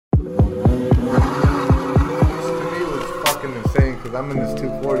because I'm in this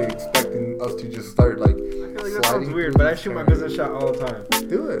 240 expecting us to just start like. I feel like that sounds weird, but I shoot my business shot all the time.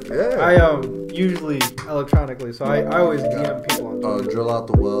 Do it, yeah. I usually electronically, so I always DM people on Twitter. Drill out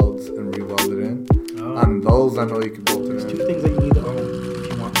the welds and re-weld it in. Oh. On those, I know you can bolt it There's in. 2 things that you need to own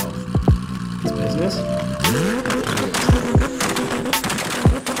if you want wealth. It's business.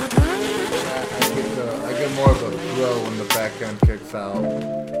 I get more of a thrill when the back end kicks out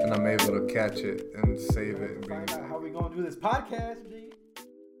and I'm able to catch it and save it. And Find out how we gonna do this podcast, G.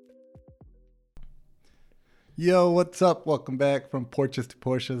 Yo, what's up? Welcome back from Porches to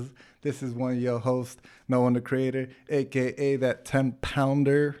Porsches. This is one of your hosts, No One the Creator, aka that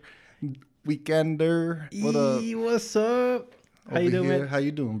 10-pounder weekender. What up? What's up? How you doing, man? How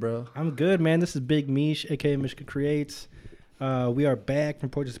you doing, bro? I'm good, man. This is Big Mish, aka Mishka Creates. We are back from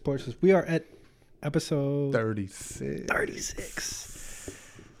Porches to Porsches. We are at episode 36.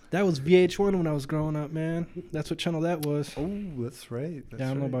 That was VH1 when I was growing up, man. That's what channel that was. Oh, that's right. I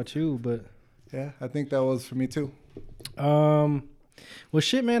don't know about you, but yeah, I think that was for me too. well,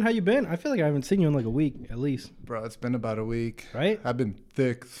 shit, man. How you been? I feel like I haven't seen you in like a week at least. Bro, it's been about a week. Right? I've been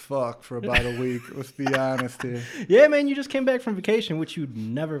thick as fuck for about a week. Let's be honest here. Yeah, man. You just came back from vacation, which you'd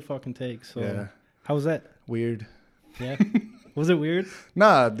never fucking take. So, Yeah. How was that? Weird. Yeah. Was it weird?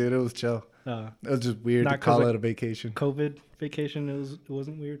 Nah, dude, it was chill. Uh, It was just weird Not to call 'cause of it a vacation. COVID vacation. It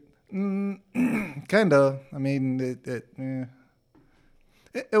wasn't weird. Kinda. I mean,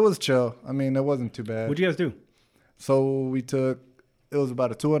 it was chill. I mean, it wasn't too bad. What'd you guys do? So it was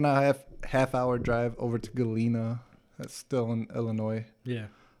about a 2.5 hour drive over to Galena. That's still in Illinois. Yeah.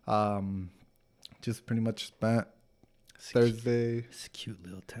 Just pretty much spent Thursday. It's a cute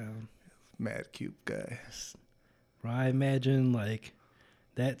little town. Mad cute guy. Bro, I imagine like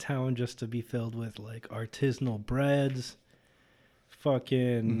that town just to be filled with like artisanal breads,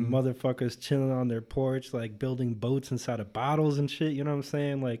 fucking motherfuckers chilling on their porch, like building boats inside of bottles and shit. You know what I'm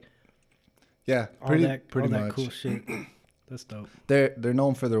saying? Like Yeah, all pretty that much. cool shit. That's dope. They're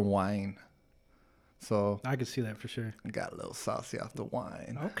known for their wine, so I could see that for sure. got a little saucy off the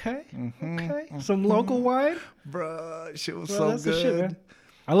wine. Okay. Okay. Some local wine. Bruh, shit was Well, so that's the good. shit, man.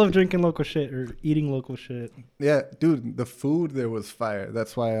 I love drinking local shit or eating local shit. Yeah, dude, the food there was fire.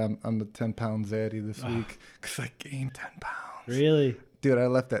 That's why I'm the 10-pound zaddy this week, because I gained 10 pounds. Really? Dude, I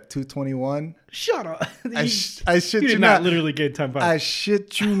left at 221. Shut up. I shit you you did not. not literally get 10 pounds. I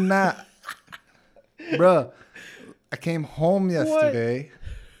shit you not. Bruh, I came home yesterday.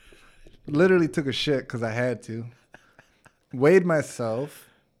 Literally took a shit because I had to. Weighed myself.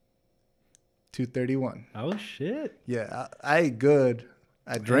 231. Oh, shit. Yeah, I ate good.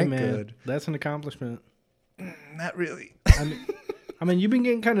 I drank good. That's an accomplishment. Not really. I mean, you've been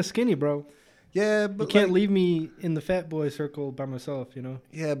getting kind of skinny, bro. Yeah, You but can't leave me in the fat boy circle by myself, you know?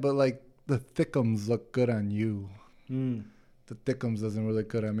 Yeah, but like the thickums look good on you. Mm. The thickums doesn't really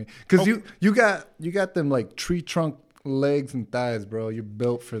good on me. Cause you got them like tree trunk legs and thighs, bro. You're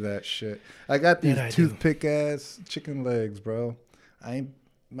built for that shit. I got these toothpick ass chicken legs, bro. I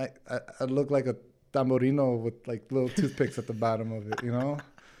look like a tamborino with like little toothpicks at the bottom of it, you know?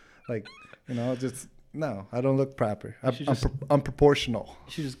 Like, you know, just no, I don't look proper. I'm proportional.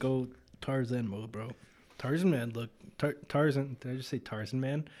 You should just go Tarzan mode, bro. Tarzan man look Tarzan. Did I just say Tarzan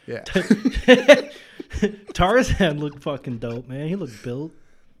man? Yeah. Tarzan looked fucking dope, man. He looked built.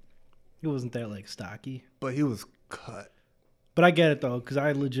 He wasn't that like stocky. But he was cut. But I get it though, because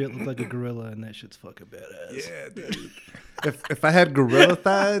I legit look like a gorilla, and that shit's fucking badass. Yeah, dude. if I had gorilla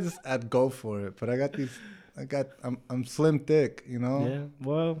thighs, I'd go for it. But I'm slim thick, you know? Yeah.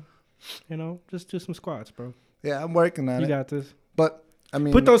 Well, you know, just do some squats, bro. Yeah, I'm working on it. You got this. But I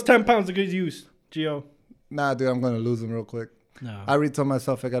mean, Put those 10 pounds to good use, Gio. Nah, dude, I'm gonna lose them real quick. No. I already told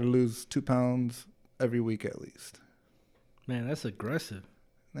myself I gotta lose 2 pounds every week at least. Man, that's aggressive.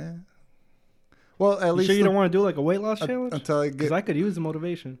 Yeah. Well, at least Sure you don't want to do like a weight loss challenge? until I get. Because I could use the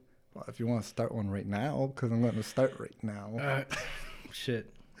motivation. Well, if you want to start one right now, because I'm going to start right now.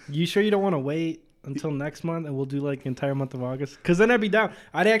 Shit. You sure you don't want to wait until next month and we'll do like the entire month of August? Because then I'd be down.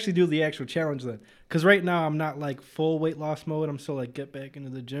 I'd actually do the actual challenge then. Because right now I'm not like full weight loss mode. I'm still like get back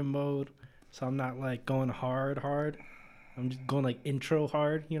into the gym mode. So I'm not like going hard. I'm just going like intro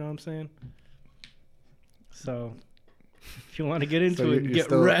hard. You know what I'm saying? So if you want to get into it and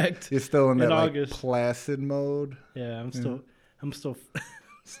get wrecked, you're still in that like August. placid mode. Yeah, I'm still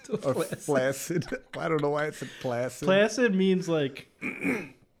Or flaccid. flaccid. I don't know why it's placid. Placid means like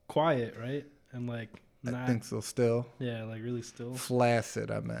quiet, right? And like not. I think so. Still. Yeah, like really still. Flaccid,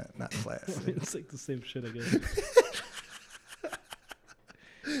 I meant, not flaccid. It's like the same shit, I guess.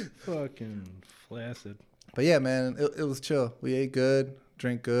 Fucking flaccid. But yeah, man, it was chill. We ate good,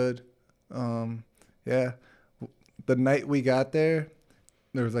 drank good. Yeah. the night we got there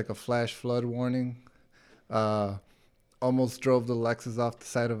was like a flash flood warning. Almost drove the Lexus off the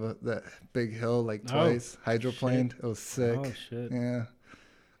side of that big hill like twice. Hydroplaned. It was sick. Oh shit. Yeah.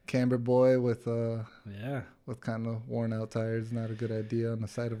 Camber boy with Yeah. with kind of worn out tires. Not a good idea on the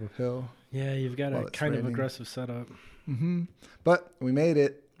side of a hill. Yeah, you've got While a it's kind of raining. aggressive setup. But we made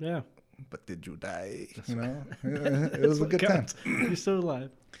it. Yeah. But did you die? You know, it was a good time. You're still alive.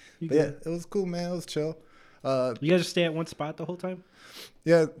 You But yeah, good. it was cool, man. It was chill. You guys just stay at one spot the whole time?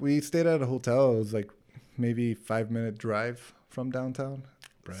 Yeah, we stayed at a hotel. It was like maybe 5-minute drive from downtown.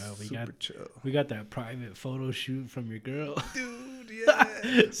 Bro, Super chill. we got that private photo shoot from your girl. Dude, yeah.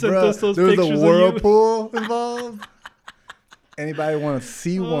 Sent Bruh, us those there was pictures a of you. whirlpool involved. Anybody want to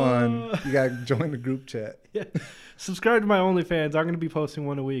see one, you got to join the group chat. Yeah. Subscribe to my OnlyFans. I'm going to be posting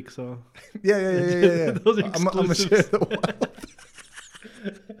one a week, so. Yeah. Those are I'm going to share the wild.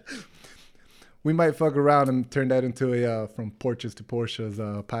 We might fuck around and turn that into a From Porches to Porsche's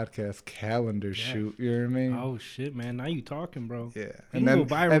podcast calendar shoot. You know what I mean? Oh, shit, man. Now you talking, bro. Yeah. You And can then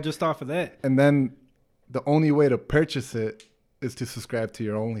go viral just off of that. And then the only way to purchase it is to subscribe to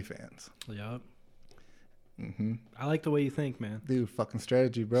your OnlyFans. Yup. Mm-hmm. I like the way you think, man. Dude, fucking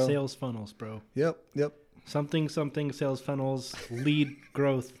strategy, bro. Sales funnels, bro. Yep. Something, sales funnels, lead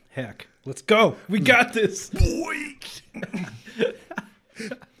growth. Heck. Let's go. We got this. Boy.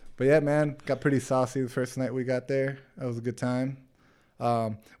 But yeah, man, got pretty saucy the first night we got there. That was a good time. We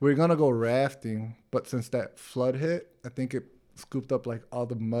were going to go rafting, but since that flood hit, I think it scooped up like all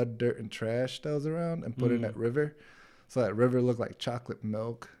the mud, dirt, and trash that was around and put it in that river. So that river looked like chocolate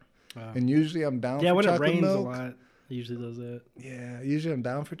milk. Wow. And usually I'm down Yeah, for when it chocolate rains milk. a lot, it usually does that. Yeah, usually I'm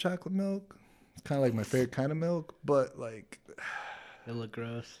down for chocolate milk. It's kind of like my favorite kind of milk, but like It looked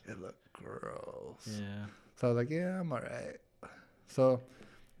gross. it looked gross. Yeah. So I was like, yeah, I'm all right. So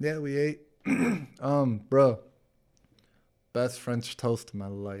yeah, we ate. Bro, best French toast of my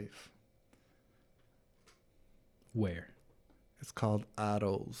life. Where? It's called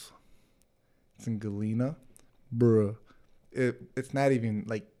Otto's. It's in Galena. Bruh. It's not even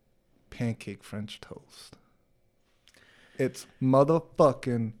like pancake French toast. It's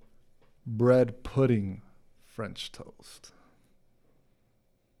motherfucking bread pudding French toast.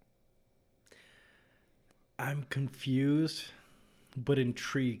 I'm confused, but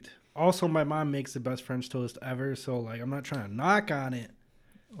intrigued. Also, my mom makes the best French toast ever, so like I'm not trying to knock on it,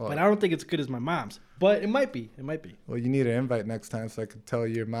 but I don't think it's good as my mom's. But it might be. It might be. Well, you need an invite next time so I can tell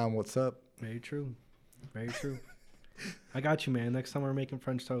your mom what's up. Very true. Very true. I got you, man. Next time we're making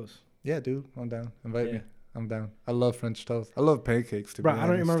French toast. Yeah, dude, I'm down. Invite Yeah. me. I'm down. I love French toast. I love pancakes, to Bro, be I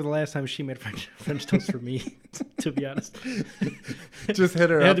honest. don't remember the last time she made French toast for me, to be honest. Just hit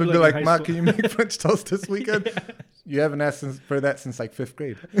her It had up to and be be like like, in Ma, high can you make French toast this weekend? You haven't asked for that since like 5th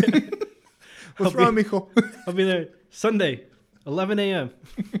grade. What's wrong, mijo? I'll be there Sunday, 11 a.m.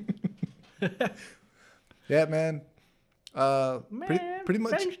 Yeah, man. Pretty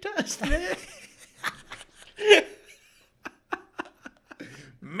much. French toast, man.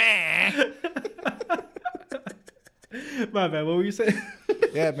 Man. My bad. What were you saying?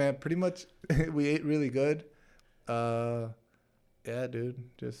 Yeah, man. Pretty much. We ate really good. Yeah, dude.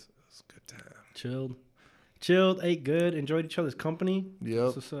 Just it was a good time. Chilled, ate good, enjoyed each other's company. Yep.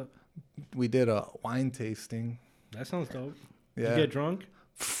 That's what's up. We did a wine tasting. That sounds dope. Yeah. You get drunk?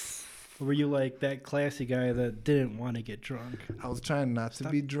 Or were you like that classy guy that didn't want to get drunk? I was trying not to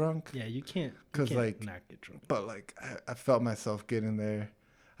be drunk. Yeah, you can't. 'Cause, You can't like, not get drunk. But like I felt myself getting there.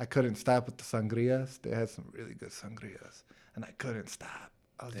 I couldn't stop with the sangrias. They had some really good sangrias. And I couldn't stop.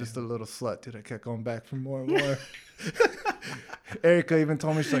 I was just a little slut, dude. I kept going back for more and more. Erica even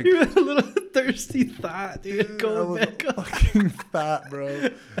told me, she's like, You're a little thirsty thought, dude. I Going was back a up. fucking thought, bro.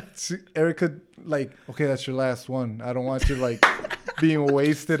 Erica, like, okay, that's your last one. I don't want you like being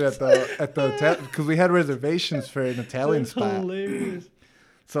wasted at the because we had reservations for an Italian That's spot. hilarious.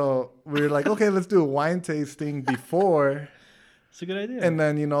 So we were like, okay, let's do a wine tasting before. It's a good idea. And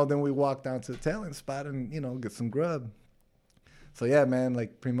then, then we walk down to the Italian spot and, get some grub. So, yeah, man,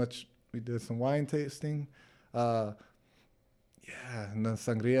 like pretty much we did some wine tasting. Yeah, and the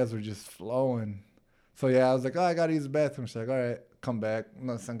sangrias were just flowing. So, yeah, I was like, oh, I got to use the bathroom. She's like, all right, come back.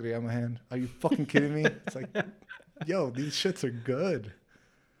 No sangria in my hand. Are you fucking kidding me? It's like, yo, these shits are good.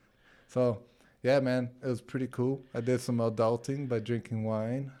 So, yeah, man, it was pretty cool. I did some adulting by drinking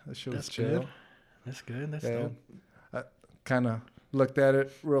wine. That shit was chill. Good. That's good. That's Yeah. dope. I kind of looked at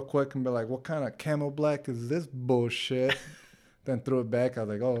it real quick and be like, what kind of Camel Black is this bullshit? Then threw it back. I was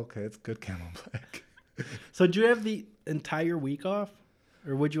like, oh, okay, it's good Camel Black. So did you have the entire week off?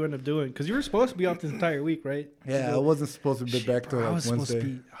 Or what'd you end up doing? Because you were supposed to be off this entire week, right? Yeah, I wasn't supposed to be back till like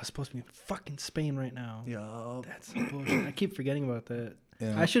Wednesday. I was supposed to be in fucking Spain right now. Yo. That's some bullshit. I keep forgetting about that.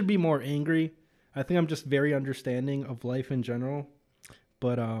 Yeah. I should be more angry. I think I'm just very understanding of life in general.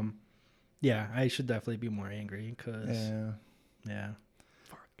 But, yeah, I should definitely be more angry because, yeah.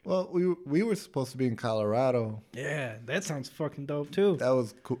 Well, we were supposed to be in Colorado. Yeah, that sounds fucking dope, too. That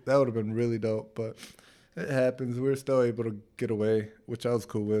was cool. That would have been really dope, but it happens. We were still able to get away, which I was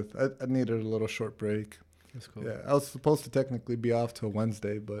cool with. I needed a little short break. That's cool. Yeah, I was supposed to technically be off till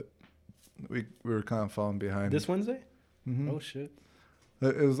Wednesday, but we were kind of falling behind. This Wednesday? Mm-hmm. Oh, shit.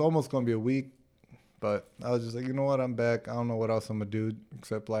 It was almost going to be a week, but I was just like, you know what? I'm back. I don't know what else I'm going to do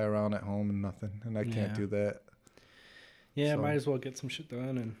except lie around at home and nothing, and I can't do that. Yeah, so, might as well get some shit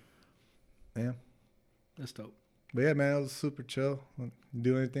done. And yeah. That's dope. But yeah, man, it was super chill.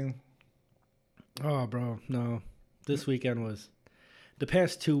 Do anything? Oh, bro, no. This weekend was... The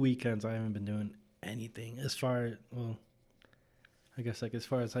past 2 weekends, I haven't been doing anything as far... Well, I guess like as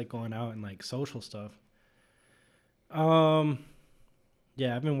far as like going out and like social stuff.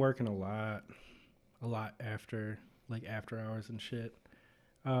 Yeah, I've been working a lot after hours and shit.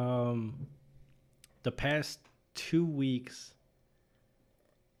 The past 2 weeks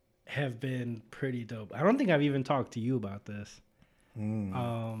have been pretty dope. I don't think I've even talked to you about this.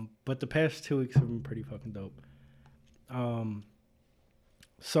 But the past 2 weeks have been pretty fucking dope.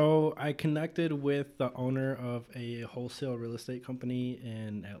 So I connected with the owner of a wholesale real estate company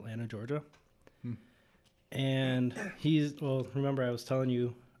in Atlanta, Georgia. And remember I was telling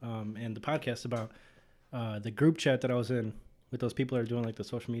you in the podcast about the group chat that I was in with those people that are doing like the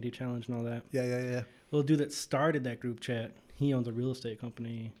social media challenge and all that. Yeah. Well, the dude that started that group chat, he owns a real estate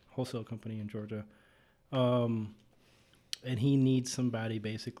company, wholesale company in Georgia. And he needs somebody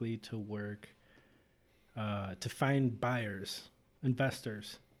basically to work, to find buyers,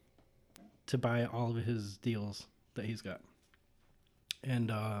 investors, to buy all of his deals that he's got. And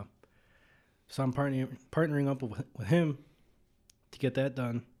so I'm partnering up with him to get that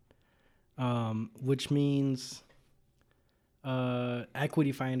done, which means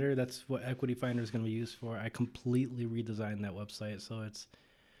Equity Finder. That's what Equity Finder is going to be used for. I completely redesigned that website, so it's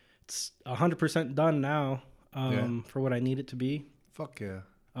 100% done now. For what I need it to be. Fuck yeah.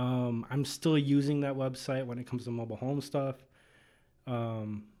 I'm still using that website when it comes to mobile home stuff.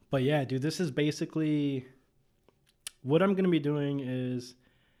 But yeah, dude, this is basically what I'm going to be doing is,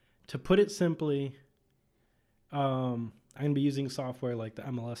 to put it simply, I'm going to be using software like the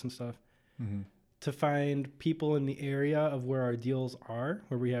MLS and stuff to find people in the area of where our deals are,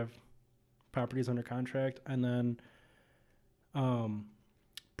 where we have properties under contract, and then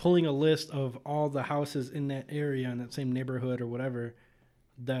pulling a list of all the houses in that area, in that same neighborhood or whatever,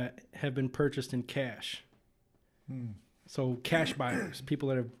 that have been purchased in cash. So cash buyers, people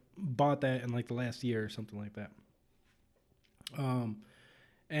that have bought that in like the last year or something like that.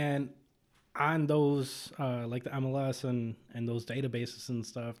 And on those, like the MLS and those databases and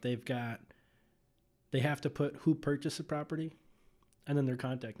stuff, they have to put who purchased the property and then their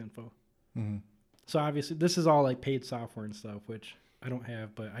contact info. So obviously this is all like paid software and stuff, which I don't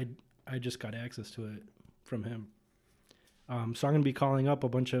have, but I just got access to it from him. So I'm going to be calling up a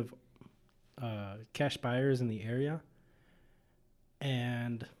bunch of cash buyers in the area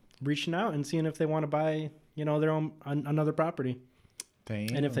and reaching out and seeing if they want to buy, their own another property.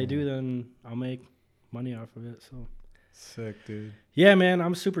 Damn. And if they do, then I'll make money off of it. So sick, dude. Yeah, man,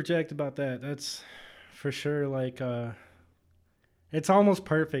 I'm super jacked about that. That's for sure. like it's almost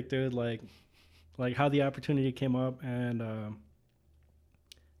perfect, dude. Like how the opportunity came up and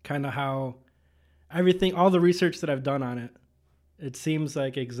kind of how everything, all the research that I've done on it, it seems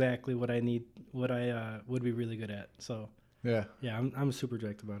like exactly what I need, what I would be really good at. So yeah, I'm super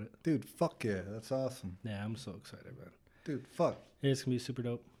jacked about it. Dude, fuck yeah, that's awesome. Yeah, I'm so excited about it. Dude, fuck. It's gonna be super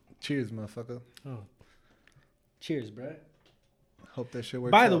dope. Cheers, motherfucker. Oh, cheers, bro. Hope that shit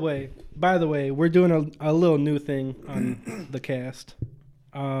works. By the way, we're doing a little new thing on the cast.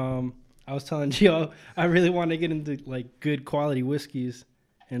 I was telling Gio I really want to get into like good quality whiskeys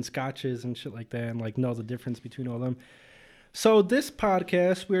and scotches and shit like that, and like know the difference between all of them. So this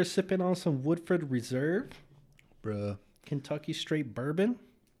podcast, we're sipping on some Woodford Reserve, bruh, Kentucky straight bourbon.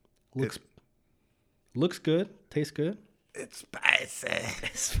 Looks good, tastes good. It's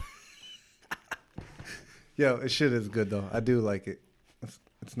spicy. Yo, it shit is good though. I do like it.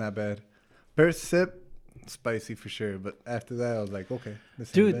 It's not bad. First sip, spicy for sure, but after that, I was like, okay,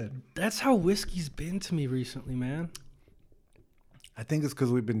 this ain't bad. Dude, that's how whiskey's been to me recently, man. I think it's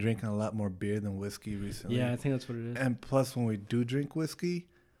because we've been drinking a lot more beer than whiskey recently. Yeah, I think that's what it is. And plus, when we do drink whiskey,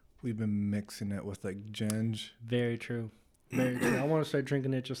 we've been mixing it with like ginger. Very true. Very true. I want to start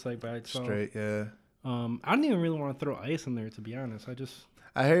drinking it just like by itself. Straight, yeah. I don't even really want to throw ice in there, to be honest.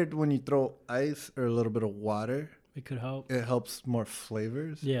 I heard when you throw ice or a little bit of water, it could help. it helps more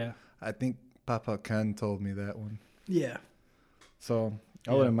flavors. Yeah. I think Papa Ken told me that one. Yeah. So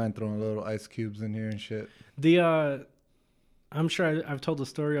I wouldn't mind throwing little ice cubes in here and shit. I'm sure I've told the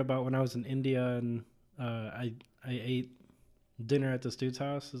story about when I was in India and I ate dinner at this dude's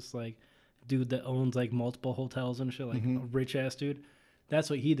house. It's like dude that owns like multiple hotels and shit, like a rich ass dude. That's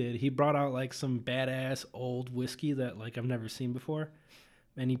what he did. He brought out like some badass old whiskey that like I've never seen before,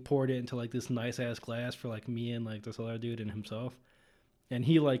 and he poured it into like this nice ass glass for like me and like this other dude and himself. And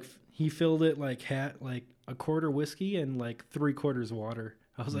he filled it like a quarter whiskey and like 3/4 water.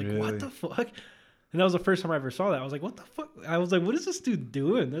 I was like, Really? what the fuck? And that was the first time I ever saw that. I was like, what the fuck? I was like, what is this dude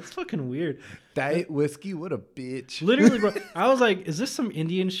doing? That's fucking weird. Diet whiskey? What a bitch. Literally, bro. I was like, is this some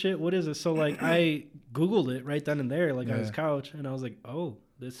Indian shit? What is it? So, like, I Googled it right then and there, like, on his couch. And I was like, oh,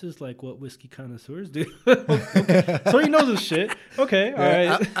 this is, like, what whiskey connoisseurs do. Okay. So he knows his shit. Okay, all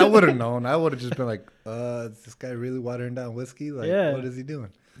right. I would have known. I would have just been like, is this guy really watering down whiskey? Like, what is he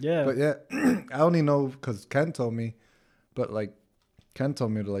doing? Yeah. But, yeah, I only know because Ken told me. But, like, Ken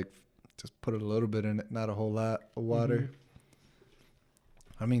told me to, like, just put a little bit in it, not a whole lot of water.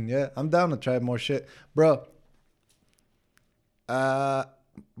 Mm-hmm. I mean, yeah, I'm down to try more shit. Bro, my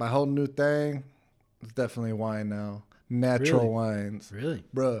whole new thing is definitely wine now. Natural wines. Really?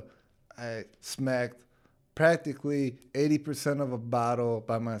 Bro, I smacked practically 80% of a bottle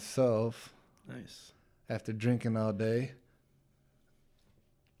by myself. Nice. After drinking all day.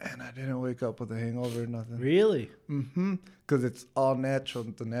 And I didn't wake up with a hangover or nothing. Really? Mm-hmm. Because it's all natural.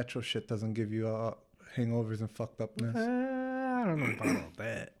 The natural shit doesn't give you hangovers and fucked upness. I don't know about all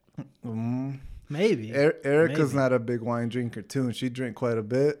that. Mm-hmm. Maybe. Erica's not a big wine drinker, too. And she drank quite a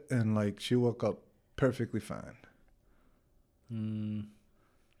bit. And, like, she woke up perfectly fine. I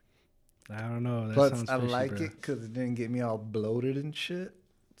don't know. That Plus, sounds I fishy, like bro. it because it didn't get me all bloated and shit.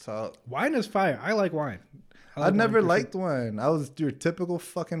 So Wine is fire. I like wine. I never liked wine. I was your typical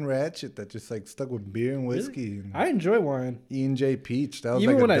fucking ratchet that just like stuck with beer and whiskey. Really? And I enjoy wine. E&J Peach. That was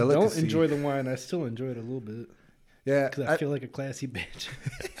Even like when a I delicacy. don't enjoy the wine, I still enjoy it a little bit. Yeah. Because I feel like a classy bitch.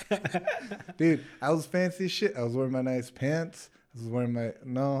 Dude, I was fancy as shit. I was wearing my nice pants. I was wearing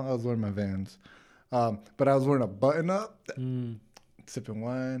my Vans. But I was wearing a button up, sipping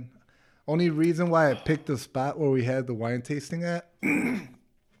wine. Only reason why I picked the spot where we had the wine tasting at,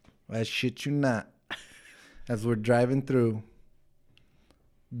 I shit you not, as we're driving through,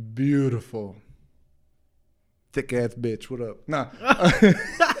 beautiful, thick ass bitch. What up? Nah.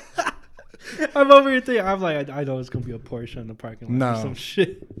 I'm over here thinking, I'm like, I know it's going to be a Porsche in the parking lot or some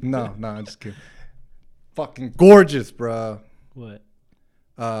shit. No, I'm just kidding. Fucking gorgeous, bro. What?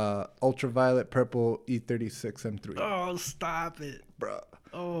 Ultraviolet purple E36 M3. Oh, stop it. Bro.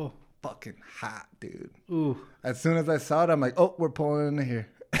 Oh. Fucking hot, dude. Ooh. As soon as I saw it, I'm like, oh, we're pulling into here.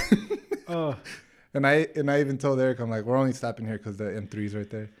 Oh. And I even told Eric, I'm like, we're only stopping here because the M3's right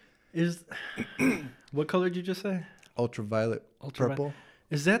there. What color did you just say? Ultraviolet purple.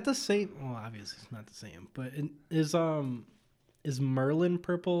 Is that the same? Well, obviously it's not the same, but is Merlin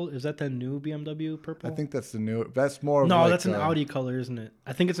purple? Is that the new BMW purple? I think that's the new. That's more. No, of that's an Audi color, isn't it?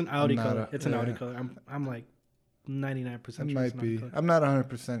 I think it's an Audi color. It's an Audi yeah. color. I'm like 99% sure. It might be. I'm not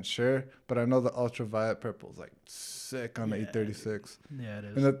 100% sure, but I know the ultraviolet purple is like sick on the E36. Yeah, it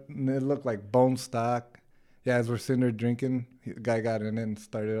is. And it looked like bone stock. Yeah, as we're sitting there drinking, the guy got in it and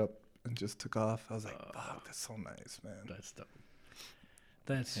started up and just took off. I was like, fuck, that's so nice, man. That's dope.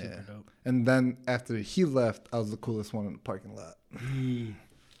 That's super dope. And then after he left, I was the coolest one in the parking lot.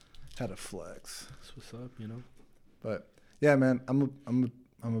 Had a flex. That's what's up, you know. But yeah, man, I'm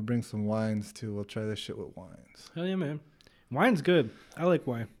gonna bring some wines too. We'll try this shit with wines. Hell yeah, man. Wine's good. I like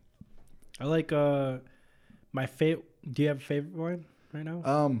wine. I like my favorite. Do you have a favorite wine right now?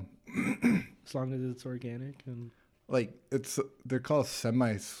 As long as it's organic and like they're called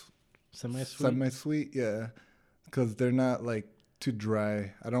semi-sweet, yeah, because they're not like too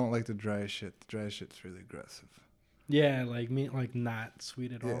dry. I don't like the dry shit. The dry shit's really aggressive. Yeah, like not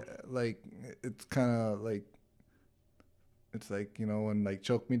sweet at all. Yeah, like it's kind of like it's like, you know, when like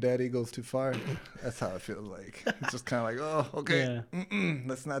Choke Me Daddy goes too far. That's how it feels like. It's just kind of like, oh, okay,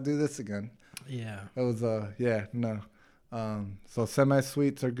 let's not do this again. Yeah. It was no. So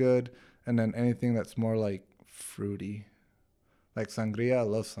semi-sweets are good, and then anything that's more like fruity, like sangria. I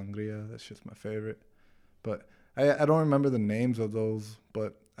love sangria. That shit's my favorite. But I don't remember the names of those,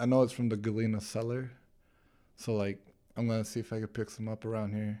 but I know it's from the Galena cellar. So like I'm gonna see if I can pick some up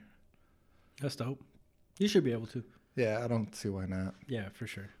around here. That's dope. You should be able to. Yeah, I don't see why not. Yeah, for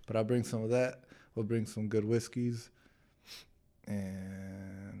sure. But I'll bring some of that. We'll bring some good whiskeys.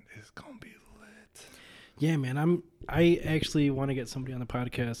 and it's gonna be lit. Yeah, man. I actually want to get somebody on the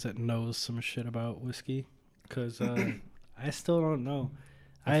podcast that knows some shit about whiskey, because I still don't know.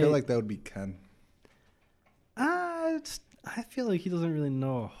 I feel like that would be Ken. I feel like he doesn't really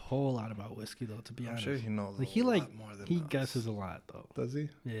know a whole lot about whiskey, though. To be honest, I'm sure he knows like a lot more than he us. guesses a lot, though. Does he?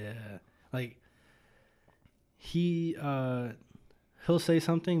 Yeah, like he'll say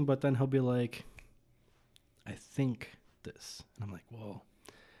something, but then he'll be like, "I think this," and I'm like, "Whoa."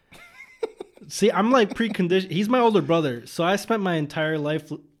 See, I'm like preconditioned. He's my older brother, so I spent my entire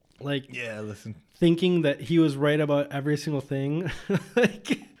life like thinking that he was right about every single thing.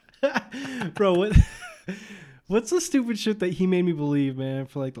 Like, bro, what's the stupid shit that he made me believe, man,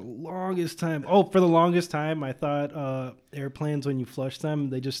 for like the longest time? Oh, for the longest time, I thought airplanes, when you flush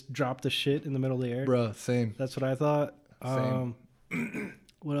them, they just drop the shit in the middle of the air. Bro, same. That's what I thought. Same.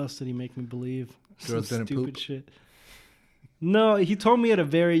 What else did he make me believe? Girls Some didn't stupid poop? shit. No, he told me at a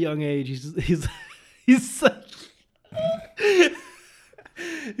very young age. He's such.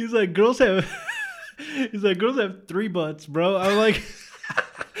 He's like, girls have 3 butts, bro. I'm like,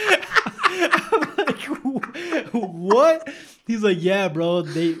 what? He's like, yeah, bro.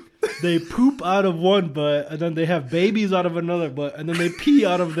 They poop out of one butt, and then they have babies out of another butt, and then they pee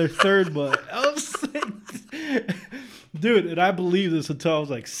out of their third butt. I was like, dude, and I believed this until I was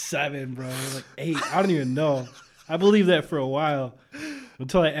like 7, bro. Like 8. I don't even know. I believed that for a while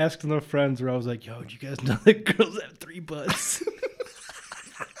until I asked enough friends where I was like, yo, do you guys know that girls have 3 butts?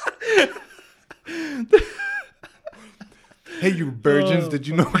 Hey, you virgins, did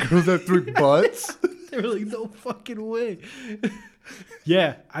you know girls have 3 butts? They were like, no fucking way.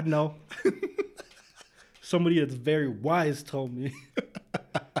 Yeah, I know. Somebody that's very wise told me.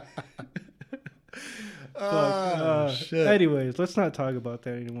 Shit. Anyways, let's not talk about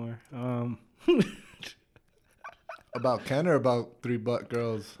that anymore. About Ken or about 3 butt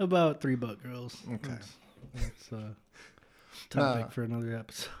girls? About 3 butt girls. Okay. That's a topic for another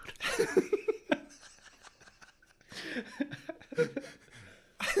episode.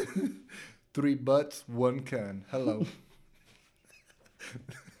 3 butts, 1 Ken. Hello.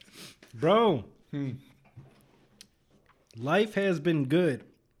 Bro. Life has been good.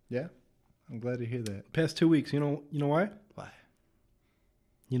 Yeah? I'm glad to hear that. Past 2 weeks. You know why? Why?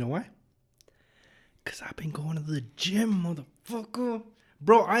 You know why? Because I've been going to the gym, motherfucker.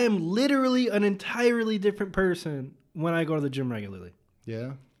 Bro, I am literally an entirely different person when I go to the gym regularly.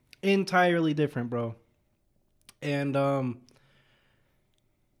 Yeah? Entirely different, bro. And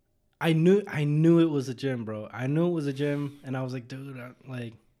I knew it was a gym, bro. I knew it was a gym, and I was like, dude,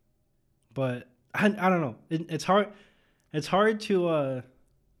 but I don't know. It's hard. It's hard to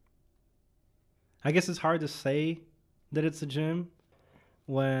I guess it's hard to say that it's a gym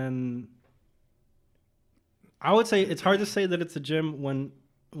when I would say it's hard to say that it's a gym when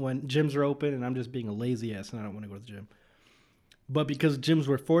gyms are open and I'm just being a lazy ass and I don't want to go to the gym. But because gyms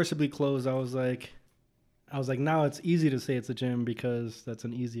were forcibly closed, I was like, now it's easy to say it's a gym because that's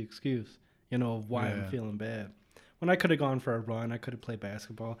an easy excuse, of why I'm feeling bad. When I could have gone for a run, I could have played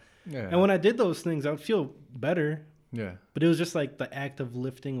basketball. Yeah. And when I did those things, I would feel better. Yeah. But it was just like the act of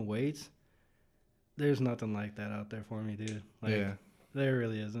lifting weights. There's nothing like that out there for me, dude. There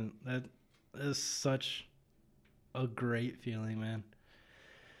really isn't. That is such a great feeling, man.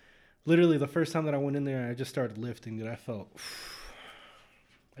 Literally, the first time that I went in there, I just started lifting, dude. I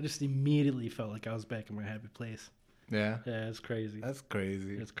just immediately felt like I was back in my happy place. Yeah? Yeah, it's crazy. That's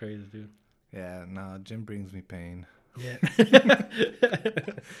crazy. It's crazy, dude. Yeah, no, gym brings me pain. Yeah.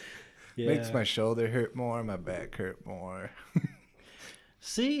 Makes my shoulder hurt more, my back hurt more.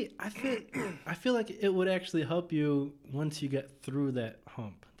 See, I feel like it would actually help you once you get through that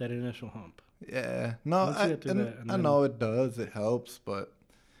hump, that initial hump. Yeah. No, I know it does. It helps, but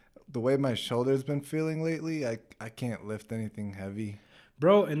the way my shoulder's been feeling lately, I can't lift anything heavy.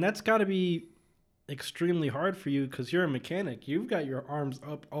 Bro, and that's got to be extremely hard for you because you're a mechanic. You've got your arms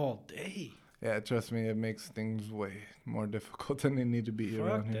up all day. Yeah, trust me, it makes things way more difficult than they need to be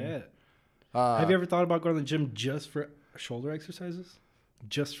around here. That. Have you ever thought about going to the gym just for shoulder exercises?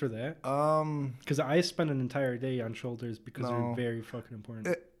 Just for that? Because I spend an entire day on shoulders because they're very fucking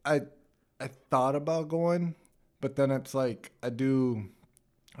important. I thought about going, but then it's like I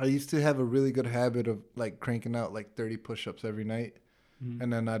used to have a really good habit of like cranking out like 30 push-ups every night. Mm-hmm.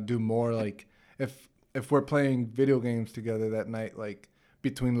 And then I'd do more like if we're playing video games together that night, like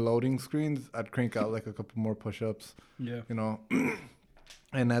between loading screens, I'd crank out like a couple more push-ups. Yeah.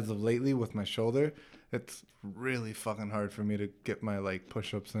 And as of lately with my shoulder, it's really fucking hard for me to get my like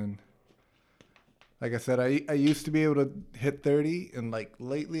push-ups in. Like I said, I used to be able to hit 30, and like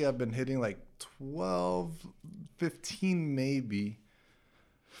lately I've been hitting like 12, 15 maybe.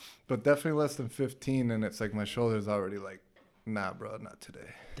 But definitely less than 15, and it's like my shoulder's already like, nah, bro, not today.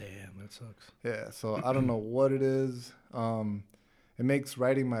 Damn, that sucks. Yeah, so I don't know what it is. It makes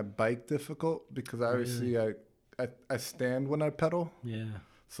riding my bike difficult because obviously I stand when I pedal. Yeah.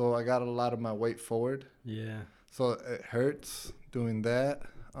 So I got a lot of my weight forward. Yeah. So it hurts doing that.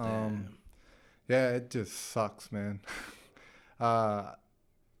 Yeah, it just sucks, man.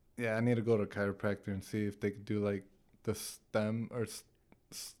 Yeah, I need to go to a chiropractor and see if they could do like the stem or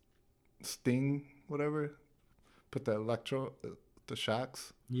sting, whatever. Put the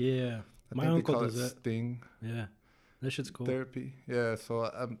shocks. Yeah. My think uncle they call does it that. Sting Yeah. That shit's cool. therapy. Yeah, so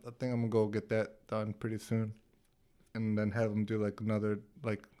I think I'm gonna go get that done pretty soon, and then have them do like another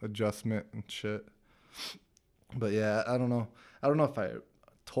like adjustment and shit. But yeah, I don't know. I don't know if I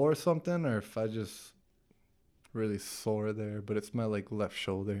tore something or if I just really sore there, but it's my like left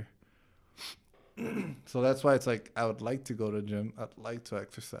shoulder. So that's why it's like I would like to go to the gym. I'd like to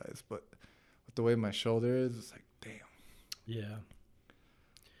exercise, but with the way my shoulder is, it's like, damn. Yeah.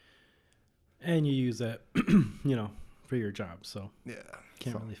 And you use that, for your job, so Yeah.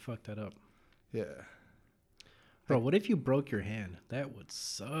 can't So, really fuck that up. yeah. Bro, what if you broke your hand? That would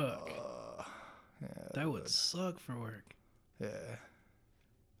suck. Yeah. That would suck for work. Yeah.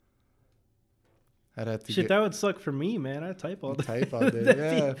 I'd have to Shit, that would suck for me, man. I type all day. type out there.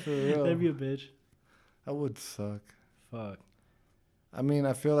 Yeah, for real. That'd be a bitch. That would suck. Fuck. I mean,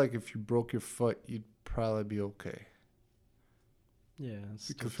 I feel like if you broke your foot, you'd probably be okay. Yeah. It's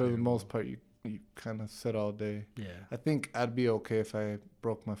still Because for the terrible. most part, you kind of sit all day. Yeah. I think I'd be okay if I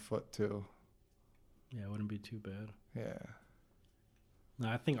broke my foot too. Yeah, it wouldn't be too bad. Yeah. No,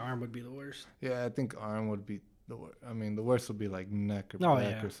 I think arm would be the worst. Yeah, I think arm would be the worst. I mean, the worst would be like neck or Oh,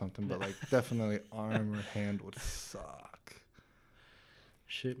 back yeah. or something, but like definitely arm or hand would suck.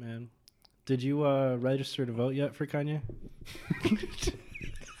 Shit, man. Did you register to vote yet for Kanye?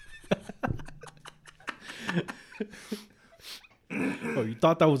 Oh, you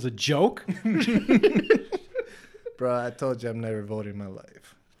thought that was a joke? Bro, I told you I'm never voting in my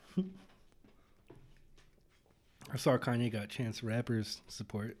life. I saw Kanye got Chance Rapper's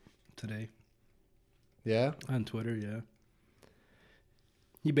support today Yeah? on Twitter, yeah.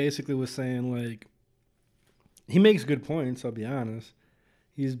 He basically was saying, like, he makes good points, I'll be honest.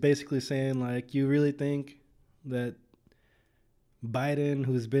 He's basically saying, like, you really think that Biden,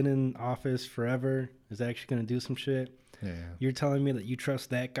 who's been in office forever, is actually going to do some shit? Yeah. You're telling me that you trust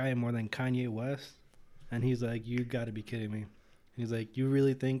that guy more than Kanye West? And he's like, you got to be kidding me. He's like, you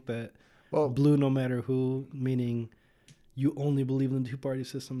really think that Well, blue no matter who, meaning you only believe in the two-party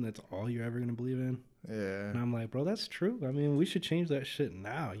system, that's all you're ever going to believe in? yeah. And I'm like, bro, that's true. I mean, we should change that shit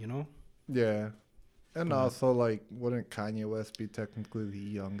now, you know? Yeah. And Yeah. also, like, wouldn't Kanye West be technically the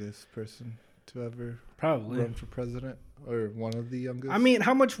youngest person to ever Probably. run for president? Or one of the youngest? I mean,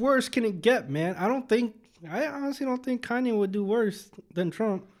 how much worse can it get, man? I honestly don't think Kanye would do worse than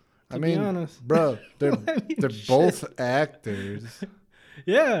Trump, to be honest. bro, they're I mean, they're shit. both actors.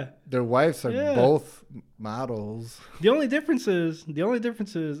 Yeah. Their wives are Yeah. both models. The only difference is,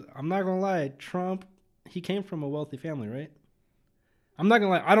 I'm not going to lie, Trump, he came from a wealthy family, right? I'm not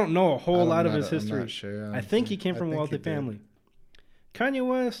going to lie, I don't know a whole lot of his I'm history. not sure, I think he honestly. came from a think wealthy he did. family. Kanye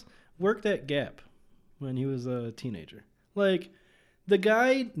West worked at Gap when he was a teenager. Like, the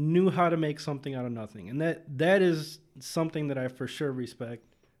guy knew how to make something out of nothing. And that is something that I for sure respect.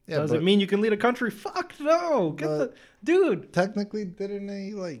 Yeah, Does but it mean you can lead a country? Fuck no. Dude. technically, didn't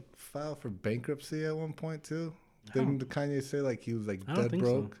he like file for bankruptcy at one point too? Didn't Kanye say like he was like I don't dead think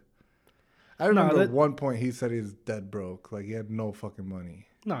so. broke? I remember that- at one point he said he was dead broke, like he had no fucking money.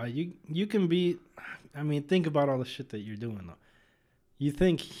 No, you can be. I mean, think about all the shit that you're doing though. You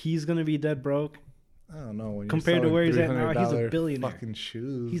think he's gonna be dead broke? I don't know. When Compared to you're where he's at selling now, he's a $300 billionaire. Fucking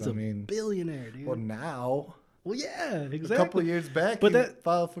shoes. He's I a mean, billionaire, dude. well now, Well, yeah, a exactly. couple of years back, But he that-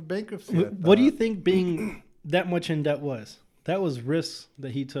 filed for bankruptcy. What do you think being that much in debt was? That was risks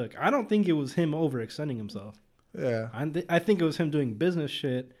that he took. I don't think it was him overextending himself. Yeah, I think it was him doing business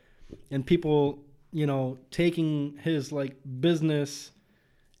shit and people, taking his like business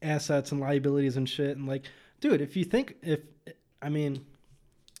assets and liabilities and shit. And like, dude,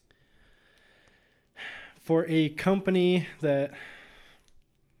 for a company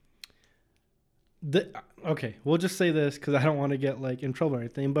okay, we'll just say this because I don't want to get like in trouble or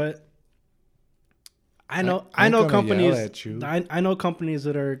anything, but I know companies. At you. I know companies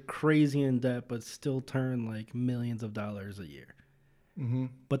that are crazy in debt but still turn like millions of dollars a year, Mm-hmm.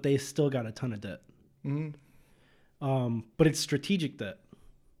 but they still got a ton of debt. Mm-hmm. But it's strategic debt,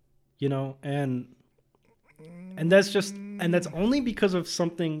 and And that's only because of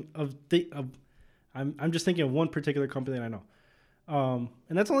something I'm just thinking of one particular company that I know.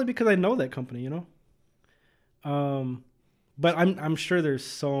 And that's only because I know that company, you know? But I'm sure there's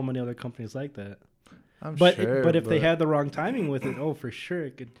so many other companies like that. But if they had the wrong timing with it, for sure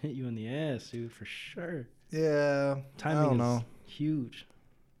it could hit you in the ass, dude, for sure. Yeah. Timing is huge.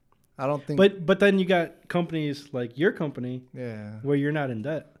 I don't think. But then you got companies like your company, where you're not in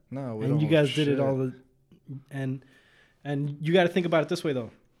debt. No, we and don't. You guys did it all and you got to think about it this way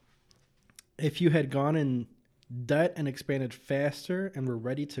though. If you had gone in debt and expanded faster and were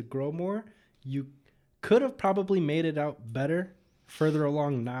ready to grow more, you could have probably made it out better further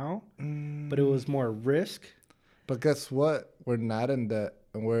along now, but it was more risk. But guess what? We're not in debt,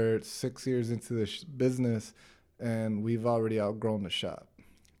 and we're 6 years into this business, and we've already outgrown the shop.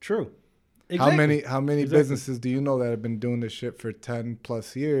 True. Exactly. How many businesses do you know that have been doing this shit for 10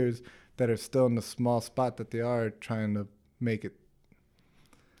 plus years that are still in the small spot that they are trying to make it?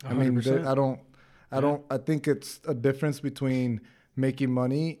 100%. I mean, I think it's a difference between making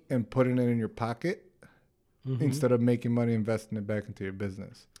money and putting it in your pocket instead of making money, investing it back into your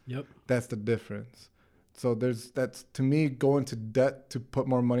business. Yep. That's the difference. So that's to me, going to debt to put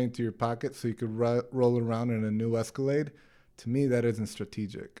more money into your pocket so you could roll around in a new Escalade. To me, that isn't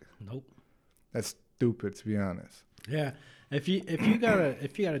strategic. Nope. That's stupid, to be honest. Yeah. If you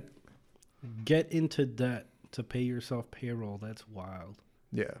gotta get into debt to pay yourself payroll, that's wild.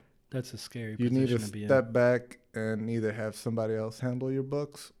 Yeah. That's a scary position to be in. You need to step back and either have somebody else handle your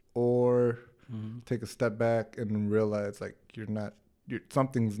books or take a step back and realize like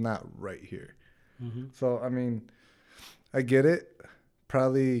something's not right here. So, I mean, I get it.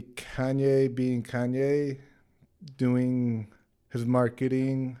 Probably Kanye being Kanye, doing his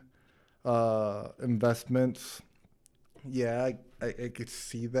marketing, investments. Yeah, I could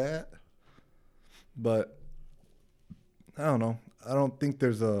see that. But I don't know. I don't think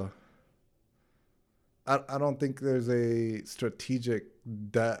there's a strategic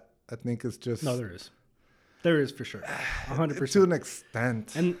debt. I think it's just... No, there is. There is for sure, 100%. To an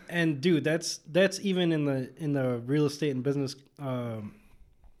extent. And dude, that's even in the real estate and business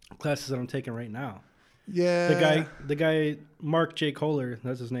classes that I'm taking right now. Yeah. The guy Mark J. Kohler,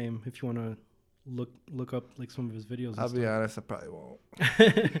 that's his name. If you want to look up like some of his videos. I'll be honest, I probably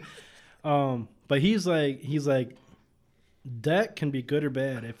won't. But he's like, debt can be good or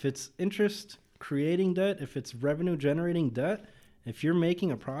bad. If it's interest creating debt, if it's revenue generating debt, if you're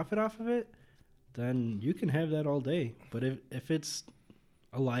making a profit off of it, then you can have that all day. But if it's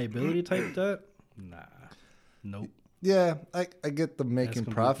a liability type debt, nah, nope. Yeah, I get the making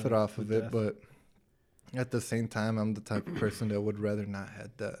profit off of it, but at the same time, I'm the type of person that would rather not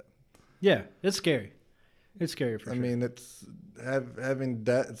have debt. Yeah, it's scary. It's scary for sure. I mean, it's having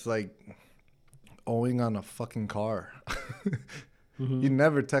debt. It's like owing on a fucking car. You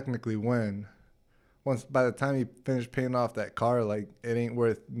never technically win. Once by the time you finish paying off that car, like it ain't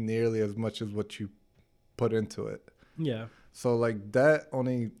worth nearly as much as what you put into it. Yeah. So like debt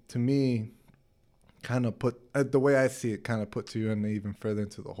only to me kind of the way I see it kind of puts you in even further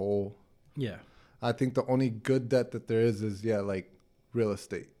into the hole. Yeah. I think the only good debt that there is like real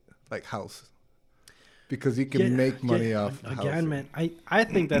estate, like house. Because you can make money off again, housing. Man. I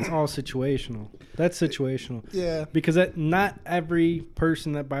think that's all situational. That's situational. Yeah. Because not every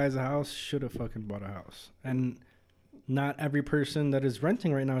person that buys a house should have fucking bought a house, and not every person that is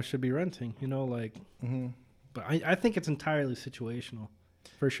renting right now should be renting. You know, like. But I think it's entirely situational,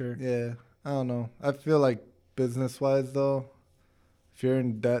 for sure. Yeah, I don't know. I feel like business-wise though, if you're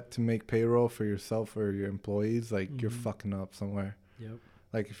in debt to make payroll for yourself or your employees, like you're fucking up somewhere. Yep.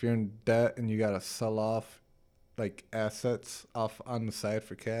 Like if you're in debt and you gotta sell off like assets off on the side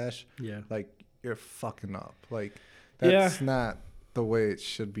for cash, like you're fucking up. Like that's not the way it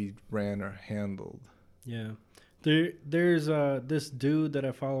should be ran or handled. Yeah. There's this dude that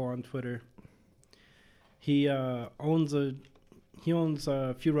I follow on Twitter. He owns a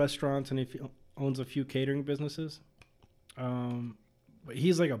few restaurants and he owns a few catering businesses. But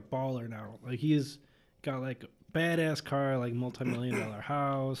he's like a baller now. Like he's got like badass car, like multi-million-dollar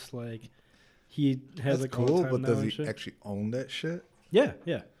house, like he has. That's like cool. But does he actually own that shit? Yeah.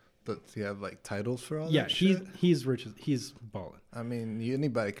 Does he have like titles for all that shit? Yeah, he's rich. He's balling. I mean,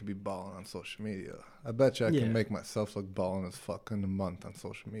 anybody could be balling on social media. I bet you I can make myself look balling as fuck in a month on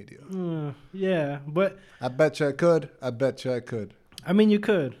social media. Yeah, but I bet you I could. I mean, you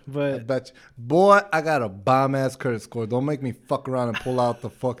could, but... I bet you. Boy, I got a bomb-ass credit score. Don't make me fuck around and pull out the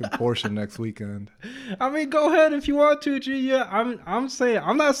fucking Porsche next weekend. I mean, go ahead if you want to, G. Yeah, I'm saying...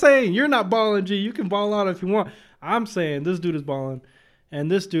 I'm not saying you're not balling, G. You can ball out if you want. I'm saying this dude is balling.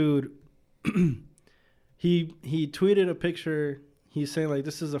 And this dude, he tweeted a picture. He's saying like,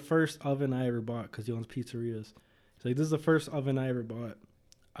 this is the first oven I ever bought because he owns pizzerias. He's like, this is the first oven I ever bought.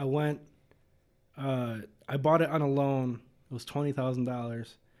 I bought it on a loan. It was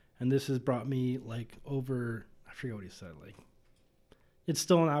 $20,000, and this has brought me like over. I forget what he said. Like, it's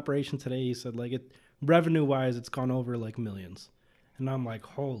still in operation today. He said like it revenue wise, it's gone over like millions. And I'm like,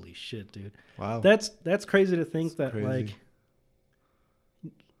 holy shit, dude. Wow. That's crazy to think That's that crazy. like.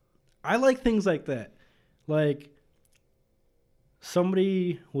 I like things like that. Like,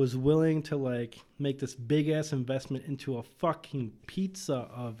 somebody was willing to like make this big ass investment into a fucking pizza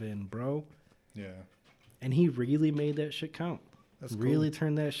oven, bro. Yeah. And he really made that shit count. That's really cool.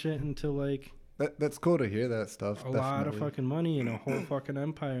 turned that shit into like That's cool to hear that stuff. a lot of fucking money and a whole fucking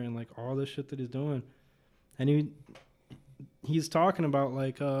empire and like all the shit that he's doing. And he's talking about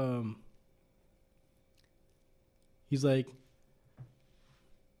like he's like,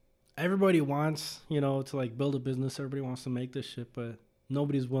 everybody wants, to like build a business. Everybody wants to make this shit, but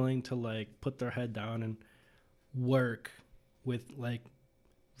nobody's willing to like put their head down and work with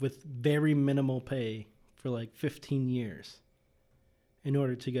very minimal pay for like 15 years in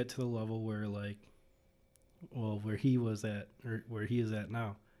order to get to the level where like, where he was at or where he is at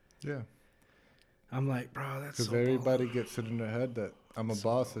now. Yeah. I'm like, bro, that's Because so everybody gets it in their head that I'm a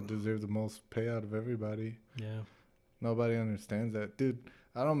boss that deserves the most pay out of everybody. Yeah. Nobody understands that. Dude,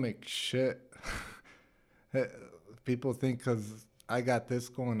 I don't make shit. People think because I got this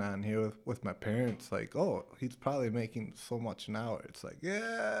going on here with my parents, like, oh, he's probably making so much an hour. It's like,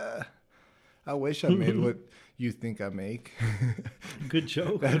 yeah, I wish I made what you think I make. Good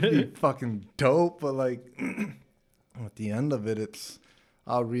joke. That'd be fucking dope. But like, at the end of it, it's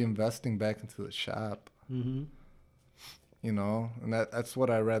all reinvesting back into the shop. Mm-hmm. And that's what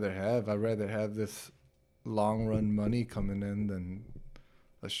I'd rather have. I'd rather have this long run money coming in than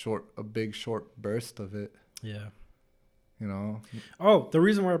a big short burst of it. Yeah. Oh, the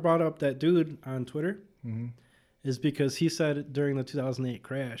reason why I brought up that dude on Twitter mm-hmm. is because he said during the 2008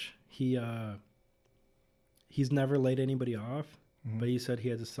 crash, he's never laid anybody off, Mm-hmm. but he said he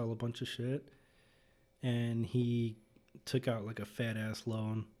had to sell a bunch of shit, and he took out like a fat ass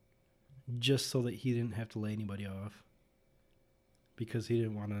loan just so that he didn't have to lay anybody off because he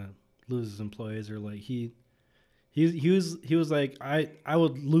didn't want to lose his employees, or like he was like, I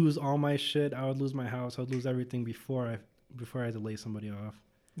would lose all my shit, I would lose my house, I would lose everything before I had to lay somebody off.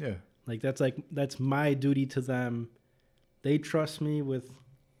 Yeah. That's my duty to them. They trust me with,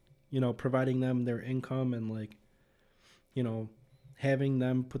 providing them their income and like, having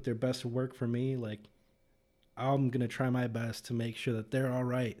them put their best to work for me. Like, I'm going to try my best to make sure that they're all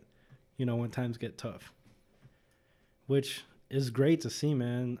right, when times get tough, which is great to see,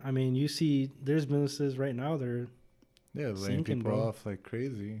 man. I mean, you see there's businesses right now that are laying sinking, people bro. off like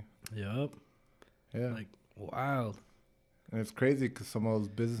crazy. Yep. Yeah. Like, wild. And it's crazy because some of those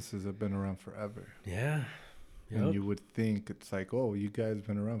businesses have been around forever. Yeah. Yep. And you would think it's like, oh, you guys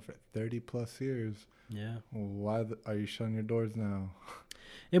been around for 30 plus years. Yeah. Well, why are you shutting your doors now?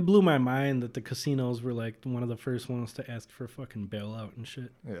 It blew my mind that the casinos were like one of the first ones to ask for fucking bailout and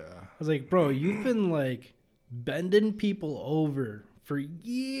shit. Yeah. I was like, bro, you've been like bending people over for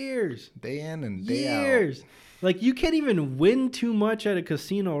years. Day in and day out. Years. Like, you can't even win too much at a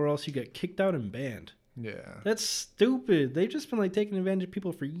casino or else you get kicked out and banned. Yeah. That's stupid. They've just been like taking advantage of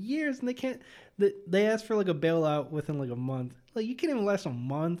people for years, and they can't. They asked for like a bailout within like a month. Like, you can't even last a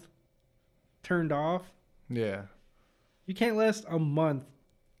month turned off. Yeah. You can't last a month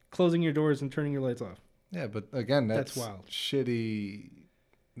closing your doors and turning your lights off. Yeah, but again, that's wild. Shitty.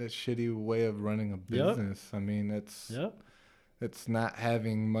 That shitty way of running a business. Yep. I mean, it's not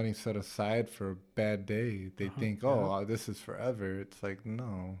having money set aside for a bad day. They think, oh, this is forever. It's like,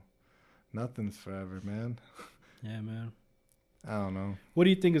 no, nothing's forever, man. Yeah, man. I don't know. What do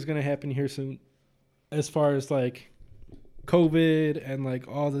you think is going to happen here soon as far as like COVID and like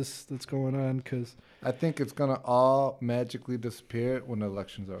all this that's going on? Because I think it's going to all magically disappear when the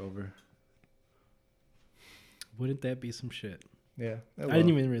elections are over. Wouldn't that be some shit? Yeah. I didn't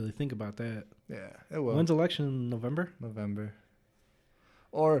even really think about that. Yeah, it will. When's election? November? November.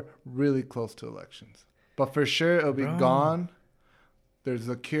 Or really close to elections. But for sure, it'll be gone. There's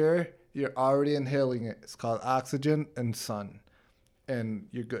a cure. You're already inhaling it. It's called oxygen and sun. And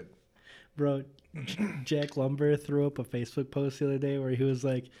you're good. Bro, Jack Lumber threw up a Facebook post the other day where he was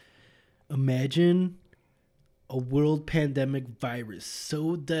like, imagine a world pandemic virus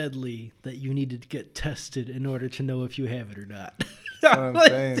so deadly that you needed to get tested in order to know if you have it or not. That's what I'm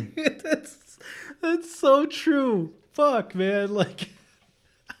saying. Dude, that's so true. Fuck, man. Like,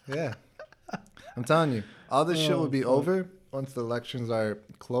 yeah. I'm telling you, all this shit will be over once the elections are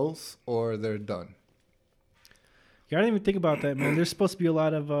close or they're done. gotta even think about that, man. There's supposed to be a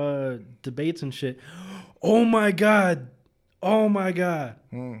lot of debates and shit. Oh my god.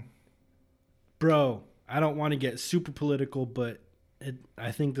 Bro, I don't want to get super political, but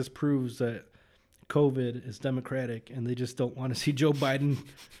I think this proves that COVID is democratic and they just don't want to see Joe Biden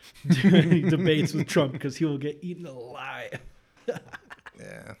do any debates with Trump because he will get eaten alive.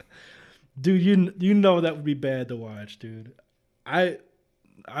 Yeah. Dude, you know that would be bad to watch, dude. I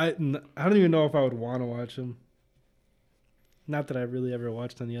don't even know if I would want to watch him. Not that I really ever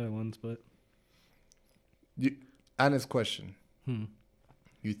watched any other ones, but honest question.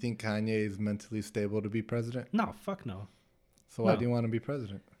 You think Kanye is mentally stable to be president? No, fuck no. So why do you want to be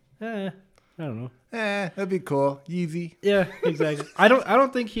president? I don't know. That'd be cool. Easy. Yeah, exactly. I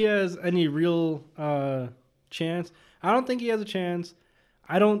don't think he has any real chance. I don't think he has a chance.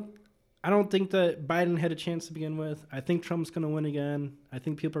 I don't think that Biden had a chance to begin with. I think Trump's going to win again. I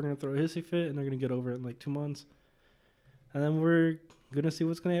think people are going to throw a hissy fit and they're going to get over it in like 2 months. And then we're going to see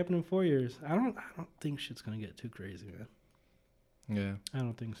what's going to happen in 4 years. I don't think shit's going to get too crazy, man. Yeah. I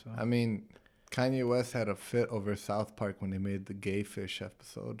don't think so. I mean, Kanye West had a fit over South Park when they made the gay fish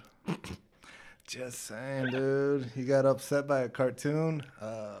episode. Just saying, dude. He got upset by a cartoon.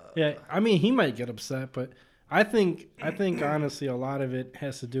 Yeah, I mean, he might get upset, but I think honestly a lot of it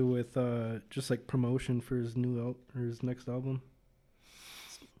has to do with just like promotion for his his next album.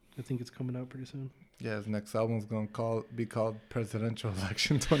 I think it's coming out pretty soon. Yeah, his next album's going to be called Presidential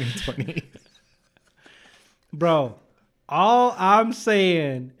Election 2020. Bro, all I'm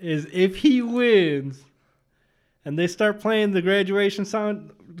saying is if he wins and they start playing the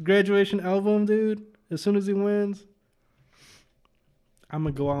graduation album, dude, as soon as he wins, I'm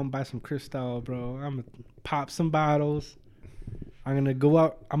going to go out and buy some Cristal, bro. I'm going to pop some bottles. I'm going to go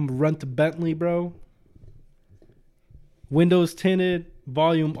out. I'm going to run to Bentley, bro. Windows tinted,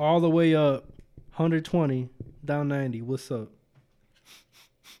 volume all the way up, 120, down 90. What's up?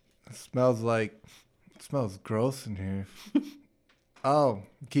 It smells gross in here. Oh,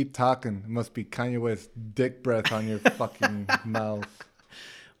 keep talking. It must be Kanye West's dick breath on your fucking mouth.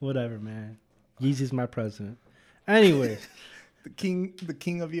 Whatever, man. Yeezy's my president. Anyway. The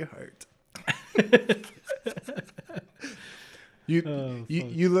king of your heart.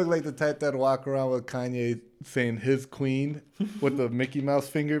 You look like the type that walk around with Kanye saying his queen with the Mickey Mouse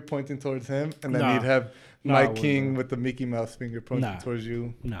finger pointing towards him, and then he'd have my king with the Mickey Mouse finger pointing towards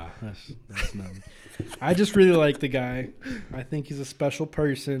you. No, that's not me. I just really like the guy. I think he's a special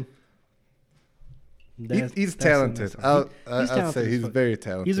person. He's talented. I'll say he's very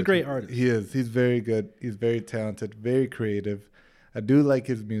talented. He's a great artist. He is. He's very good. He's very talented, very creative. I do like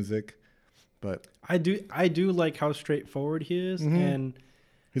his music, but I do like how straightforward he is, and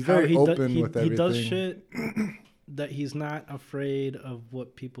he's very open with everything. He does shit that he's not afraid of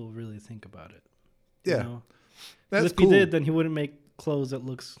what people really think about it. Yeah, you know? That's if cool. he did, then he wouldn't make clothes that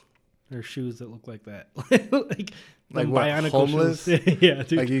looks or shoes that look like that. like what, homeless? Yeah,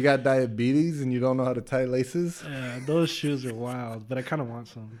 dude. Like you got diabetes and you don't know how to tie laces? Yeah, those shoes are wild, but I kind of want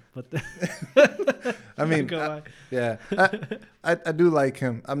some. But I mean, I do like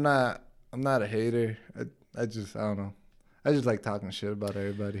him. I'm not a hater. I don't know. I just like talking shit about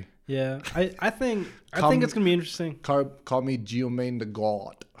everybody. Yeah, I think it's gonna be interesting. Call me Geomaine the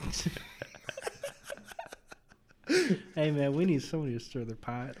God. Hey man, we need somebody to stir the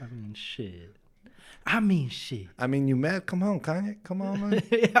pot. I mean shit. I mean, you mad? Come on, Kanye. Come on, man.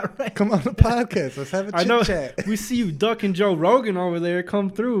 Yeah, right. Come on the podcast. Let's have a chit chat. We see you ducking Joe Rogan over there. Come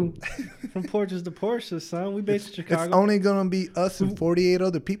through from Porches to Porsches, son. We based in Chicago. It's only gonna be us and 48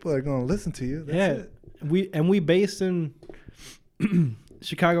 other people that are gonna listen to you. That's it. We based in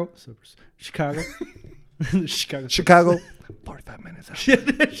Chicago. Chicago. 45 minutes out.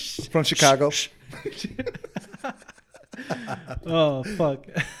 From Chicago. Oh fuck.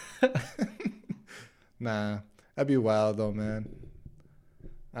 Nah, that'd be wild though, man.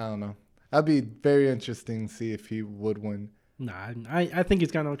 I don't know. That'd be very interesting to see if he would win. Nah, I think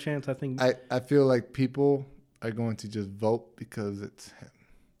he's got no chance. I feel like people are going to just vote because it's him.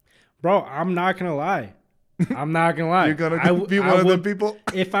 Bro, I'm not gonna lie. You're gonna be one of the people.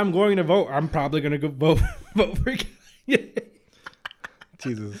 If I'm going to vote, I'm probably gonna go vote for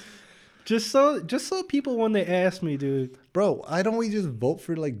Jesus. Just so people when they ask me, dude. Bro, why don't we just vote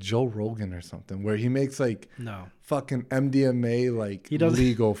for like Joe Rogan or something where he makes like fucking MDMA like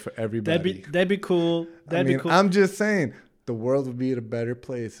legal for everybody? That'd be cool. Be cool. I'm just saying the world would be a better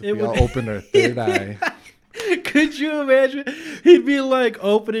place if we all opened our third eye. Could you imagine? He'd be like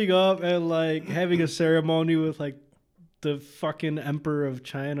opening up and like having a ceremony with like the fucking emperor of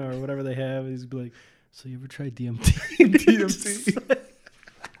China or whatever they have. He'd be like, "So you ever tried DMT?" DMT.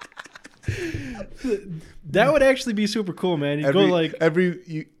 That would actually be super cool, man. You go like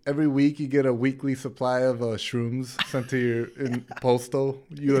every week you get a weekly supply of shrooms sent to your postal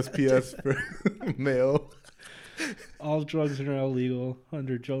USPS for mail. All drugs are now legal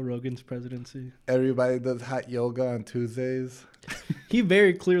under Joe Rogan's presidency. Everybody does hot yoga on Tuesdays. He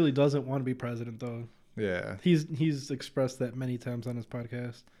very clearly doesn't want to be president, though. Yeah, he's expressed that many times on his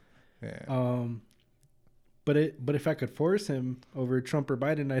podcast. Yeah. But if I could force him over Trump or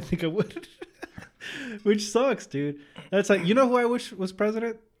Biden, I think I would. Which sucks, dude. That's like, you know who I wish was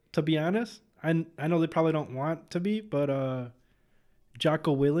president? To be honest, I know they probably don't want to be, but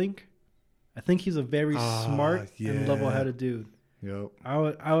Jocko Willink. I think he's a very smart and level-headed dude. Yep. I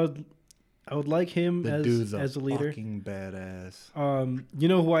would like him as a leader. Fucking badass. You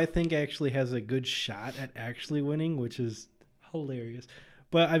know who I think actually has a good shot at actually winning, which is hilarious.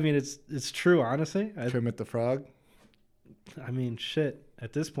 But I mean, it's true, honestly. Kermit the Frog. I mean, shit.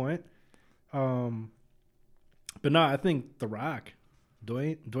 At this point, but no, I think The Rock,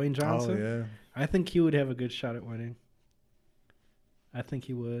 Dwayne Johnson. Oh yeah. I think he would have a good shot at winning. I think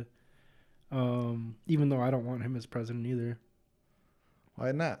he would. Even though I don't want him as president either.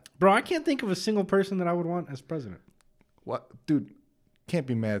 Why not? Bro, I can't think of a single person that I would want as president. What? Dude, can't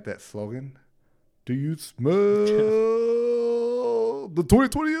be mad at that slogan. Do you smell the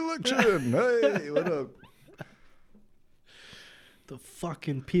 2020 election? Hey, what up? The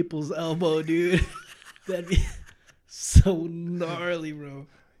fucking people's elbow, dude. That'd be so gnarly, bro.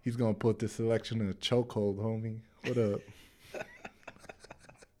 He's going to put this election in a chokehold, homie. What up?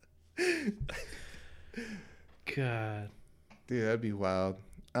 God. Dude, that'd be wild.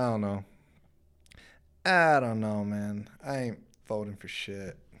 I don't know, man. I ain't voting for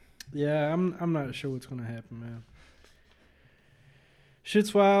shit. Yeah, I'm not sure what's gonna happen, man.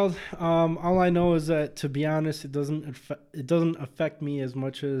 Shit's wild. All I know is that, to be honest, it doesn't affect me as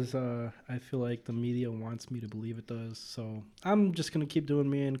much as I feel like the media wants me to believe it does. So I'm just gonna keep doing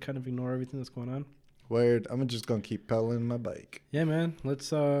me and kind of ignore everything that's going on. Weird. I'm just gonna keep pedaling my bike. Yeah, man.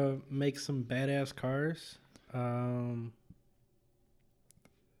 Let's make some badass cars.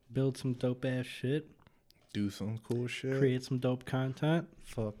 Build some dope ass shit. Do some cool shit. Create some dope content.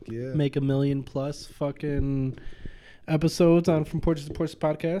 Fuck yeah. Make 1 million plus fucking episodes on From Porches to Porches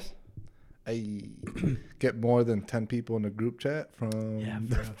podcast. I get more than 10 people in the group chat from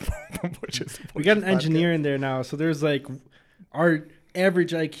from Porches to Porches. We got an engineer in there now, so there's like our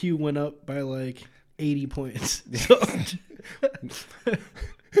average IQ went up by like 80 points.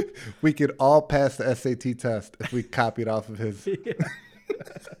 We could all pass the SAT test if we copied off of his.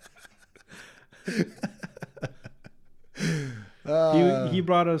 He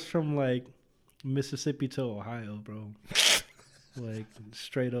brought us from like Mississippi to Ohio, bro. Like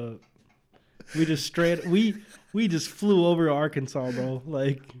straight up. We just flew over Arkansas, bro.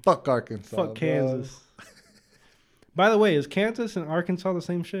 Like fuck Arkansas. Fuck Kansas. By the way, is Kansas and Arkansas the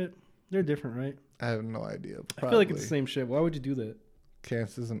same shit? They're different, right? I have no idea. Probably. I feel like it's the same shit. Why would you do that?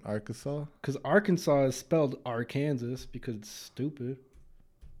 Kansas and Arkansas? Because Arkansas is spelled Arkansas because it's stupid.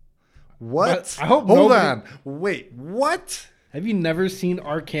 What? I hope Hold on. Wait, what? Have you never seen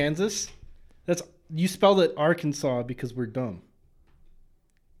Arkansas? You spelled it Arkansas because we're dumb.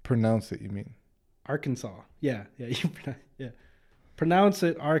 Pronounce it, you mean? Arkansas. Yeah. Pronounce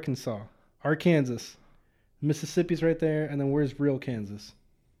it Arkansas. Arkansas. Mississippi's right there, and then where's real Kansas?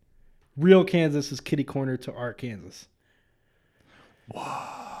 Real Kansas is kitty corner to Arkansas.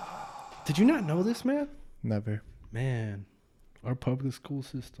 Wow. Did you not know this, man? Never. Man, our public school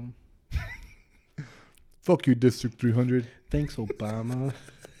system. Fuck you, District 300. Thanks, Obama.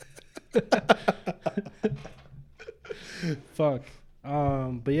 Fuck.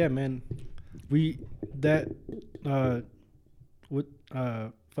 But yeah, man.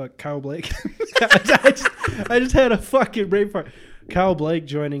 Fuck, Kyle Blake. I just had a fucking brain fart. Kyle Blake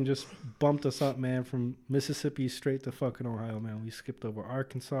joining just bumped us up, man, from Mississippi straight to fucking Ohio, man. We skipped over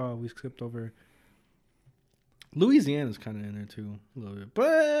Arkansas. We skipped over Louisiana's kind of in there too a little bit,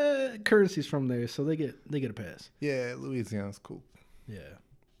 but Currency's from there, so they get a pass. Yeah, Louisiana's cool. Yeah,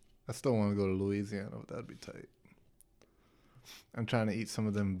 I still want to go to Louisiana, but that'd be tight. I'm trying to eat some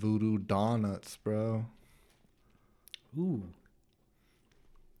of them voodoo donuts, bro. Ooh.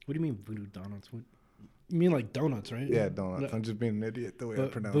 What do you mean voodoo donuts? What? You mean like donuts, right? Yeah, donuts. No. I'm just being an idiot the way I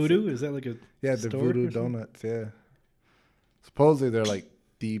pronounce voodoo? it. Is that like a the voodoo donuts, yeah. Supposedly they're like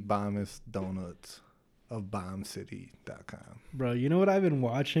the bombest donuts of bombcity.com. Bro, you know what I've been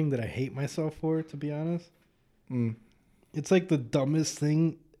watching that I hate myself for, to be honest? It's like the dumbest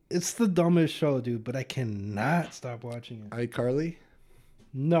thing. It's the dumbest show, dude, but I cannot stop watching it. iCarly?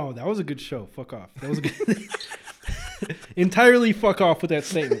 No, that was a good show. Fuck off. That was a good entirely fuck off with that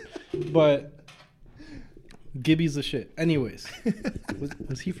statement. But Gibby's the shit. Anyways,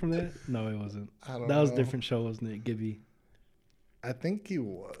 was he from that? No, he wasn't. I don't That know. was a different show, wasn't it? Gibby. I think he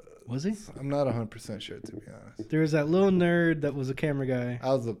was. Was he? I'm not 100% sure, to be honest. There was that little nerd that was a camera guy. I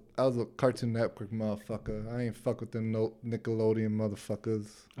was a Cartoon Network motherfucker. I ain't fuck with them Nickelodeon motherfuckers.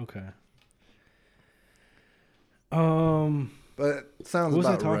 Okay. But it sounds What was I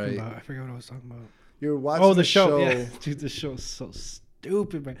about talking right. about? I forgot what I was talking about. You're watching Oh, the show. Yeah. Dude, the show's so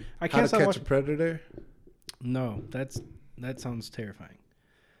stupid, man. I How can't to stop Catch watching. a Predator. No, that sounds terrifying.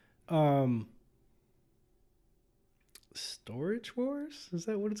 Storage Wars? Is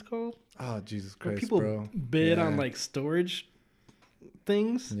that what it's called? Oh, Jesus Where Christ, people bro. bid Yeah. on like storage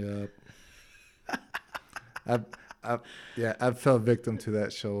things. Yep. I've fell victim to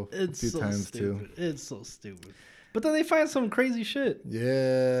that show It's a few so times stupid. too. It's so stupid. But then they find some crazy shit.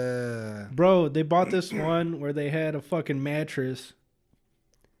 Yeah. Bro, they bought this one where they had a fucking mattress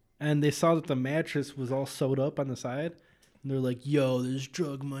and they saw that the mattress was all sewed up on the side. And they're like, yo, there's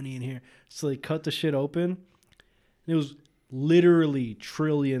drug money in here. So they cut the shit open. It was literally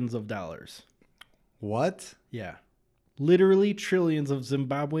trillions of dollars. What? Yeah. Literally trillions of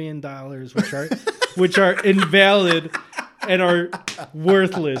Zimbabwean dollars, which are invalid and are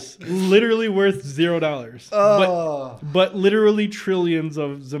worthless. Literally worth $0. Oh. But literally trillions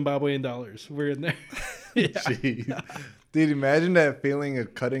of Zimbabwean dollars were in there. Yeah. Jeez. Dude, imagine that feeling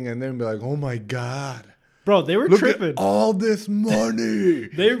of cutting in there and be like, oh my God. Bro, they were Look tripping. at all this money.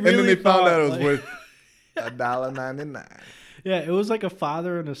 They and then really they found out it was thought, worth $1.99. Yeah, it was like a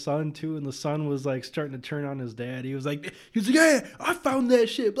father and a son too, and the son was like starting to turn on his dad. He was like, yeah, I found that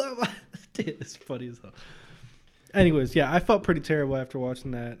shit, blah blah. Dude, it's funny as hell. Anyways, yeah, I felt pretty terrible after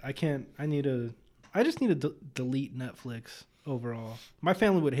watching that. I just need to delete Netflix overall. My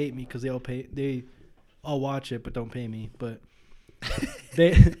family would hate me because they all watch it but don't pay me. But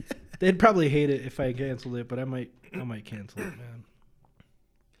they'd probably hate it if I canceled it. But I might cancel it, man.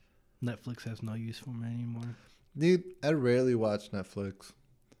 Netflix has no use for me anymore. Dude, I rarely watch Netflix.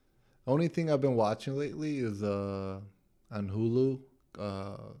 Only thing I've been watching lately is on Hulu,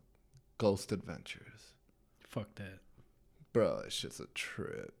 Ghost Adventures. Fuck that. Bro, it's just a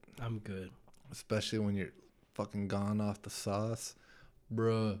trip. I'm good. Especially when you're fucking gone off the sauce.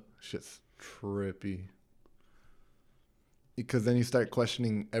 Bruh, shit's trippy. Because then you start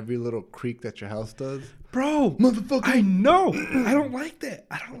questioning every little creak that your house does. Bro, Motherfucker. I know. I don't like that.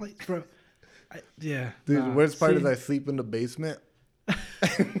 I don't like, bro. Yeah. Dude, the worst part is I sleep in the basement.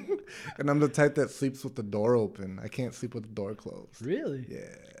 And I'm the type that sleeps with the door open. I can't sleep with the door closed. Really?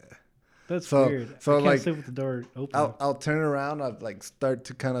 Yeah. That's So- weird. so I can't like, sleep with the door open. I'll turn around. I'll like start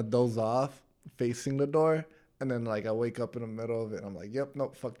to kind of doze off facing the door. And then like I wake up in the middle of it. And I'm like, yep,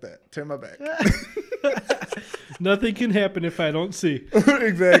 nope, fuck that. Turn my back. Nothing can happen if I don't see.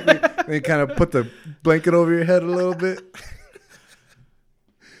 Exactly. And you kind of put the blanket over your head a little bit.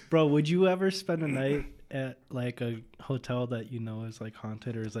 Bro, would you ever spend a night at like a hotel that you know is like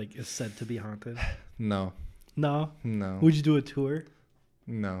haunted or is said to be haunted? No. No? No. Would you do a tour?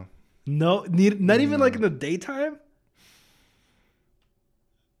 No. No? Not even like in the daytime?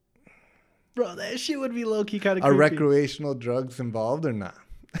 Bro, that shit would be low-key kind of Are creepy. recreational drugs involved or not?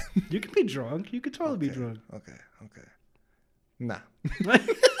 You could be drunk. You could totally be drunk. Okay. Nah.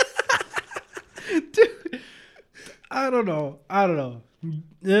 Dude, I don't know.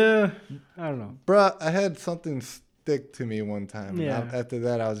 Yeah, I don't know. Bruh, I had something stick to me one time. Yeah. And after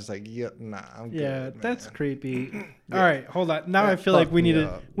that, I was just like, yep, nah, I'm Yeah, good, that's man. creepy. All right, hold on. Now That I feel like fucked we me need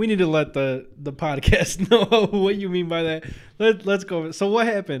up. to let the podcast know what you mean by that. Let's go. So what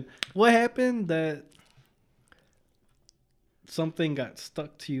happened? What happened that something got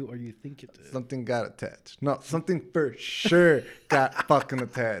stuck to you, or you think it did? Something got attached. No, something for sure got fucking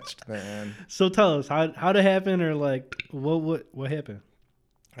attached, man. So tell us how it happened, or like what happened,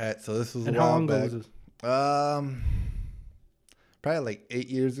 All right, so this was and a how while long ago back. was this? Probably like 8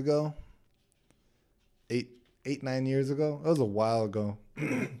 years ago. 9 years ago. That was a while ago.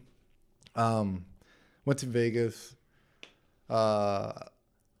 Went to Vegas. I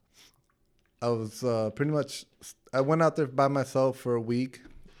was I went out there by myself for a week,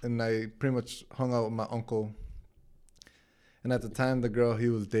 and I pretty much hung out with my uncle. And at the time, the girl he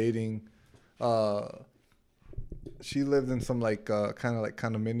was dating, she lived in some like kind of like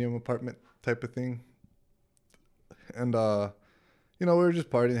condominium apartment type of thing. And we were just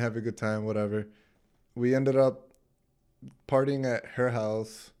partying, having a good time, whatever. We ended up partying at her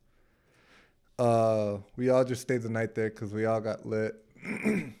house. We all just stayed the night there because we all got lit.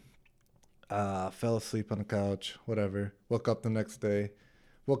 Fell asleep on the couch, whatever. Woke up the next day.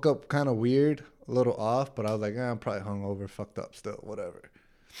 Woke up kind of weird, a little off, but I was like, I'm probably hungover, fucked up still, whatever.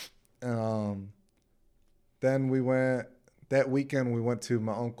 Then that weekend we went to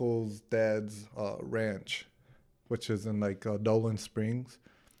my uncle's dad's ranch, which is in like Dolan Springs.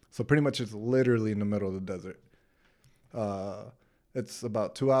 So pretty much it's literally in the middle of the desert. It's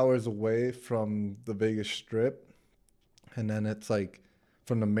about 2 hours away from the Vegas Strip. And then it's like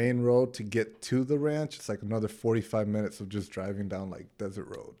from the main road to get to the ranch, it's like another 45 minutes of just driving down like desert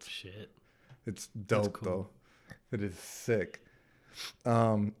roads. Shit. It's dope cool. though. It is sick.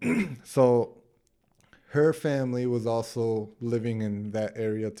 So her family was also living in that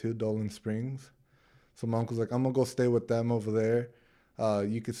area too, Dolan Springs. So my uncle's like, I'm gonna go stay with them over there.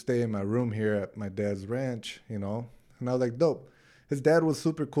 You could stay in my room here at my dad's ranch, you know? And I was like, dope. His dad was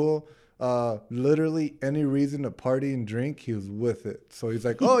super cool. Literally any reason to party and drink, he was with it. So he's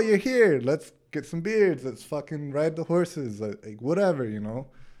like, oh, you're here. Let's get some beers. Let's fucking ride the horses. Like whatever, you know?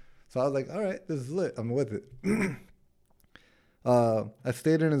 So I was like, all right, this is lit. I'm with it. I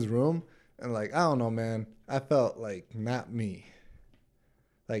stayed in his room and like, I don't know, man. I felt like not me.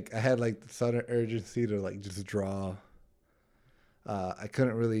 Like I had like the sudden urgency to like just draw. I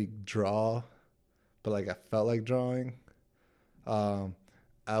couldn't really draw, but like I felt like drawing.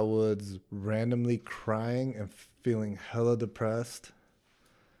 I was randomly crying and feeling hella depressed,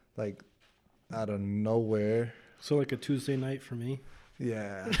 like out of nowhere. So like a Tuesday night for me.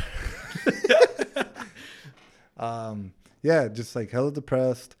 Yeah. Yeah, just like hella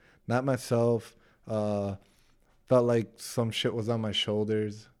depressed, not myself. Felt like some shit was on my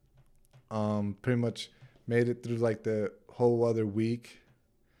shoulders. Pretty much made it through like the whole other week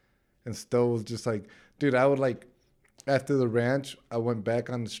and still was just like, dude, I would like, after the ranch, I went back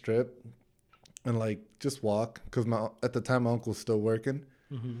on the strip and like just walk because at the time my uncle's still working.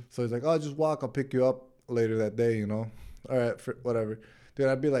 Mm-hmm. So he's like, oh, just walk. I'll pick you up later that day, you know? All right, whatever. Dude,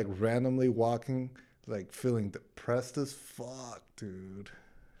 I'd be like randomly walking, like feeling depressed as fuck, dude.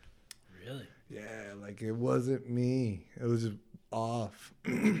 Really? Yeah, like it wasn't me. It was just off.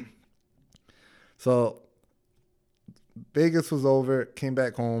 So Vegas was over, came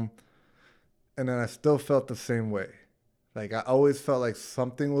back home, and then I still felt the same way. Like I always felt like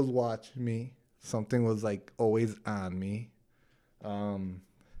something was watching me. Something was like always on me.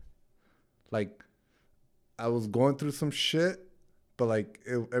 Like I was going through some shit, but like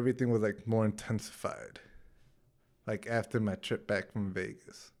everything was like more intensified. Like after my trip back from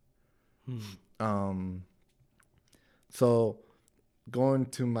Vegas. So going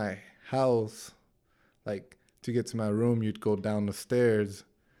to my house, like to get to my room, you'd go down the stairs,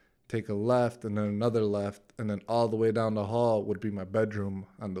 take a left and then another left, and then all the way down the hall would be my bedroom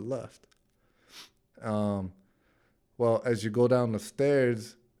on the left. Well, as you go down the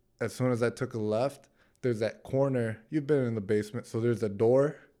stairs, as soon as I took a left, there's that corner. You've been in the basement, so there's a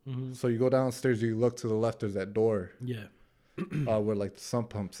door. Mm-hmm. So you go downstairs, you look to the left, there's that door. Yeah. Where like the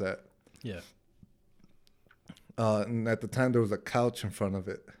sump pump's at. Yeah. And at the time, there was a couch in front of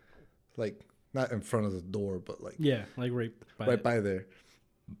it. Like, not in front of the door, but like... Yeah, like right by there.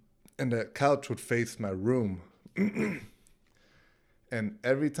 And that couch would face my room. And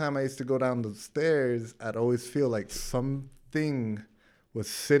every time I used to go down the stairs, I'd always feel like something was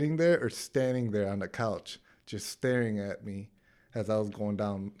sitting there or standing there on the couch, just staring at me as I was going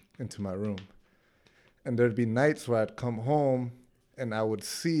down into my room. And there'd be nights where I'd come home and I would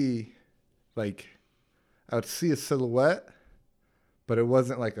see, like, a silhouette, but it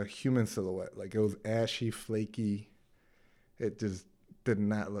wasn't like a human silhouette. Like, it was ashy, flaky. It just did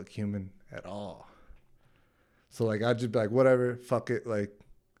not look human at all. So, like, I'd just be like, whatever, fuck it. Like,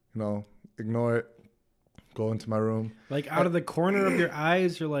 you know, ignore it. Go into my room. Like, out of the corner of your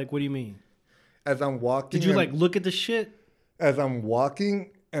eyes, you're like, what do you mean? As I'm walking. Did you, like, look at the shit? As I'm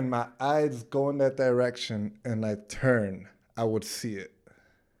walking and my eyes go in that direction and I turn, I would see it.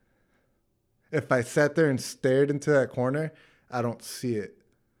 If I sat there and stared into that corner, I don't see it.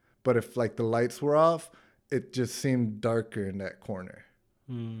 But if, like, the lights were off, it just seemed darker in that corner.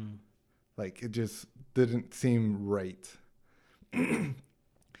 Like, it just didn't seem right. And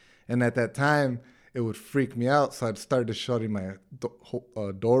at that time, it would freak me out, so I'd started shutting my door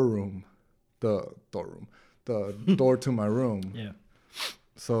to my room. Yeah.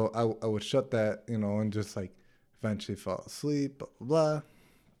 So I would shut that, you know, and just like eventually fall asleep, blah, blah, blah.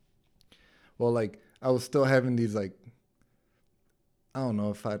 Well, like I was still having these like, I don't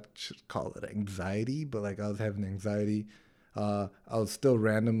know if I should call it anxiety, but like I was having anxiety. I was still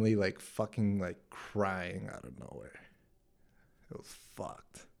randomly like fucking like crying out of nowhere. It was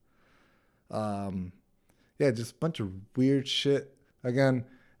fucked. Yeah, just a bunch of weird shit. Again,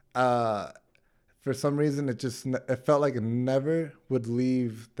 for some reason, it felt like it never would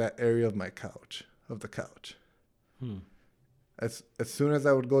leave that area of the couch. As soon as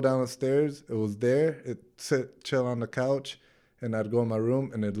I would go down the stairs, it was there. It'd sit, chill on the couch, and I'd go in my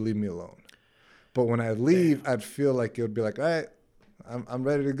room, and it'd leave me alone. But when I'd leave, I'd feel like it would be like, all right, I'm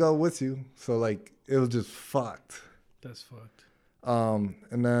ready to go with you. So, like, it was just fucked. That's fucked.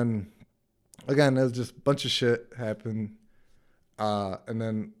 And then, again, there's just a bunch of shit happened. And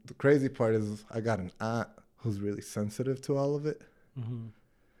then the crazy part is I got an aunt who's really sensitive to all of it. Mm-hmm.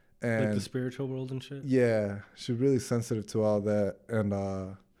 And like the spiritual world and shit? Yeah, she's really sensitive to all that. And,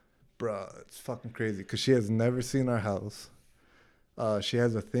 bruh, it's fucking crazy because she has never seen our house. She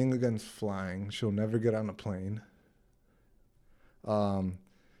has a thing against flying. She'll never get on a plane.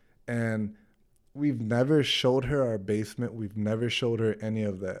 And we've never showed her our basement. We've never showed her any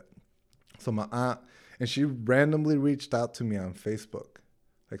of that. So my aunt, and she randomly reached out to me on Facebook,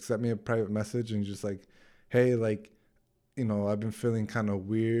 like sent me a private message and just like, hey, like, you know, I've been feeling kind of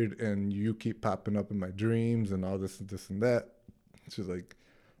weird and you keep popping up in my dreams and all this and this and that. She's like,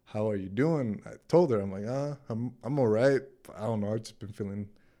 how are you doing? I told her, I'm like, I'm all right. I don't know. I've just been feeling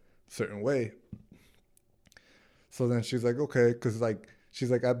a certain way. So then she's like, okay. Cause like,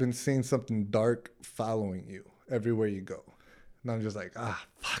 she's like, I've been seeing something dark following you everywhere you go. And I'm just like,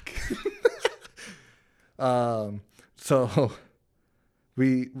 fuck. So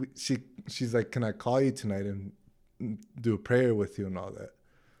she's like, can I call you tonight and do a prayer with you and all that?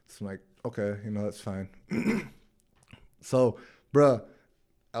 So I'm like, okay, you know, that's fine. So, bruh,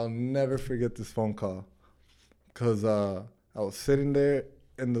 I'll never forget this phone call. Cause I was sitting there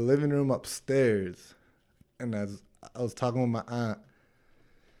in the living room upstairs, and as I was talking with my aunt,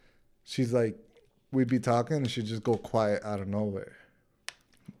 she's like, we'd be talking and she'd just go quiet out of nowhere.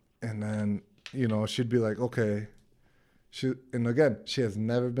 And then, you know, she'd be like, okay. And again, she has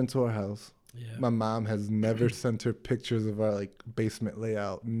never been to our house. Yeah. My mom has never sent her pictures of our like basement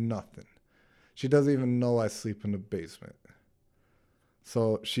layout, nothing. She doesn't even know I sleep in the basement.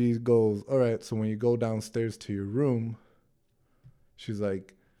 So she goes, all right, so when you go downstairs to your room, she's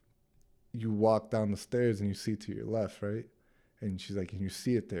like, you walk down the stairs and you see to your left, right? And she's like, and you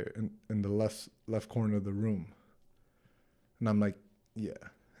see it there in the left corner of the room. And I'm like, yeah.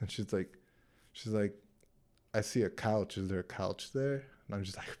 And she's like, I see a couch. Is there a couch there? And I'm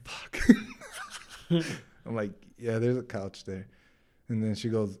just like, fuck. I'm like, yeah, there's a couch there. And then she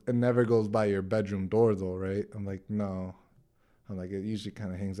goes, it never goes by your bedroom door though, right? I'm like, no. I'm like, it usually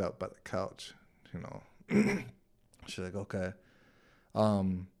kind of hangs out by the couch, you know. She's like, okay.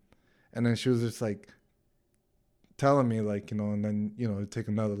 And then she was just like telling me like, you know, and then, you know, you take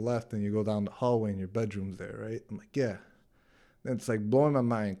another left and you go down the hallway and your bedroom's there, right? I'm like, yeah. And it's like blowing my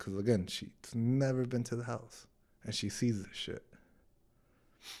mind because, again, she's never been to the house and she sees this shit.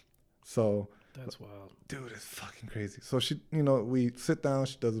 So. That's wild. Dude, it's fucking crazy. So she, you know, we sit down,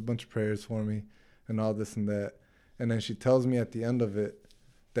 she does a bunch of prayers for me and all this and that. And then she tells me at the end of it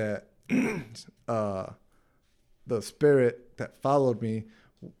that the spirit that followed me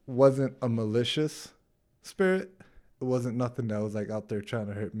wasn't a malicious spirit. It wasn't nothing that was like out there trying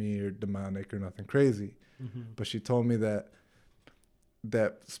to hurt me or demonic or nothing crazy. Mm-hmm. But she told me that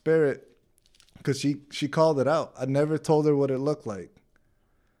spirit, because she called it out. I never told her what it looked like.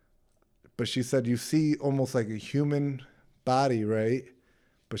 But she said, you see almost like a human body, right?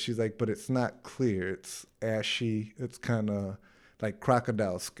 But she's like, but it's not clear. It's ashy. It's kind of like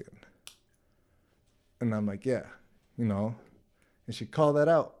crocodile skin. And I'm like, yeah, you know. And she called that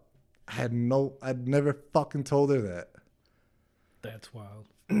out. I'd never fucking told her that. That's wild.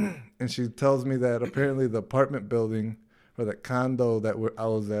 And she tells me that apparently the apartment building or that condo that I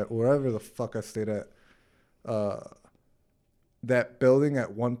was at, wherever the fuck I stayed at, that building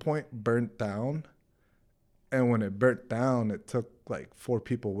at one point burnt down. And when it burnt down, it took like 4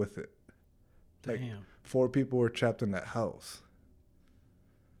 people with it. Like Damn. 4 people were trapped in that house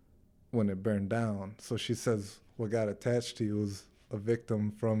when it burned down. So she says what got attached to you was a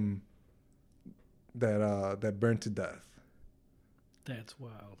victim from that burned to death. That's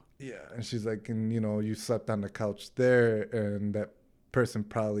wild. Yeah, and she's like, and you know, you slept on the couch there, and that person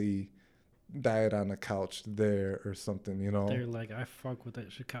probably died on the couch there or something, you know. They're like, I fuck with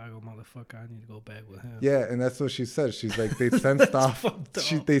that Chicago motherfucker. I need to go back with him. Yeah, and that's what she said. She's like, they sensed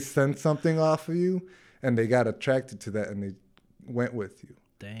they sensed something off of you, and they got attracted to that, and they went with you.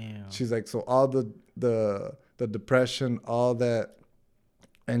 Damn. She's like, so all the depression, all that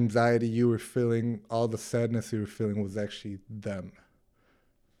anxiety you were feeling, all the sadness you were feeling was actually them.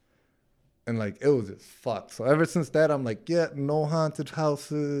 And like, it was just fucked. So ever since that, I'm like, yeah, no haunted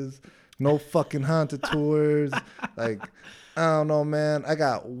houses. No fucking haunted tours. Like, I don't know, man. I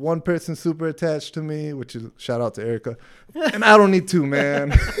got one person super attached to me, which is shout out to Erica. And I don't need 2,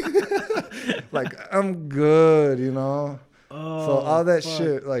 man. Like, I'm good, you know? Oh, so all that fuck.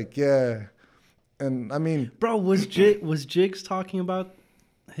 shit, like, yeah. And I mean, Bro, was Jigs talking about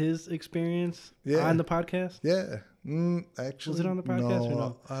his experience Yeah. on the podcast? yeah. Actually, Was it on the podcast or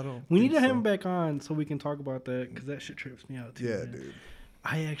no? I don't. We need think to have so. him back on so we can talk about that because that shit trips me out too. Yeah, man. dude.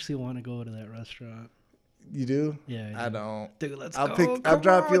 I actually want to go to that restaurant. You do? Yeah, I don't. Dude, let's I'll go. I'll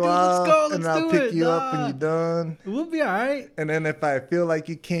drop you off, and Let's I'll do pick it. you up when Nah. you're done. We'll be all right. And then if I feel like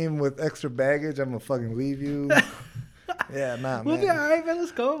you came with extra baggage, I'm gonna fucking leave you. Yeah, nah, We'll man. be all right, man.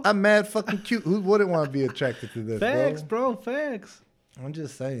 Let's go. I'm mad fucking cute. Who wouldn't want to be attracted to this, Facts, bro? bro. Facts. I'm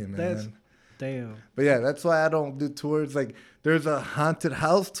just saying, man. That's damn. But yeah, that's why I don't do tours. Like, there's a haunted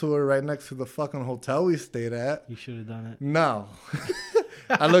house tour right next to the fucking hotel we stayed at. You should have done it. No.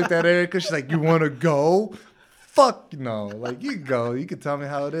 I looked at Erica. She's like, "You want to go?" Fuck no. Like, you go. You can tell me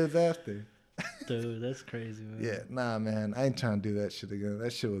how it is after. Dude, that's crazy, man. Yeah, nah, man. I ain't trying to do that shit again.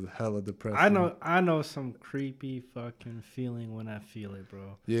 That shit was hella depressing. I know some creepy fucking feeling when I feel it,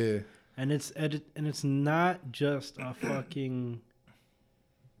 bro. Yeah. And it's not just a fucking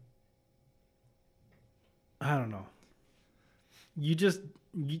I don't know. You just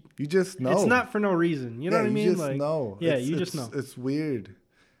know. It's not for no reason. You know what I mean? You just Like, know. Yeah, It's- you just know. It's weird.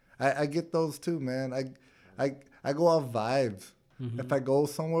 I get those too, man. I go off vibes. Mm-hmm. If I go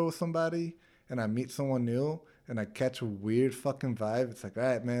somewhere with somebody and I meet someone new and I catch a weird fucking vibe, it's like, all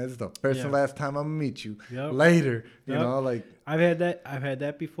right, man, this is the first and Yeah. last time I'm gonna meet you. Yep. Later, you Yep. know, like, I've had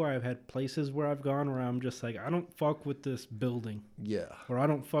that before. I've had places where I've gone where I'm just like, I don't fuck with this building, yeah, or I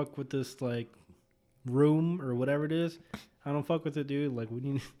don't fuck with this like room or whatever it is. I don't fuck with it, dude. Like we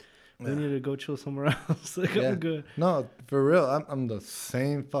need to go chill somewhere else. Like yeah. I'm good. No, for real, I'm the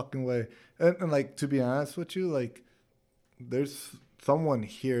same fucking way. And like, to be honest with you, like, there's someone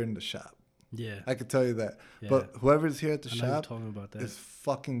here in the shop. Yeah. I could tell you that. Yeah. But whoever's here at the I know you shop told me about that. is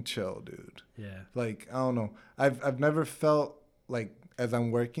fucking chill, dude. Yeah. Like, I don't know. I've never felt like as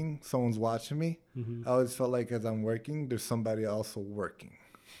I'm working, someone's watching me. Mm-hmm. I always felt like as I'm working, there's somebody also working.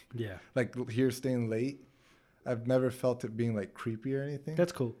 Yeah. Like here staying late, I've never felt it being like creepy or anything.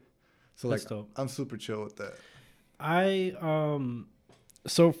 That's cool. So that's like dope. I'm super chill with that.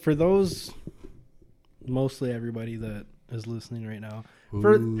 So for those, mostly everybody that is listening right now, Ooh,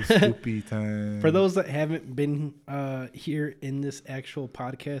 for spoopy time. for those that haven't been here in this actual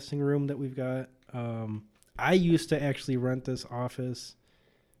podcasting room that we've got, I used to actually rent this office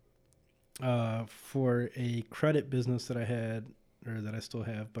for a credit business that I had, or that I still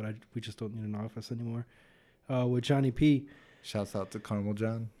have, but we just don't need an office anymore, with Johnny P. Shouts out to Carmel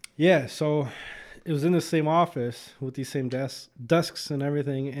John. Yeah, so it was in the same office with these same desks and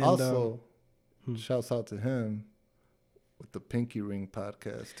everything. And Also, shouts out to him with the Pinky Ring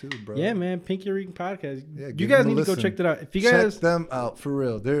podcast too, bro. yeah, man, Pinky Ring podcast. Yeah, You give guys them a need to go listen. check that out. If you Check guys, them out for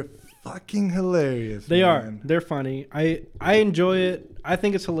real. They're fucking hilarious. they are. man. They're funny. I enjoy it. I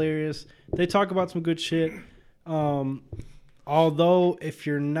think it's hilarious. They talk about some good shit. Although if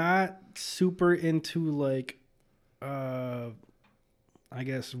you're not super into like, I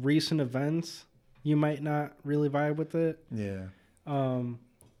guess recent events, you might not really vibe with it. Yeah.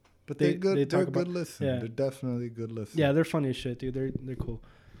 But They're good. They They're talk a good about, listen. yeah. They're definitely good listen. Yeah, they're funny as shit, dude. They're cool.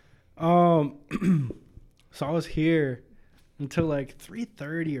 So I was here until like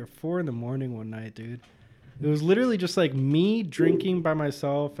 3:30 or 4 in the morning one night, dude. It was literally just like me drinking by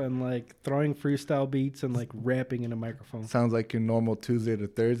myself and like throwing freestyle beats and like rapping in a microphone. Sounds like your normal Tuesday to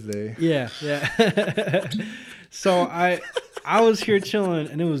Thursday. Yeah. So I was here chilling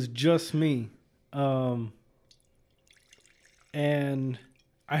and it was just me. And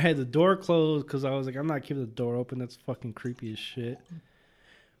I had the door closed because I was like, I'm not keeping the door open. That's fucking creepy as shit.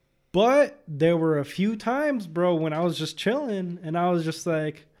 But there were a few times, bro, when I was just chilling and I was just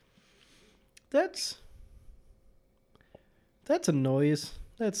like, that's a noise.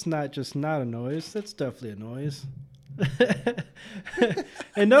 That's not just not a noise. That's definitely a noise.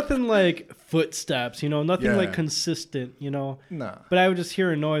 And nothing like footsteps, nothing like Yeah. consistent, Nah. But I would just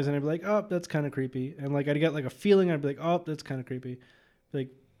hear a noise and I'd be like, oh, that's kind of creepy. And like I'd get like a feeling. I'd be like, oh, that's kind of creepy. Like,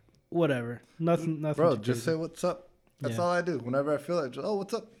 whatever. Nothing. Bro, too just crazy. say what's up. That's Yeah. all I do. Whenever I feel like, oh,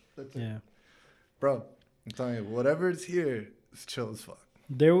 what's up? That's it. Yeah. Bro, I'm telling you, whatever is here is chill as fuck.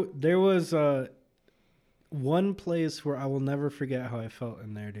 There was one place where I will never forget how I felt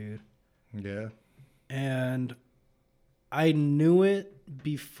in there, dude. Yeah. And I knew it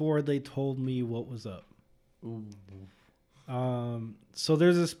before they told me what was up. Ooh. So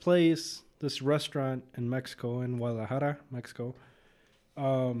there's this place, this restaurant in Mexico, in Guadalajara, Mexico.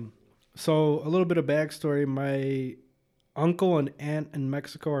 So a little bit of backstory. My uncle and aunt in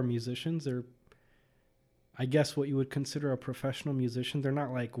Mexico are musicians. They're, I guess, what you would consider a professional musician. They're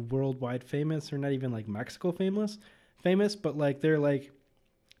not like worldwide famous. They're not even like Mexico famous. famous, but like they're like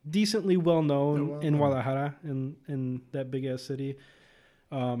decently well known in well-known. Guadalajara, in that big ass city.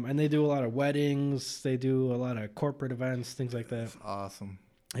 And they do a lot of weddings, they do a lot of corporate events, things like that. That's awesome.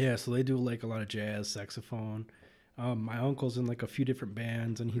 Yeah, so they do like a lot of jazz, saxophone. My uncle's in like a few different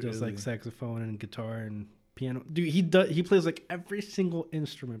bands, and he does like Really? saxophone and guitar and piano. Dude, he plays like every single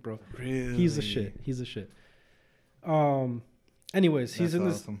instrument, bro. Really? He's the shit. He's the shit. Anyways, he's That's in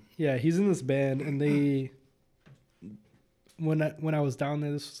awesome. this. Yeah, he's in this band, and they. When I was down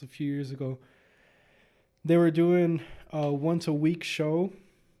there, this was a few years ago. They were doing a once a week show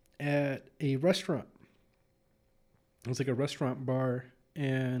at a restaurant. It was like a restaurant bar,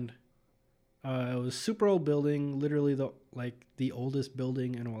 and it was super old building, literally the oldest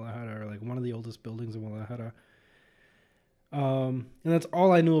building in Guadalajara, or like one of the oldest buildings in Guadalajara. And that's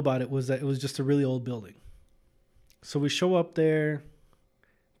all I knew about it, was that it was just a really old building. So we show up there.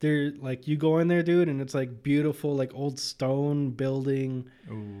 There, like, you go in there, dude, and it's like beautiful, like old stone building.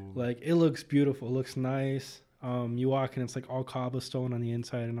 Ooh. Like, it looks beautiful. It looks nice. You walk in, it's like all cobblestone on the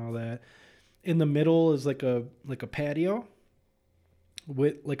inside and all that. In the middle is like a patio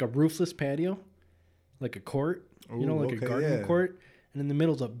with like a roofless patio, like a court, like a garden court. And in the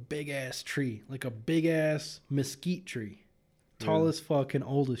middle is a big ass tree, like a big ass mesquite tree, tall as fuck and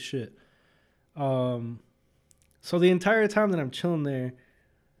old as shit. So the entire time that I'm chilling there,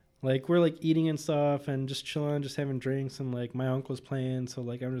 like, we're like eating and stuff and just chilling, just having drinks, and like my uncle's playing, so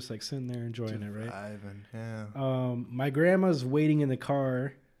like I'm just like sitting there enjoying it, right? Ivan, yeah. My grandma's waiting in the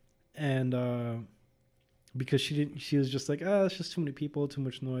car, and because she was just like, it's just too many people, too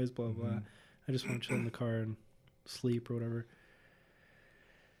much noise, blah blah. I just want to chill in the car and sleep or whatever.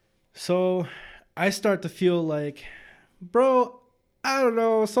 So I start to feel like, bro, I don't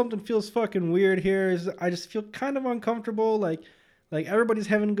know, something feels fucking weird here. I just feel kind of uncomfortable, like everybody's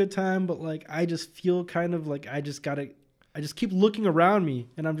having a good time, but like I just feel kind of like I just keep looking around me,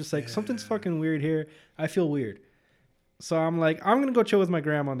 and I'm just like, something's fucking weird here. I feel weird. So I'm like, I'm going to go chill with my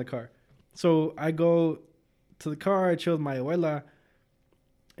grandma in the car. So I go to the car, I chill with my abuela,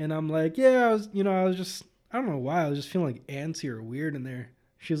 and I'm like, yeah, I was just, I don't know why, I was just feeling like antsy or weird in there.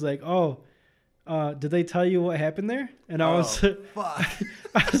 She's like, did they tell you what happened there? And I was, fuck.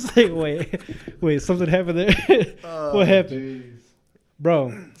 I was like, wait, something happened there? What happened? Geez.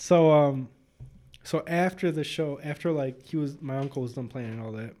 Bro, so after the show, after like my uncle was done playing and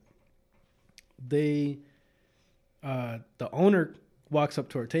all that, the owner walks up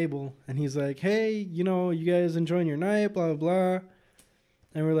to our table and he's like, hey, you guys enjoying your night, blah, blah, blah.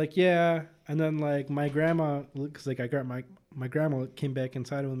 And we're like, yeah. And then like my grandma, because like my grandma came back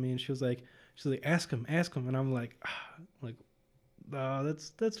inside with me, and she was like, ask him. And I'm like,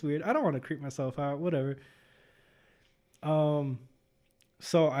 that's weird. I don't want to creep myself out, whatever.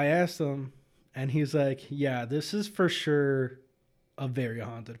 So I asked him, and he's like, yeah, this is for sure a very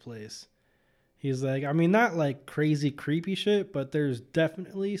haunted place. He's like, I mean, not like crazy creepy shit, but there's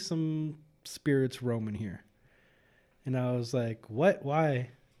definitely some spirits roaming here. And I was like, what?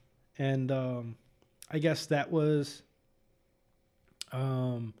 Why? And I guess that was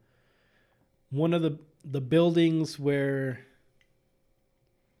one of the buildings where,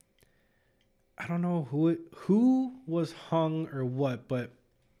 I don't know who was hung or what, but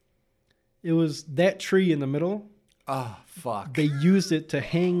it was that tree in the middle. Oh, fuck. They used it to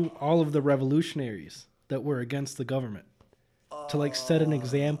hang all of the revolutionaries that were against the government, to like set an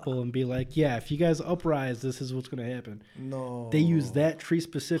example and be like, yeah, if you guys uprise, this is what's going to happen. No. They used that tree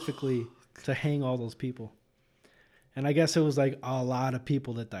specifically to hang all those people. And I guess it was like a lot of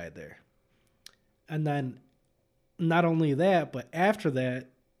people that died there. And then not only that, but after that,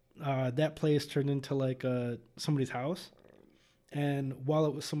 that place turned into like somebody's house. And while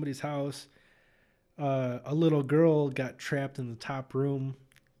it was somebody's house, a little girl got trapped in the top room,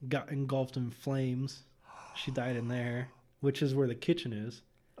 got engulfed in flames. She died in there, which is where the kitchen is.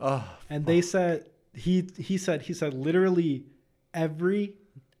 Oh, and they said, he said literally every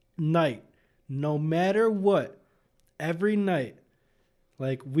night, no matter what, every night,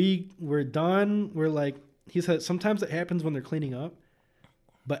 like we're done. We're like, he said, sometimes it happens when they're cleaning up,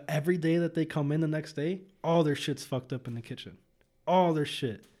 but every day that they come in the next day, all their shit's fucked up in the kitchen. All their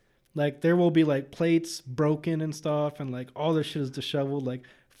shit. Like, there will be like plates broken and stuff, and like all their shit is disheveled. Like,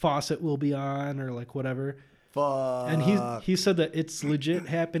 faucet will be on or like whatever. fuck. And he said that it's legit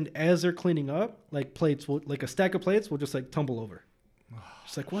happened as they're cleaning up. Like, plates will, like a stack of plates will just like tumble over.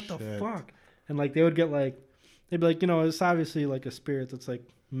 It's like, what the fuck? And like they would get like, they'd be like, it's obviously like a spirit that's like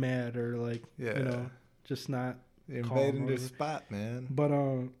mad or like, just not invading their spot, man.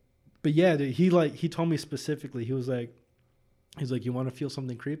 But yeah, dude, he told me specifically, he's like, you want to feel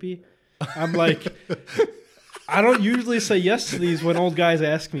something creepy? I'm like, I don't usually say yes to these when old guys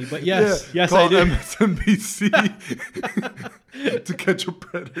ask me, but yes, Yeah, yes, call I do. MSNBC to catch a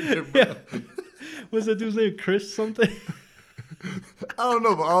predator, bro. Yeah. Was that dude's name Chris something? I don't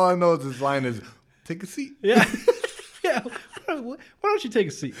know, but all I know is his line is, take a seat. Yeah. Yeah. Why don't you take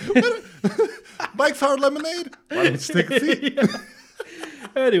a seat? Mike's Hard Lemonade. Why don't you take a seat? Yeah.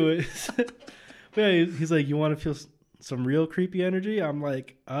 Anyways. Yeah, he's like, you want to feel some real creepy energy? I'm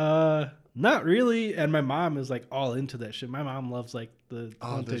like, not really. And my mom is like all into that shit. My mom loves like the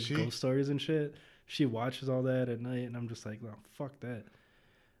haunted ghost stories and shit. She watches all that at night, and I'm just like, no, fuck that.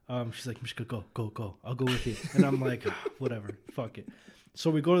 She's like, Mishka, go. I'll go with you. And I'm like, whatever, fuck it. So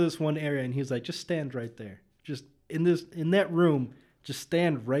we go to this one area, and he's like, just stand right there. Just in that room, just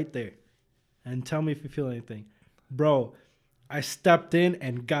stand right there, and tell me if you feel anything, bro. I stepped in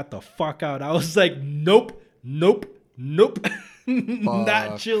and got the fuck out. I was like, nope. Not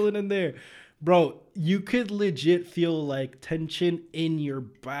chilling in there. Bro, you could legit feel like tension in your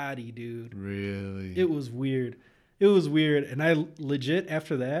body, dude. Really? It was weird. And I legit,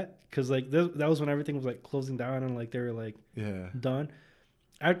 after that, because like that was when everything was like closing down and like they were like done.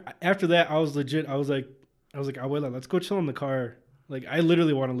 After that, I was like, Abuela, let's go chill in the car. Like, I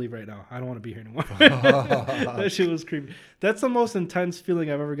literally want to leave right now. I don't want to be here anymore. That shit was creepy. That's the most intense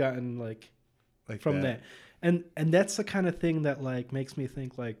feeling I've ever gotten, like from that. And that's the kind of thing that, like, makes me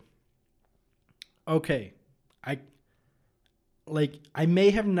think, like, okay, I may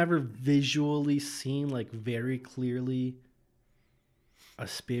have never visually seen, like, very clearly a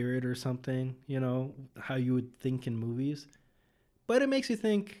spirit or something, you know, how you would think in movies. But it makes you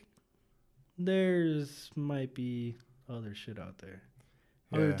think there's might be other shit out there.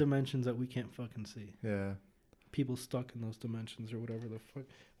 Other dimensions that we can't fucking see. Yeah. People stuck in those dimensions or whatever the fuck.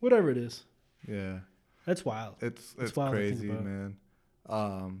 Whatever it is. Yeah. That's wild. It's wild crazy, man.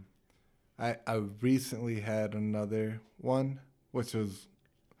 I recently had another one, which was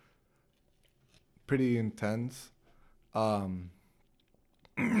pretty intense. My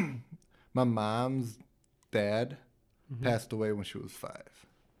mom's dad passed away when she was 5.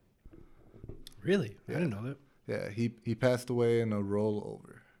 Really? Yeah. I didn't know that. Yeah, he passed away in a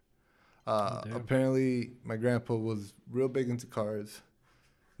rollover. Apparently, my grandpa was real big into cars.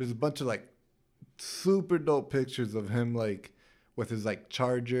 There's a bunch of like super dope pictures of him like with his like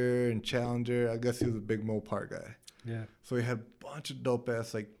Charger and Challenger. I guess he was a big Mopar guy. Yeah. So he had a bunch of dope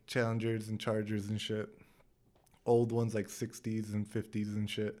ass like Challengers and Chargers and shit. Old ones like 60s and 50s and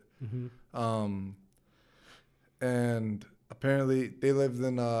shit. Mm-hmm. And apparently they were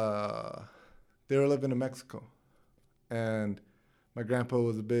living in Mexico. And my grandpa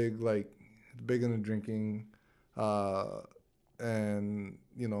was big into drinking. And,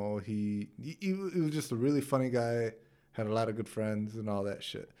 you know, he was just a really funny guy, had a lot of good friends and all that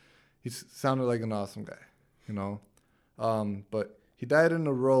shit. He sounded like an awesome guy, you know. But he died in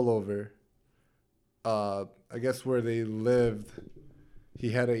a rollover. I guess where they lived,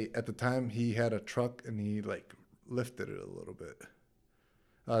 at the time he had a truck and he like lifted it a little bit.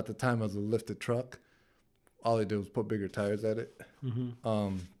 At the time it was a lifted truck. All they did was put bigger tires at it.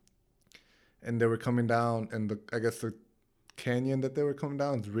 Mm-hmm. And they were coming down, and I guess the canyon that they were coming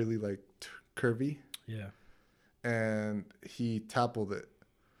down is really like curvy. Yeah. And he toppled it.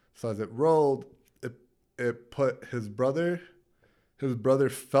 So as it rolled, it put his brother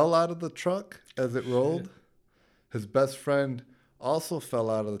fell out of the truck as it rolled. Shit. His best friend also fell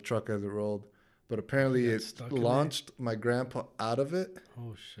out of the truck as it rolled. But apparently it launched my grandpa out of it.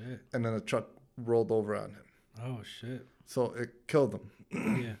 Oh, shit. And then the truck rolled over on him. Oh, shit. So it killed him.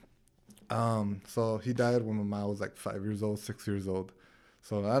 Yeah. So he died when my mom was like 5 years old, 6 years old.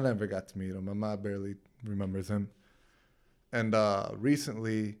 So I never got to meet him. My mom barely remembers him. And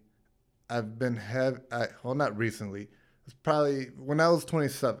recently, not recently. It's probably when I was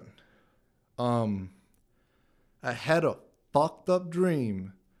 27. I had a fucked up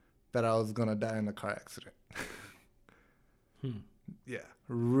dream that I was gonna die in a car accident. Yeah,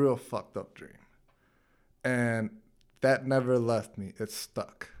 real fucked up dream. And that never left me. It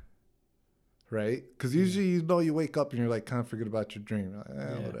stuck. Right? Because usually, you know, you wake up and you're like, kind of forget about your dream.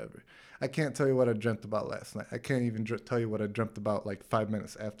 Like, whatever. I can't tell you what I dreamt about last night. I can't even tell you what I dreamt about like 5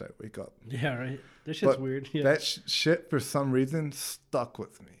 minutes after I wake up. Yeah, right. That shit's weird. Yeah. That shit, for some reason, stuck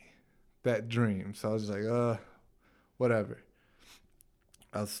with me. That dream. So I was like, whatever.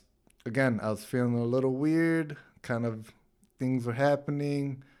 I was feeling a little weird. Kind of things were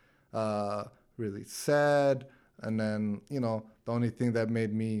happening. Really sad. And then, you know, the only thing that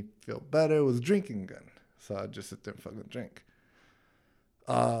made me feel better was drinking again. So I just sit there and fucking drink.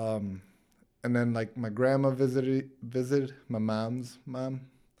 And then, like, my grandma visited my mom's mom.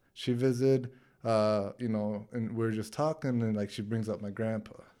 She visited. you know, and we were just talking, and like she brings up my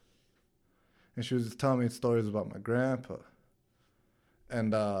grandpa, and she was just telling me stories about my grandpa,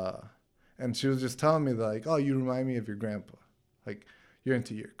 and she was just telling me like, oh, you remind me of your grandpa, like you're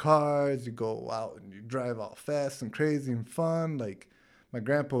into your cars, you go out and you drive all fast and crazy and fun, like my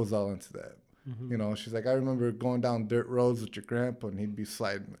grandpa was all into that. You know, she's like, I remember going down dirt roads with your grandpa, and he'd be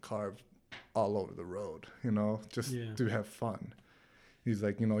sliding the car all over the road, you know, just to have fun. He's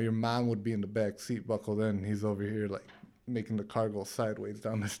like, you know, your mom would be in the back seat buckled in, and he's over here like making the car go sideways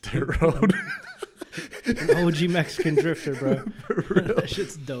down this dirt road. An OG Mexican drifter, bro. That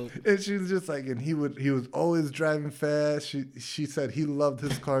shit's dope. And she was just like, and he was always driving fast. She said he loved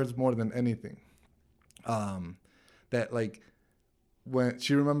his cars more than anything. That like when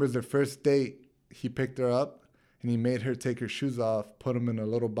she remembers their first date, he picked her up and he made her take her shoes off, put them in a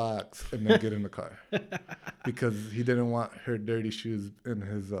little box, and then get in the car because he didn't want her dirty shoes in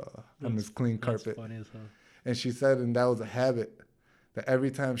his on his clean carpet. That's funny as hell. And she said, and that was a habit, that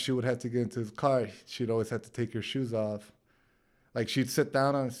every time she would have to get into his car, she'd always have to take her shoes off. Like she'd sit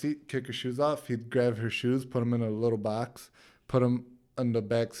down on a seat, kick her shoes off. He'd grab her shoes, put them in a little box, put them in the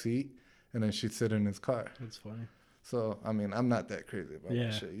back seat, and then she'd sit in his car. That's funny. So, I mean, I'm not that crazy about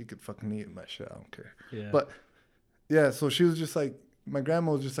my shit. You could fucking eat my shit. I don't care. Yeah. But, yeah, so she was just like, my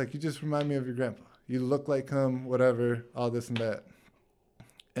grandma was just like, you just remind me of your grandpa. You look like him, whatever, all this and that.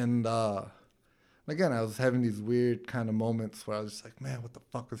 And, again, I was having these weird kind of moments where I was just like, man, what the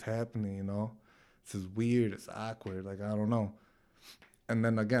fuck is happening, you know? This is weird. It's awkward. Like, I don't know. And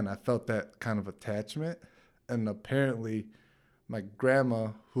then, again, I felt that kind of attachment. And apparently my grandma,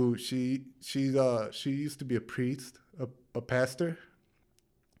 who she used to be a priest, a pastor.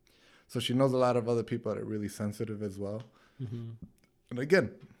 So she knows a lot of other people that are really sensitive as well. And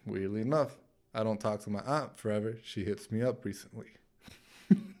again, weirdly enough, I don't talk to my aunt forever. She hits me up recently.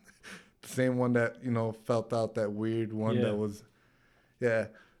 The same one that, you know, felt out that weird one that was,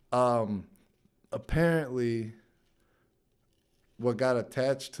 apparently what got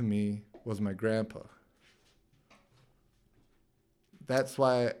attached to me was my grandpa. That's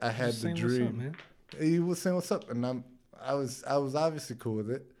why I had the dream. What's up, man? He was saying what's up, and I was obviously cool with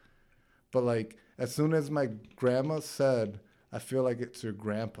it. But like as soon as my grandma said, I feel like it's your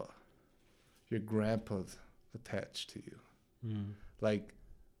grandpa. Your grandpa's attached to you. Like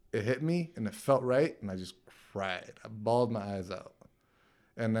it hit me and it felt right, and I just cried. I bawled my eyes out.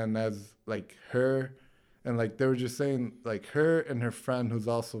 And then as like her, and like they were just saying, like her and her friend who's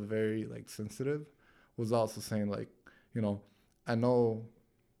also very like sensitive was also saying like, you know, I know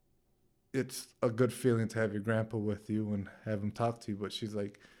it's a good feeling to have your grandpa with you and have him talk to you, but she's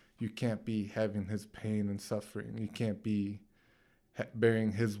like, you can't be having his pain and suffering. You can't be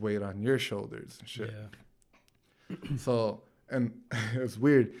bearing his weight on your shoulders and shit. Yeah. So, and it was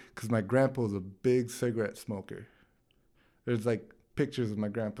weird because my grandpa was a big cigarette smoker. There's like pictures of my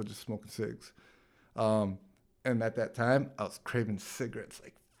grandpa just smoking cigs. And at that time, I was craving cigarettes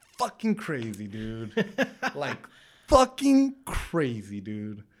like fucking crazy, dude. Like fucking crazy,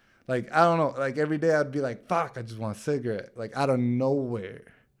 dude. Like, I don't know. Like, every day I'd be like, fuck, I just want a cigarette. Like, out of nowhere.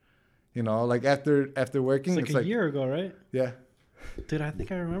 You know, like, after working. It's like a year ago, right? Yeah. Dude, I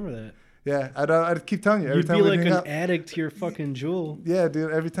think I remember that. Yeah, I'd keep telling you. Every You'd time be like an addict to your fucking Juul. Yeah,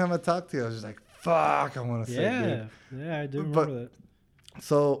 dude. Every time I talk to you, I was just like, fuck, I want a cigarette. Yeah, I do remember that.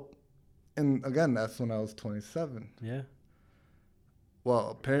 So, and again, that's when I was 27. Yeah. Well,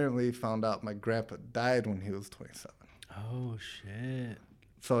 apparently found out my grandpa died when he was 27. Oh, shit.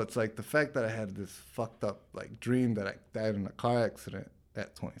 So it's like the fact that I had this fucked up like dream that I died in a car accident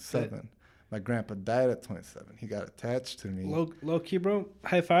at 27. Yeah. My grandpa died at 27. He got attached to me. Low key, bro.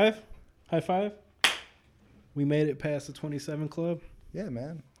 High five. High five. We made it past the 27 club. Yeah,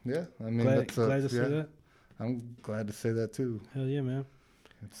 man. Yeah. I mean, glad to say that. I'm glad to say that too. Hell yeah, man.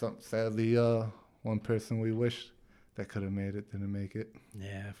 Sadly, one person we wished that could have made it didn't make it.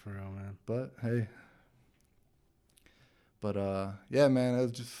 Yeah, for real, man. But hey. But yeah, man, it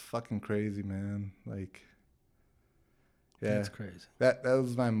was just fucking crazy, man. Like, yeah, that's crazy. That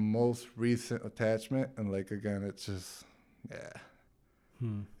was my most recent attachment, and like again, it's just, yeah,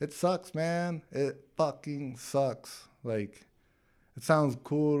 it sucks, man. It fucking sucks. Like, it sounds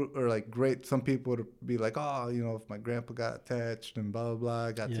cool or like great. Some people would be like, oh, you know, if my grandpa got attached and blah blah blah,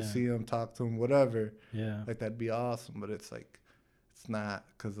 I got to see him, talk to him, whatever. Yeah, like that'd be awesome. But it's like, it's not,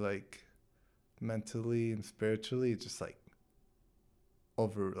 because like mentally and spiritually, it's just like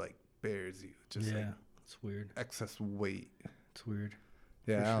over like bears you, just like it's weird, excess weight. It's weird.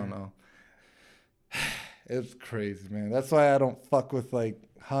 Yeah, I don't know. It's crazy, man. That's why I don't fuck with like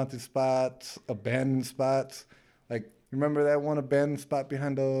haunted spots, abandoned spots. Like Remember that one abandoned spot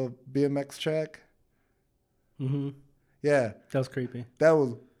behind the BMX track? Mm-hmm. Yeah. That was creepy. That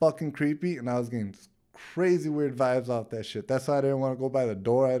was fucking creepy, and I was getting crazy weird vibes off that shit. That's why I didn't want to go by the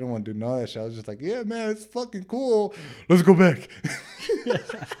door. I didn't want to do none of that shit. I was just like, yeah, man, it's fucking cool. Let's go back.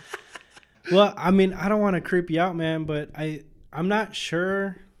 Well, I mean, I don't want to creep you out, man, but I'm not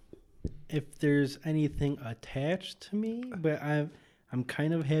sure if there's anything attached to me, but I'm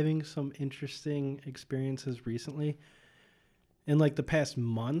kind of having some interesting experiences recently. In like the past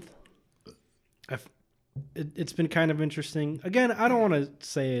month, it's been kind of interesting. Again, I don't want to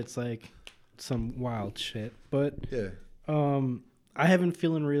say it's like some wild shit, but yeah, I have been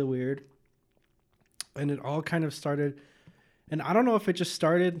feeling real weird, and it all kind of started, and I don't know if it just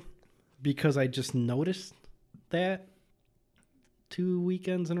started because I just noticed that 2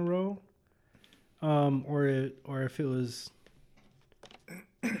 weekends in a row, or if it was,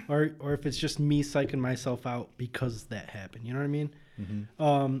 or if it's just me psyching myself out because that happened. You know what I mean?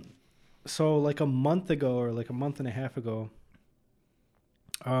 Mm-hmm. So like a month ago or like a month and a half ago,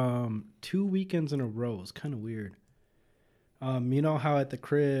 2 weekends in a row is kind of weird. You know how at the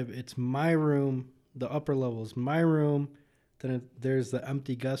crib it's my room, the upper level is my room, then there's the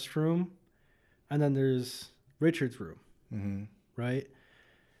empty guest room, and then there's Richard's room, mm-hmm. right?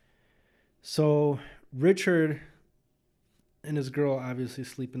 So Richard and his girl obviously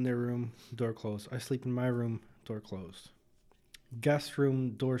sleep in their room, door closed. I sleep in my room, door closed. Guest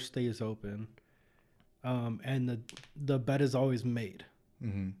room door stays open, and the bed is always made,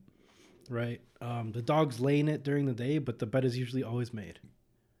 mm-hmm. right? The dog's laying it during the day, but the bed is usually always made.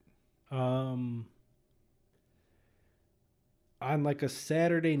 On like a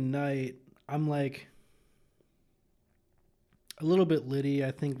Saturday night, I'm like a little bit litty.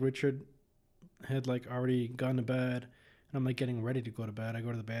 I think Richard had like already gone to bed, and I'm like getting ready to go to bed. I go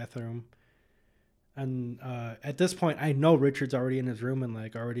to the bathroom, and at this point, I know Richard's already in his room and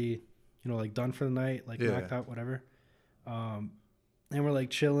like already, like done for the night, like knocked out, whatever. And we're like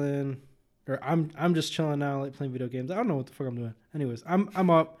chilling, or I'm just chilling now, like playing video games. I don't know what the fuck I'm doing. Anyways,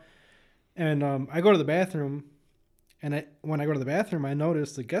 I'm up, and I go to the bathroom, and when I go to the bathroom, I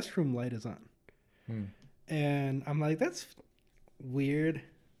notice the guest room light is on, and I'm like, that's weird.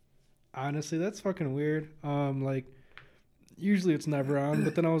 Honestly, that's fucking weird. Like, usually it's never on,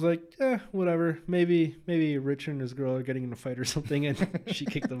 but then I was like, whatever. Maybe Richard and his girl are getting in a fight or something, and she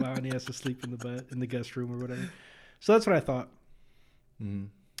kicked him out, and he has to sleep in the bed in the guest room or whatever. So that's what I thought. Mm-hmm.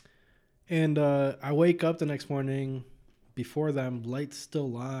 And I wake up the next morning, before them, lights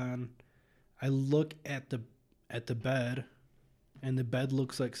still on. I look at the bed, and the bed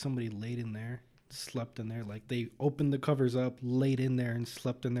looks like somebody laid in there, slept in there. Like they opened the covers up, laid in there, and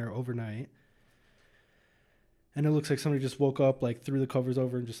slept in there overnight. And it looks like somebody just woke up, like threw the covers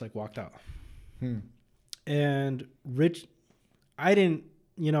over and just like walked out. And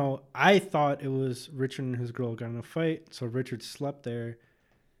I thought it was Richard and his girl got in a fight. So Richard slept there.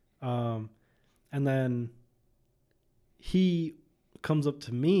 And then he comes up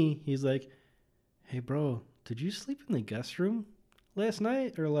to me. He's like, hey, bro, did you sleep in the guest room last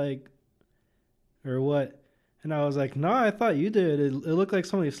night? Or what? And I was like, no, I thought you did. It looked like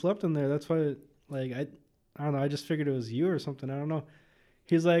somebody slept in there. That's why, I don't know. I just figured it was you or something. I don't know.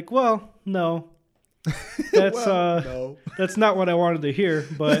 He's like, well, no. That's no. That's not what I wanted to hear,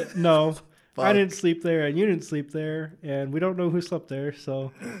 but no. I didn't sleep there and you didn't sleep there and we don't know who slept there,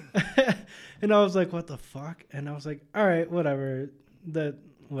 so and I was like, what the fuck? And I was like, all right, whatever. All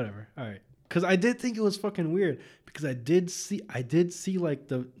right. Cuz I did think it was fucking weird because I did see like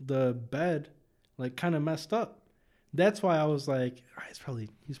the bed like kind of messed up. That's why I was like, he's probably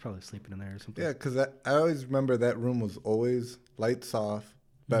sleeping in there or something. Yeah, because I always remember that room was always lights off,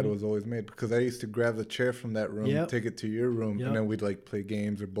 bed was always made. Because I used to grab the chair from that room, take it to your room, and then we'd like play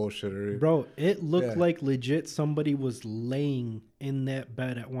games or bullshit. Bro, it looked like legit somebody was laying in that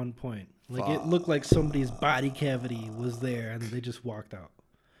bed at one point. Like it looked like somebody's body cavity was there, and they just walked out.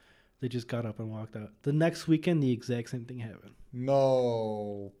 They just got up and walked out. The next weekend, the exact same thing happened.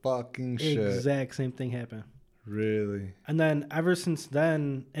 No fucking shit. Exact same thing happened. Really? And then ever since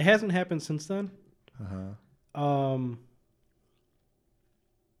then, it hasn't happened since then.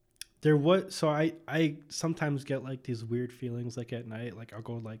 So I sometimes get like these weird feelings like at night. Like I'll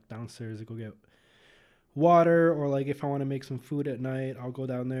go like downstairs and go get water, or like if I want to make some food at night, I'll go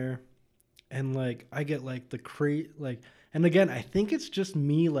down there, and like I get like and again, I think it's just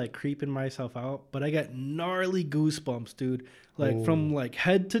me like creeping myself out, but I get gnarly goosebumps, dude. Like from like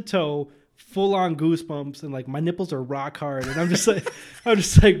head to toe. Full on goosebumps, and like my nipples are rock hard, and I'm just like,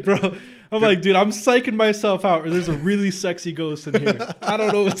 bro, I'm like, dude, I'm psyching myself out, or there's a really sexy ghost in here. I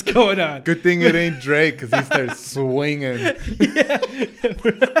don't know what's going on. Good thing it ain't Drake, because he starts swinging. Yeah.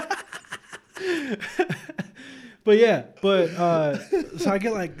 So I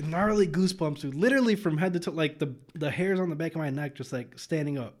get like gnarly goosebumps, dude. Literally from head to toe, like the hairs on the back of my neck just like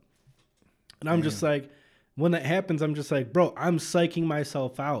standing up. And I'm just like, when that happens, I'm just like, bro, I'm psyching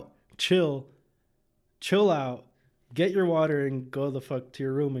myself out. Chill out. Get your water and go the fuck to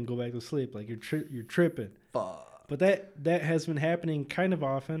your room and go back to sleep. Like you're tripping. Fuck. But that has been happening kind of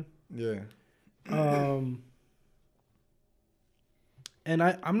often. Yeah. And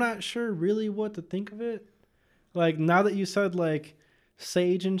I'm not sure really what to think of it. Like, now that you said, like,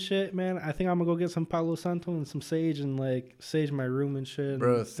 sage and shit, man, I think I'm going to go get some Palo Santo and some sage and, like, sage my room and shit.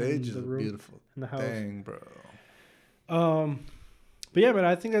 Bro, sage is beautiful. In the house. Dang, bro. But, yeah, man,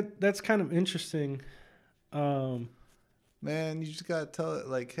 I think that's kind of interesting. Man, you just got to tell it,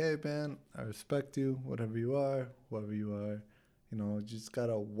 like, hey, man, I respect you, whatever you are, whoever you are. You know, you just got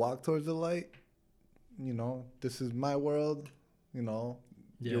to walk towards the light. You know, this is my world. You know,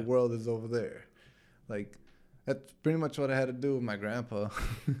 your world is over there. Like, that's pretty much what I had to do with my grandpa.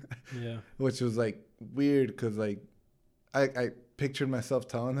 Yeah. Which was, like, weird because, like, I pictured myself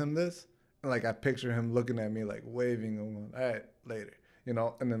telling him this. And, like, I picture him looking at me, like, waving and going, all right, later. You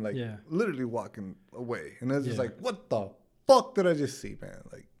know? And then, like, literally walking away. And it's just like, what the fuck did I just see, man?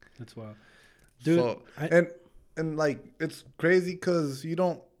 Like, that's wild. Dude. So, and, like, it's crazy because you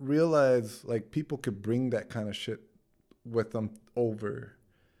don't realize, like, people could bring that kind of shit with them over.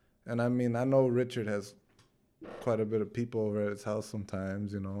 And I mean, I know Richard has quite a bit of people over at his house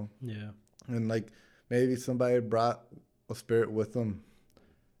sometimes, you know. Yeah. And like maybe somebody brought a spirit with them,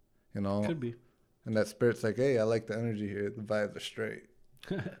 you know. Could be. And that spirit's like, hey, I like the energy here. The vibes are straight.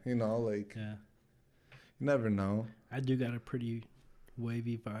 You know, like, you never know. I do got a pretty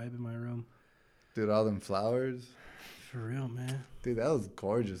wavy vibe in my room. Dude, all them flowers. For real, man. Dude, that was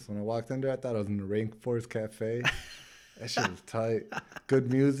gorgeous. When I walked in there, I thought I was in the Rainforest Cafe. That shit was tight.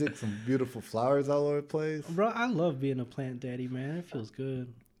 Good music, some beautiful flowers all over the place. Bro, I love being a plant daddy, man. It feels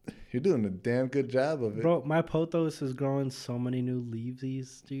good. You're doing a damn good job of it. Bro, my pothos is growing so many new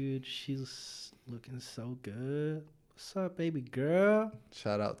leaves, dude. She's looking so good. What's up, baby girl?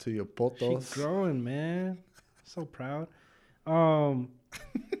 Shout out to your pothos. She's growing, man. So proud.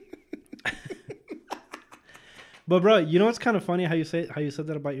 But bro, you know what's kind of funny how you said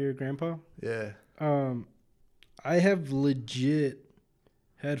that about your grandpa? Yeah. I have legit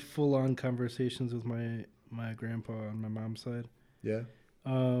had full-on conversations with my grandpa on my mom's side. Yeah.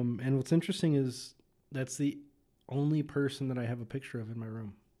 And what's interesting is that's the only person that I have a picture of in my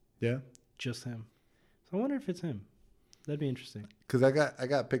room. Yeah. Just him. So I wonder if it's him. That'd be interesting. Cause I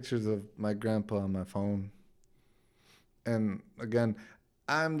got pictures of my grandpa on my phone. And again,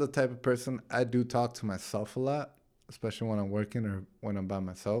 I'm the type of person, I do talk to myself a lot, especially when I'm working or when I'm by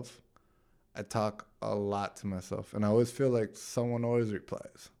myself. I talk a lot to myself, and I always feel like someone always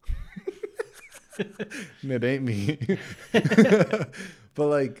replies. And it ain't me. But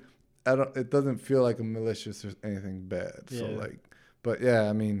like, it doesn't feel like a malicious or anything bad. Yeah. So like, but yeah,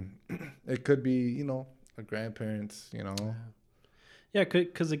 I mean, it could be, you know, a grandparents, you know. Yeah,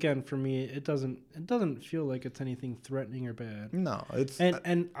 because again, for me, it doesn't feel like it's anything threatening or bad. No, it's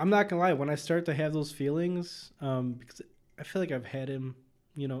and I'm not gonna lie, when I start to have those feelings, because I feel like I've had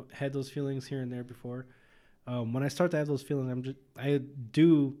those feelings here and there before. When I start to have those feelings, I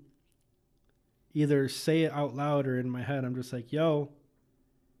do either say it out loud or in my head. I'm just like, yo,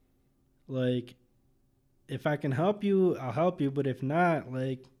 like, if I can help you, I'll help you. But if not,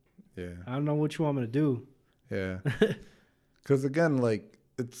 like, I don't know what you want me to do. Yeah. Because again, like,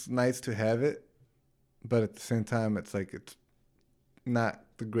 it's nice to have it, but at the same time, it's like it's not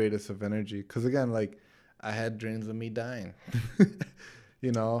the greatest of energy. Because again, like, I had dreams of me dying,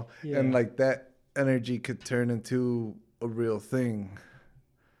 you know, and like that energy could turn into a real thing,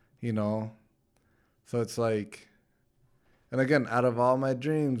 you know. So it's like, and again, out of all my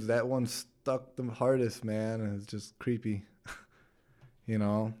dreams, that one stuck the hardest, man, and it's just creepy, you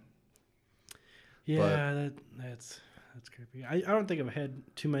know. Yeah, that's creepy. I don't think I've had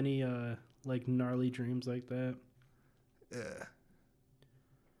too many like gnarly dreams like that. Yeah.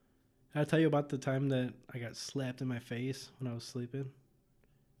 I'll tell you about the time that I got slapped in my face when I was sleeping.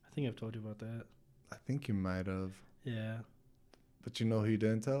 I think I've told you about that. I think you might have. Yeah. But you know who you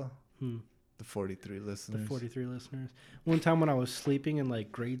didn't tell? The 43 listeners. The 43 listeners. One time when I was sleeping in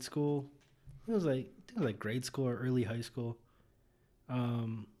like grade school, it was like grade school or early high school. I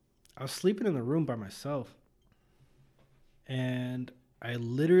was sleeping in the room by myself. And I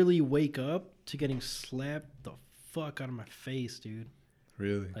literally wake up to getting slapped the fuck out of my face, dude.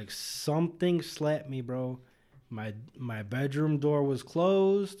 Really? Like something slapped me, bro. My bedroom door was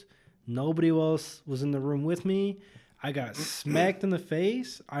closed. Nobody else was in the room with me. I got smacked in the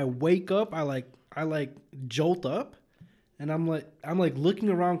face. I wake up. I like jolt up, and I'm like looking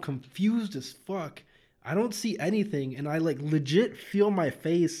around, confused as fuck. I don't see anything, and I like legit feel my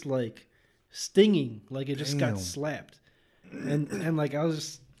face like stinging, like it just got slapped, and like I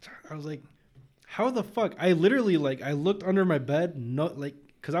was like, how the fuck? I literally like I looked under my bed,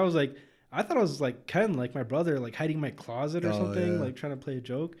 because I was like, I thought I was like Ken, like my brother, like hiding in my closet or something, like trying to play a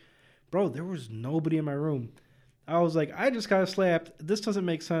joke. Bro, there was nobody in my room. I was like, I just got slapped. This doesn't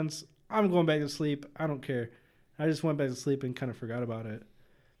make sense. I'm going back to sleep. I don't care. I just went back to sleep and kind of forgot about it.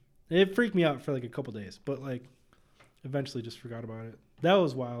 It freaked me out for like a couple days, but like eventually just forgot about it. That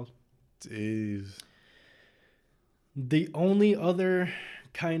was wild. Jeez. The only other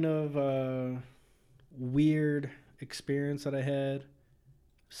kind of weird experience that I had,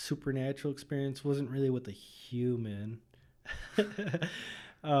 supernatural experience, wasn't really with a human.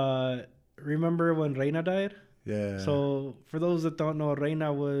 Remember when Reina died? Yeah. So for those that don't know,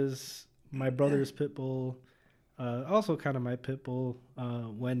 Reina was my brother's pit bull, also kind of my pit bull.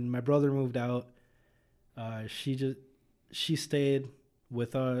 When my brother moved out, she stayed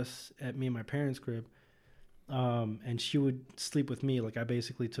with us at me and my parents' crib, and she would sleep with me. Like I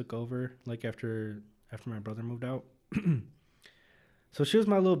basically took over, like after my brother moved out. So she was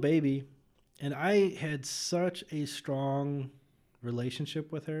my little baby, and I had such a strong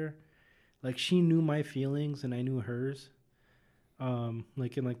relationship with her. Like she knew my feelings and I knew hers,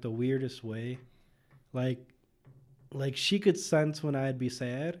 like in like the weirdest way. Like she could sense when I'd be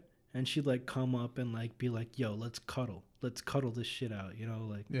sad, and she'd like come up and like be like, yo, let's cuddle this shit out, you know,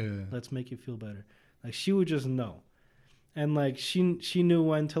 like let's make you feel better. Like she would just know. And like she knew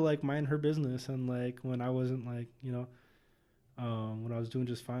when to like mind her business, and like when I wasn't, like, you know, when I was doing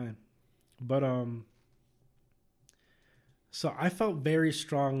just fine. But so I felt very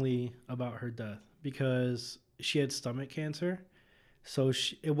strongly about her death because she had stomach cancer. So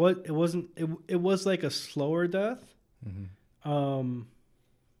it was like a slower death. Mm-hmm.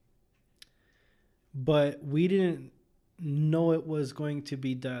 But we didn't know it was going to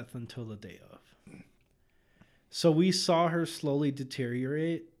be death until the day of. So we saw her slowly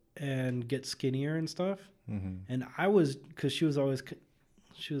deteriorate and get skinnier and stuff. Mm-hmm. And because she was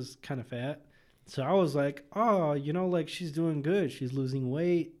kind of fat. So I was like, oh, you know, like she's doing good. She's losing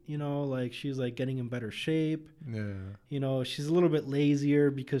weight, you know, like she's like getting in better shape. Yeah. You know, she's a little bit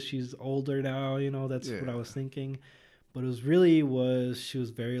lazier because she's older now, you know, that's what I was thinking. But she was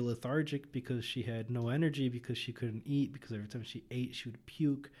very lethargic because she had no energy, because she couldn't eat, because every time she ate, she would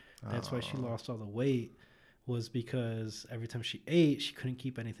puke. That's why she lost all the weight, was because every time she ate, she couldn't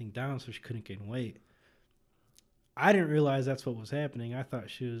keep anything down, so she couldn't gain weight. I didn't realize that's what was happening. I thought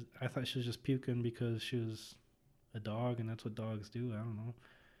she was just puking because she was a dog, and that's what dogs do. I don't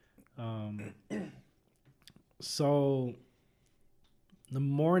know. So the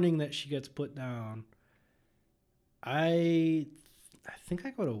morning that she gets put down, I think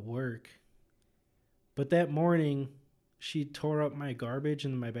I go to work. But that morning, she tore up my garbage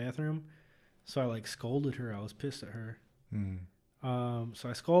in my bathroom. So I like scolded her. I was pissed at her. So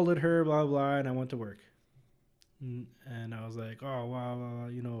I scolded her, blah, blah, and I went to work. And I was like, oh, wow,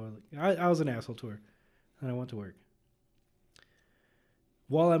 you know, I was an asshole to her. And I went to work.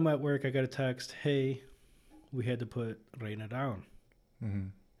 While I'm at work, I got a text, hey, we had to put Reina down. Mm-hmm.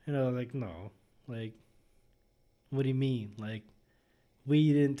 And I was like, no, like, what do you mean? Like,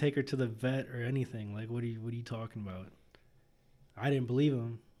 we didn't take her to the vet or anything. Like, what are you talking about? I didn't believe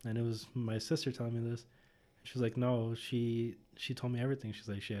him. And it was my sister telling me this. She was like, no, she told me everything. She's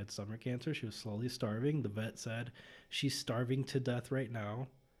like, she had stomach cancer. She was slowly starving. The vet said, she's starving to death right now.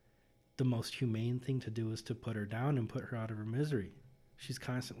 The most humane thing to do is to put her down and put her out of her misery. She's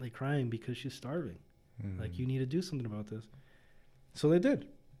constantly crying because she's starving. Mm-hmm. Like, you need to do something about this. So they did.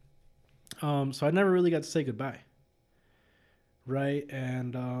 So I never really got to say goodbye. Right?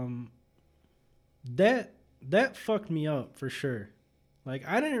 And that fucked me up for sure. Like,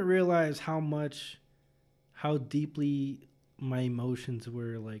 I didn't realize how deeply my emotions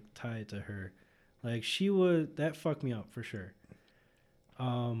were like tied to her. Like, that fucked me up for sure.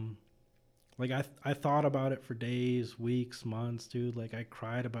 Like I thought about it for days, weeks, months, dude. Like, I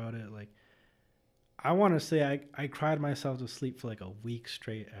cried about it. Like, I want to say I cried myself to sleep for like a week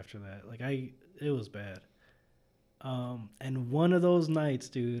straight after that. Like, it was bad. And one of those nights,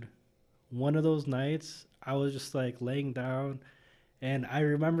 dude, I was just like laying down, and I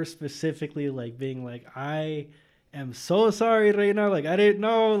remember specifically like being like, I am so sorry, Reina. Like, I didn't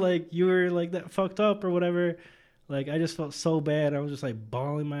know, like, you were like that fucked up or whatever. Like, I just felt so bad. I was just, like,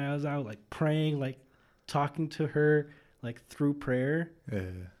 bawling my eyes out, like, praying, like, talking to her, like, through prayer. Yeah.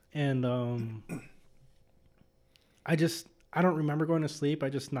 And I don't remember going to sleep. I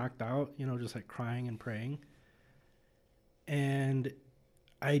just knocked out, you know, just, like, crying and praying. And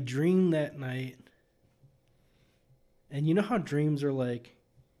I dreamed that night. And you know how dreams are, like,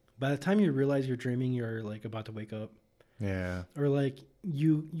 by the time you realize you're dreaming, you're, like, about to wake up. Yeah. Or, like,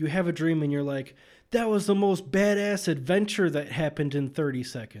 you have a dream and you're like, that was the most badass adventure that happened in 30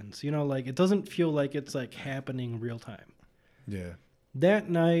 seconds. You know, like, it doesn't feel like it's, like, happening real time. Yeah. That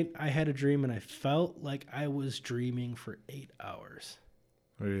night, I had a dream and I felt like I was dreaming for 8 hours.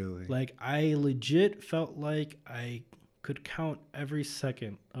 Really? Like, I legit felt like I could count every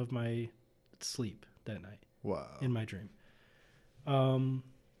second of my sleep that night. Wow. In my dream. And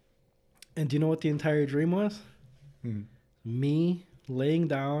do you know what the entire dream was? Me laying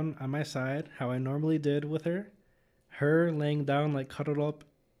down on my side, how I normally did with her laying down, like, cuddled up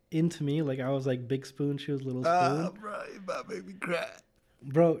into me, like I was like Big Spoon, she was Little Spoon. Bro, you about to make me cry.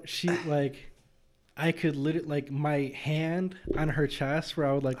 Bro, she, like, I could literally, like, my hand on her chest where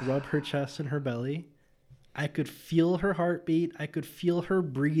I would, like, rub her chest and her belly. I could feel her heartbeat. I could feel her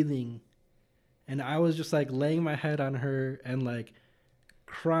breathing. And I was just, like, laying my head on her and, like,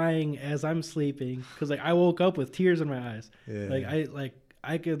 crying as I'm sleeping. Because, like, I woke up with tears in my eyes. Yeah.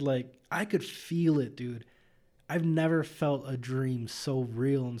 I could feel it, dude. I've never felt a dream so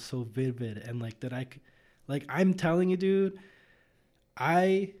real and so vivid. And, like, that I'm telling you, dude,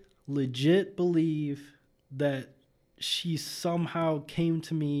 I legit believe that she somehow came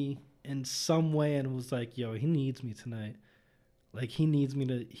to me in some way and was like, yo, he needs me tonight. Like, he needs me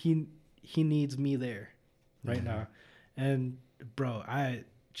there right now. And bro,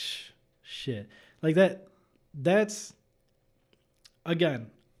 shit. Like, that's,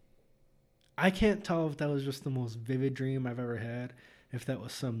 again, I can't tell if that was just the most vivid dream I've ever had, if that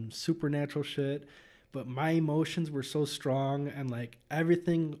was some supernatural shit, but my emotions were so strong and, like,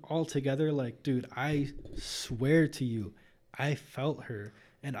 everything all together, like, dude, I swear to you, I felt her.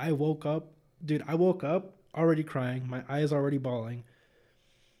 And I woke up already crying, my eyes already bawling.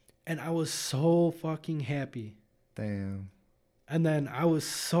 And I was so fucking happy. Damn. And then I was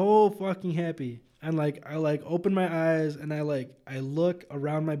so fucking happy. And, like, I, like, opened my eyes and I look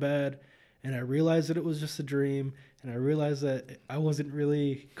around my bed and I realized that it was just a dream. And I realized that I wasn't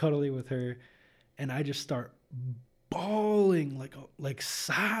really cuddling with her. And I just start bawling, like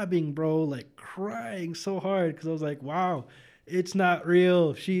sobbing, bro, like crying so hard. Because I was like, wow, it's not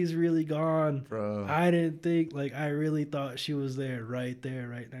real. She's really gone. Bro. I didn't think, like, I really thought she was there, right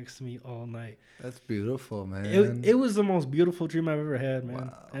next to me all night. That's beautiful, man. It was the most beautiful dream I've ever had,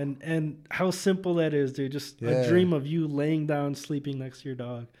 man. Wow. And how simple that is, dude. Just a dream of you laying down, sleeping next to your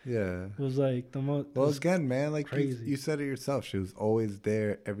dog. Yeah. It was like the most. Well, again, man, like crazy. You said it yourself. She was always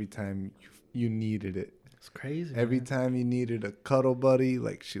there every time you needed it. It's crazy. Every time you needed a cuddle buddy,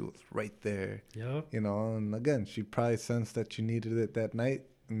 like, she was right there. Yeah. You know, and again, she probably sensed that you needed it that night,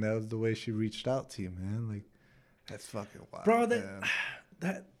 and that was the way she reached out to you, man. Like, that's fucking wild. Bro,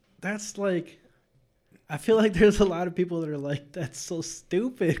 that's like, I feel like there's a lot of people that are like, that's so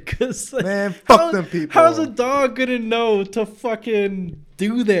stupid. Cause, like, man, fuck them people. How's a dog gonna know to fucking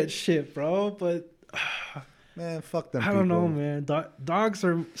do that shit, bro? But man, fuck them people. I don't know, man.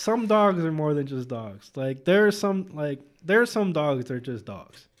 Some dogs are more than just dogs. Like, there are some dogs that are just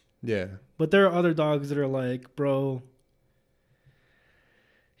dogs. Yeah. But there are other dogs that are like, bro,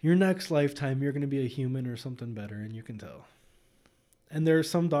 your next lifetime you're gonna be a human or something better, and you can tell. And there are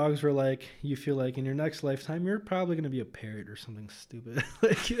some dogs where, like, you feel like in your next lifetime you're probably gonna be a parrot or something stupid.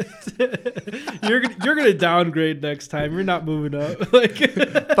 Like, you're gonna downgrade next time. You're not moving up. Like,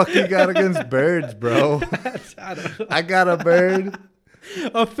 fuck you got against birds, bro? I got a bird.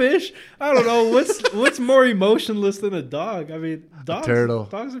 A fish? I don't know. What's more emotionless than a dog? I mean, dogs. A turtle.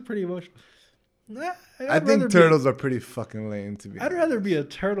 Dogs are pretty emotional. Nah, I think turtles are pretty fucking lame, to be honest. I'd rather be a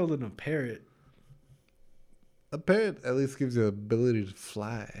turtle than a parrot. A parrot at least gives you the ability to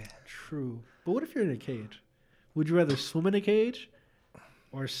fly. True. But what if you're in a cage? Would you rather swim in a cage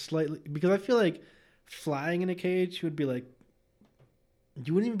or slightly... Because I feel like flying in a cage, you would be like...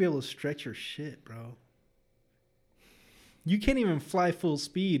 You wouldn't even be able to stretch your shit, bro. You can't even fly full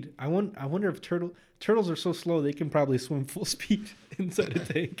speed. I wonder if turtles are so slow they can probably swim full speed inside a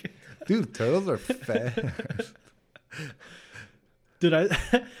tank. Dude, turtles are fast. Dude,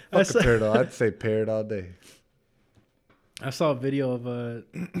 I saw a turtle. I'd say parrot all day. I saw a video of a.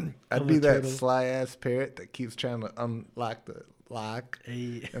 I'd be that sly ass parrot that keeps trying to unlock the lock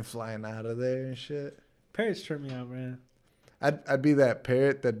and flying out of there and shit. Parrots turn me out, man. I'd be that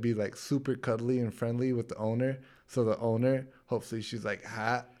parrot that'd be like super cuddly and friendly with the owner. So the owner, hopefully she's like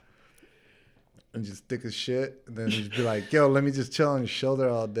hot and just thick as shit. And then just be like, yo, let me just chill on your shoulder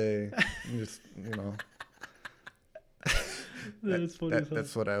all day. And just, you know. That's funny.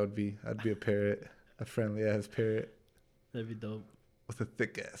 That's what I would be. I'd be a parrot, a friendly ass parrot. That'd be dope. With a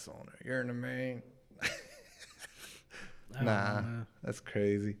thick ass owner. You're in the main. Nah, that's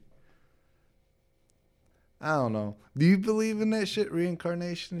crazy. I don't know. Do you believe in that shit,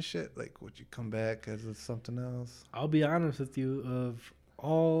 reincarnation shit? Like, would you come back as something else? I'll be honest with you. Of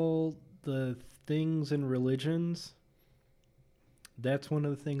all the things in religions, that's one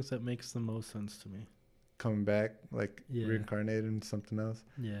of the things that makes the most sense to me. Coming back, like reincarnated in something else?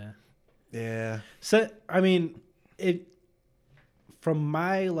 Yeah. Yeah. So, I mean, from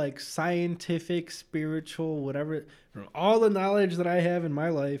my like scientific, spiritual, whatever, from all the knowledge that I have in my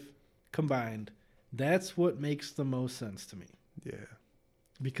life combined, that's what makes the most sense to me. Yeah.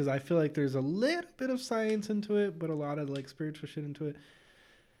 Because I feel like there's a little bit of science into it, but a lot of like spiritual shit into it.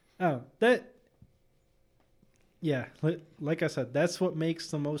 Oh, yeah, like I said, that's what makes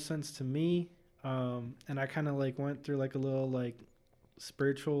the most sense to me. And I kind of like went through like a little like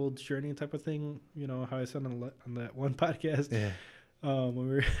spiritual journey type of thing. You know how I said on that one podcast. Yeah. When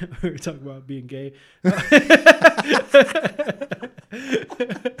we were talking about being gay. Have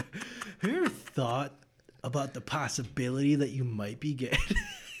you ever thought about the possibility that you might be gay?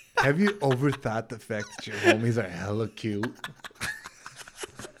 Have you overthought the fact that your homies are hella cute?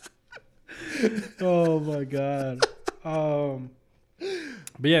 Oh my god.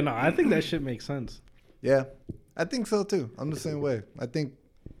 But yeah, no, I think that shit makes sense. Yeah, I think so too. I'm the same way. I think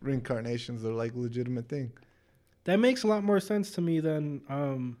reincarnations are like a legitimate thing. That makes a lot more sense to me than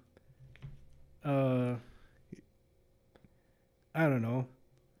I don't know.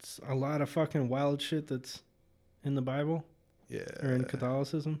 It's a lot of fucking wild shit that's in the Bible. Yeah. Or in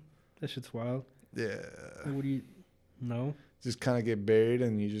Catholicism. That shit's wild. Yeah. Like, what do you know? Just kind of get buried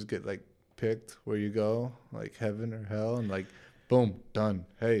and you just get like picked where you go, like heaven or hell, and like boom, done.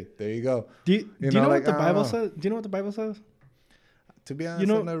 Hey, there you go. Do you know like, what the Bible says? Do you know what the Bible says? To be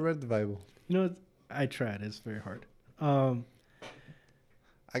honest, I've never read the Bible. You know, I tried. It's very hard.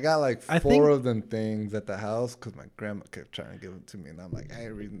 I got like four of them things at the house because my grandma kept trying to give them to me, and I'm like, I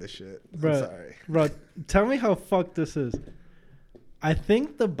ain't reading this shit. I'm sorry. Bro, tell me how fucked this is. I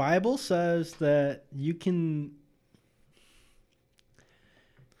think the Bible says that you can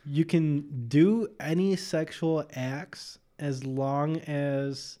do any sexual acts as long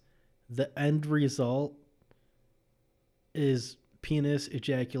as the end result is penis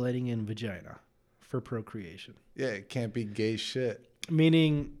ejaculating in vagina for procreation. Yeah, it can't be gay shit.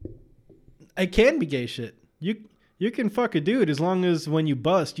 Meaning, it can be gay shit. You can fuck a dude as long as when you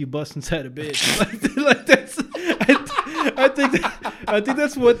bust inside a bitch. like that's. I think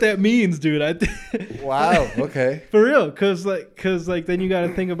that's what that means, dude. Wow. Okay. For real, cause then you got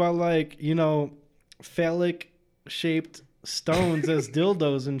to think about like, you know, phallic shaped stones as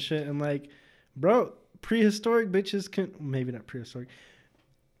dildos and shit, and like, bro, prehistoric bitches can, maybe not prehistoric.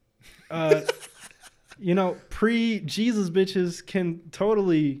 You know, pre-Jesus bitches can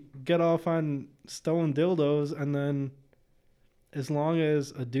totally get off on stone dildos, and then as long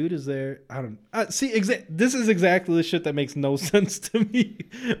as a dude is there, I don't see. This is exactly the shit that makes no sense to me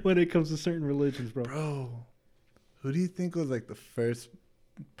when it comes to certain religions, bro. Bro, who do you think was like the first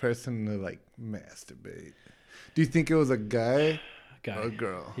person to like masturbate? Do you think it was a guy or a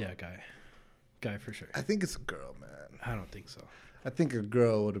girl? Yeah, guy for sure. I think it's a girl, man. I don't think so. I think a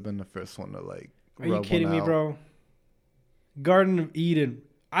girl would have been the first one to like. Are you kidding me, bro? Garden of Eden.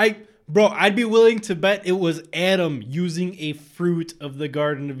 I'd be willing to bet it was Adam using a fruit of the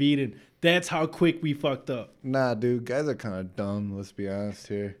Garden of Eden. That's how quick we fucked up. Nah, dude. Guys are kind of dumb, let's be honest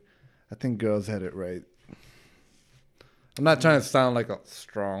here. I think girls had it right. I'm not trying to sound like a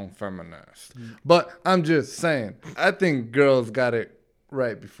strong feminist, but I'm just saying. I think girls got it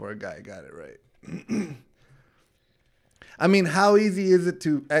right before a guy got it right. I mean, how easy is it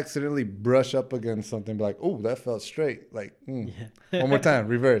to accidentally brush up against something and be like, oh, that felt straight. Like, one more time,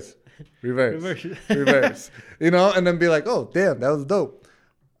 reverse. You know, and then be like, oh, damn, that was dope.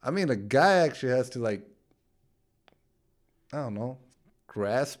 I mean, a guy actually has to like, I don't know,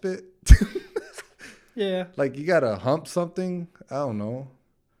 grasp it. Yeah. Like you got to hump something. I don't know.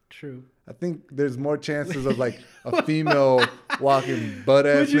 True. I think there's more chances of like a female walking butt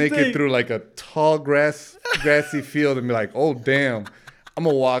ass naked through like a tall grassy field and be like, oh damn, I'm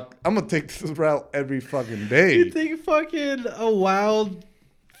gonna take this route every fucking day. You think fucking a wild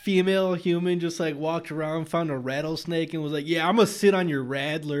female human just like walked around, found a rattlesnake and was like, yeah, I'm gonna sit on your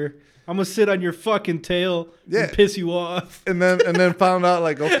rattler. I'm gonna sit on your fucking tail Yeah. and piss you off. And then found out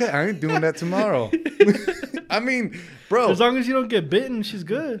like, okay, I ain't doing that tomorrow. I mean, bro. As long as you don't get bitten, she's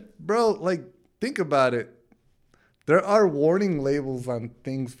good. Bro, like, think about it. There are warning labels on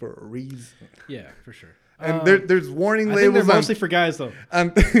things for a reason. Yeah, for sure. And there's warning I labels think they're mostly for guys, though.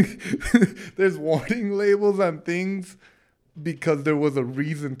 There's warning labels on things because there was a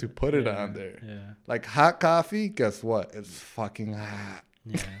reason to put it on there. Yeah. Like hot coffee, guess what? It's fucking hot.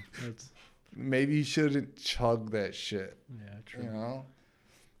 Yeah. That's, Maybe you shouldn't chug that shit. yeah, true. You know?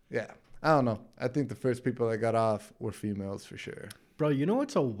 Yeah. I don't know. I think the first people that got off were females for sure. Bro, you know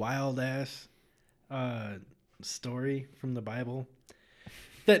what's a wild ass story from the Bible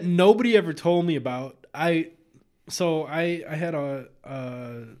that nobody ever told me about? I had a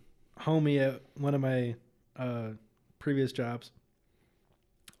homie at one of my previous jobs,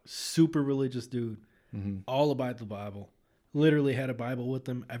 super religious dude, all about the Bible. Literally had a Bible with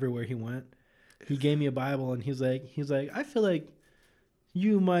him everywhere he went. He gave me a Bible and he's like, I feel like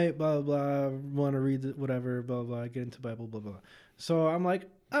you might blah blah want to read it, whatever, blah blah, get into Bible, blah blah. So I'm like,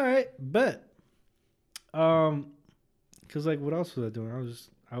 all right, bet. Cause like, what else was I doing?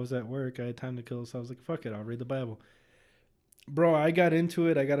 I was at work. I had time to kill, so I was like, fuck it, I'll read the Bible. Bro, I got into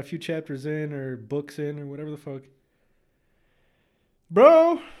it. I got a few chapters in or books in or whatever the fuck.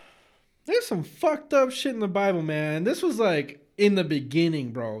 Bro, there's some fucked up shit in the Bible, man. This was like in the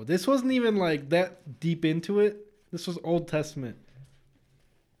beginning, bro. This wasn't even like that deep into it. This was Old Testament.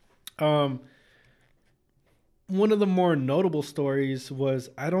 One of the more notable stories was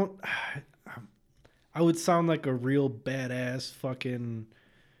I would sound like a real badass fucking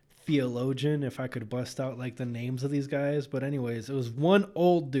theologian if I could bust out like the names of these guys. But anyways, it was one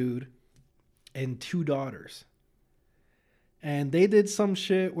old dude and 2 daughters. And they did some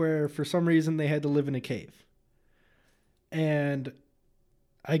shit where for some reason they had to live in a cave. And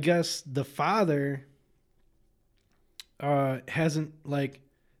I guess the father hasn't like...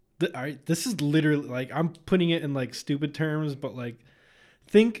 this is literally like I'm putting it in like stupid terms, but like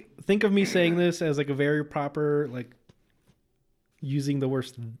think of me saying this as like a very proper like using the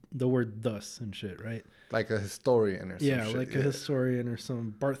word thus and shit, right? Like a historian or some yeah, shit. like a historian or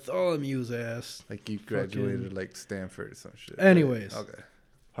some Bartholomew's ass. Like you graduated like Stanford or some shit. Anyways. Right? Okay.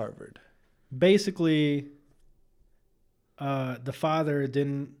 Harvard. Basically, the father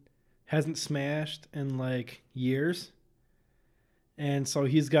hasn't smashed in like years. And so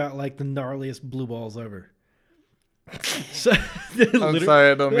he's got like the gnarliest blue balls ever. So, I'm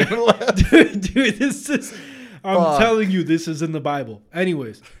sorry, I don't mean to laugh. dude, this is... I'm telling you, this is in the Bible.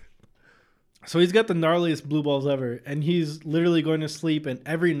 Anyways, so he's got the gnarliest blue balls ever, and he's literally going to sleep, and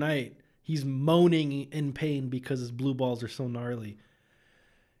every night he's moaning in pain because his blue balls are so gnarly.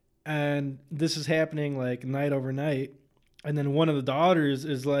 And this is happening like night over night, and then one of the daughters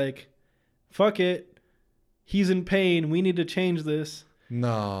is like, fuck it, he's in pain, we need to change this.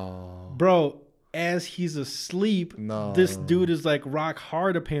 No. Bro, as he's asleep, this dude is like rock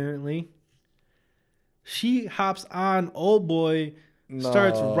hard apparently. She hops on old boy,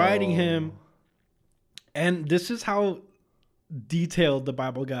 starts riding him, and this is how detailed the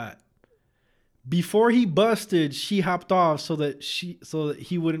Bible got. Before he busted, she hopped off so that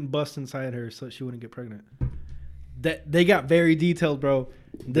he wouldn't bust inside her, so that she wouldn't get pregnant. That they got very detailed, bro.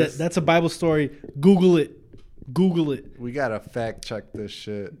 That's a Bible story. Google it. We gotta fact check this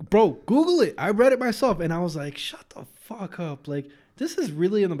shit, bro. Google it. I read it myself, and I was like, shut the fuck up, like. This is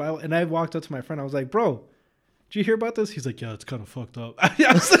really in the Bible. And I walked up to my friend. I was like, bro, did you hear about this? He's like, yeah, it's kind of fucked up. I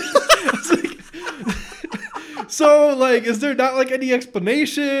was like, so, like, is there not, like, any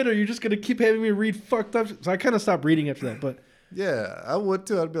explanation? Or are you just going to keep having me read fucked up? So I kind of stopped reading after that. But yeah, I would,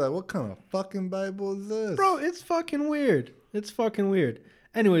 too. I'd be like, what kind of fucking Bible is this? Bro, it's fucking weird.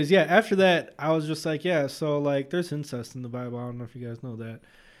 Anyways, yeah, after that, I was just like, yeah, so, like, there's incest in the Bible. I don't know if you guys know that.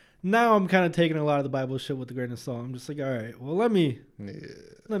 Now I'm kind of taking a lot of the Bible shit with a grain of salt. I'm just like, all right, well, let me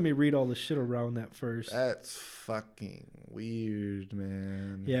read all the shit around that first. That's fucking weird,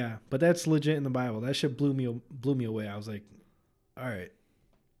 man. Yeah, but that's legit in the Bible. That shit blew me away. I was like, all right,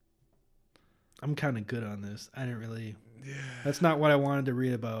 I'm kind of good on this. I didn't really. Yeah. That's not what I wanted to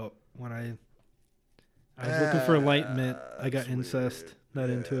read about when I was looking for enlightenment. I got incest, not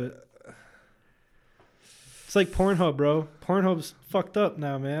into it. It's like Pornhub, bro. Pornhub's fucked up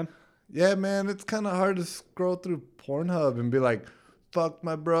now, man. Yeah, man. It's kind of hard to scroll through Pornhub and be like, fuck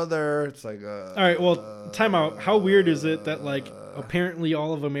my brother. It's like, all right, well, time out. How weird is it that, like, apparently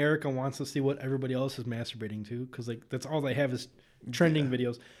all of America wants to see what everybody else is masturbating to? Because, like, that's all they have is trending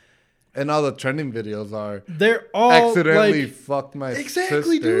videos. And all the trending videos are they're all accidentally like, fucked my exactly,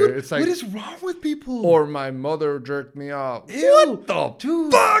 sister. dude. It's like, what is wrong with people? or my mother jerked me off. Ew, What the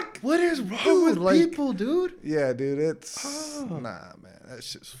dude, fuck? What is wrong Dude, with like- people, dude? Yeah, dude, it's nah, man. That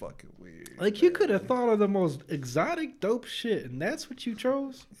shit's fucking weird. Like, you could have thought of the most exotic, dope shit, and that's what you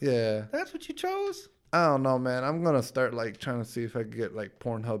chose? Yeah, That's what you chose? I don't know, man. I'm gonna start like trying to see if I can get like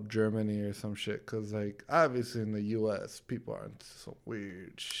Pornhub Germany or some shit, cause like obviously in the U.S. people are into some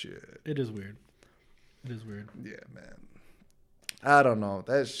weird shit. It is weird. It is weird. Yeah, man. I don't know.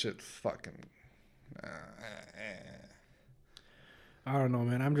 That shit's fucking. I don't know,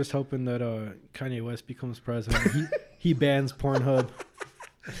 man. I'm just hoping that Kanye West becomes president. he bans Pornhub.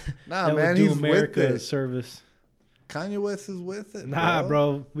 Nah, That man, would do he's America with a it. service. Kanye West is with it. Nah,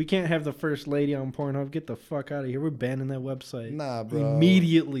 bro. We can't have the first lady on Pornhub. Get the fuck out of here. We're banning that website. Nah, bro.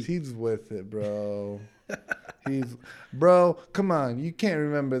 Immediately. He's with it, bro. Bro, come on. You can't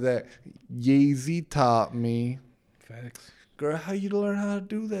remember that. Yeezy taught me. Facts. Girl, how you learn how to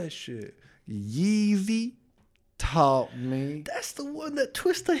do that shit? Yeezy taught me. That's the one that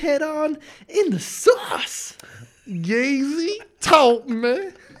twists the head on in the sauce. Yeezy taught me.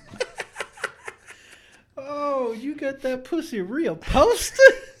 Oh, you got that pussy real posted?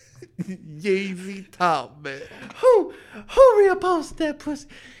 Yeezy taught me. Who real posted that pussy?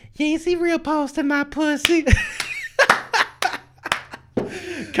 Yeezy real posted my pussy.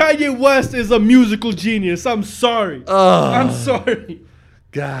 Kanye West is a musical genius. I'm sorry. Oh, I'm sorry.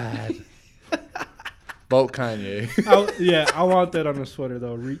 God. Vote Kanye. I want that on a sweater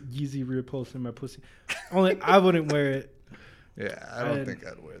though. Yeezy real posted my pussy. Only I wouldn't wear it. Yeah, I don't think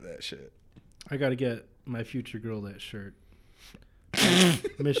I'd wear that shit. I gotta get my future girl that shirt.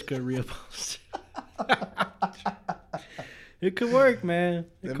 Mishka real post. It could work, man.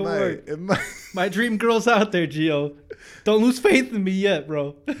 It could work. It might. My dream girl's out there, Gio. Don't lose faith in me yet,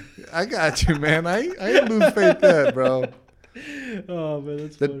 bro. I got you, man. I ain't lose faith yet, bro. Oh man,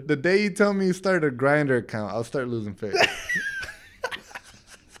 that's funny. The day you tell me you start a Grinder account, I'll start losing faith.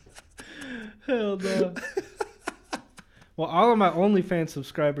 Hell no. Well, all of my OnlyFans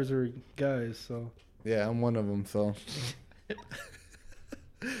subscribers are guys, so. Yeah, I'm one of them, so.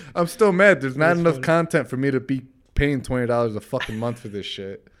 I'm still mad. There's not That's enough funny. content for me to be paying $20 a fucking month for this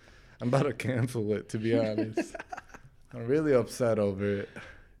shit. I'm about to cancel it, to be honest. I'm really upset over it.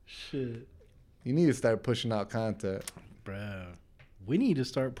 Shit. You need to start pushing out content. Bruh. We need to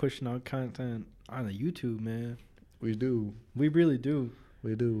start pushing out content on the YouTube, man. We do. We really do.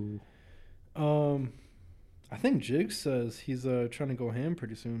 We do. I think Jigs says he's trying to go ham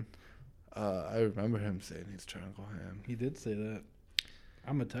pretty soon. I remember him saying he's trying to go ham. He did say that.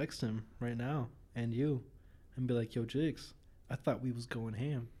 I'm gonna text him right now and you and be like, yo, Jigs, I thought we was going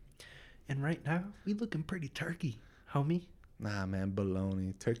ham. And right now, we looking pretty turkey, homie. Nah, man,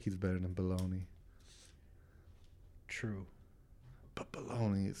 bologna. Turkey's better than bologna. True. But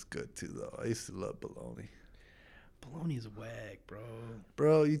bologna is good too, though. I used to love bologna. Bologna is whack, bro.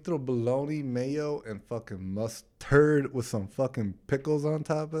 Bro, you throw bologna, mayo, and fucking mustard with some fucking pickles on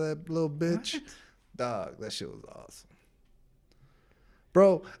top of that little bitch. What? Dog, that shit was awesome.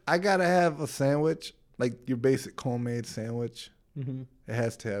 Bro, I gotta have a sandwich, like your basic homemade sandwich. Mm-hmm. It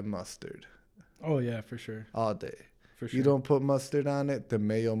has to have mustard Oh, yeah, for sure. all day. For sure. You don't put mustard on it, the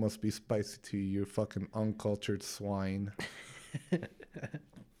mayo must be spicy to you. You're fucking uncultured swine.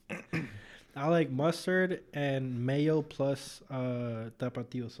 I like mustard and mayo plus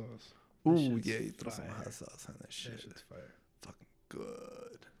tapatio sauce. That Ooh, shit's yeah, you throw some fire. hot sauce on that shit. That shit's fire. Fucking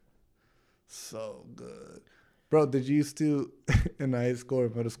good. So good. Bro, did you used to, in high school or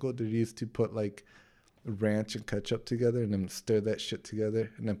middle school, did you used to put like ranch and ketchup together and then stir that shit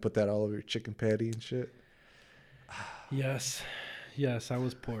together and then put that all over your chicken patty and shit? Yes. Yes, I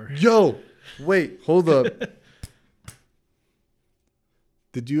was poor. Yo, wait, hold up.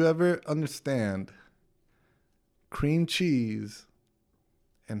 Did you ever understand cream cheese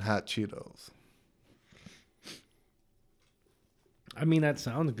and hot Cheetos? I mean, that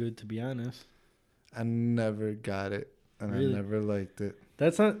sounds good, to be honest. I never got it, and Really? I never liked it.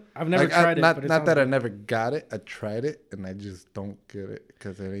 That's not. I've never Like, tried it. Not but it not sounds that I good. never got it. I tried it, and I just don't get it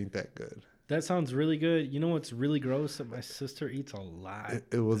because it ain't that good. That sounds really good. You know what's really gross? That my sister eats a lot.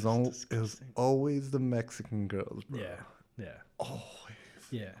 It was That's it was disgusting. always the Mexican girls, bro. Yeah. Yeah. Always.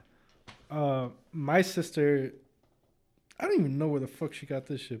 Yeah. My sister, I don't even know where the fuck she got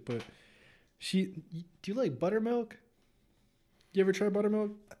this shit, but do you like buttermilk? You ever try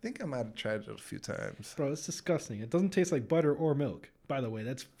buttermilk? I think I might have tried it a few times. Bro, it's disgusting. It doesn't taste like butter or milk, by the way.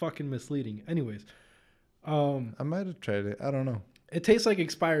 That's fucking misleading. Anyways, I might have tried it. I don't know. it tastes like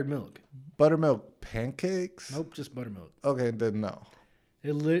expired milk. Buttermilk pancakes? Nope, just buttermilk. Okay, then no.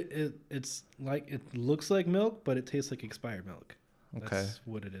 It's like it looks like milk, but it tastes like expired milk. Okay. That's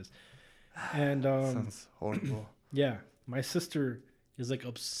what it is. And Sounds horrible. yeah, my sister is like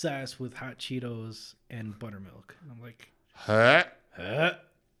obsessed with hot Cheetos and buttermilk. And I'm like, Huh?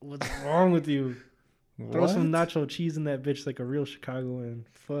 what's wrong with you? Throw some What? nacho cheese in that bitch like a real Chicagoan.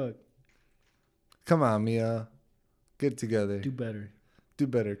 Fuck. Come on, Mia. Get together. Do better. Do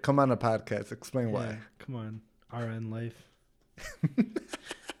better. Come on a podcast. Explain why. Yeah, come on. RN life.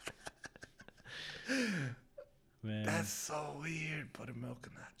 Man, That's so weird. Buttermilk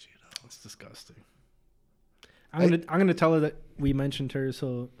and hot Cheetos. it's disgusting. I'm gonna tell her that we mentioned her,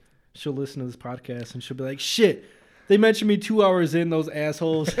 so she'll listen to this podcast and she'll be like, "Shit, they mentioned me 2 hours in, those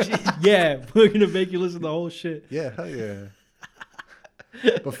assholes." Yeah, we're gonna make you listen to the whole shit. Yeah, hell yeah.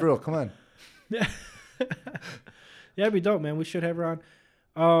 But for real, come on. Yeah, it'd be dope, man. We should have her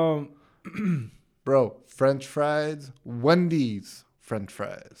on. Bro, French fries, Wendy's French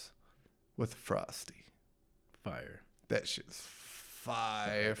fries with Frosty. Fire. That shit's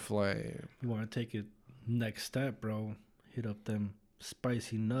fire flame. You want to take it next step, bro? Hit up them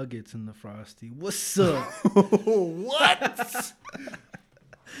spicy nuggets in the Frosty. What's up? What?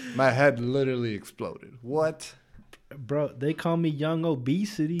 My head literally exploded. What? Bro, they call me Young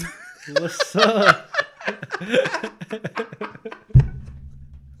Obesity. What's up?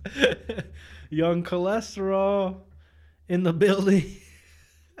 Young Cholesterol in the building.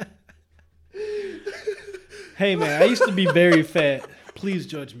 Hey, man, I used to be very fat. Please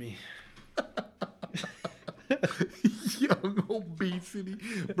judge me. Young Obesity.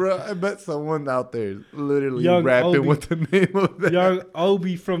 Bro, I bet someone out there is literally Young rapping Obi. with the name of that. Young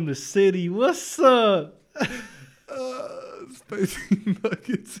Obi from the city. What's up? Spicy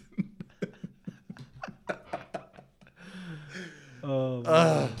nuggets.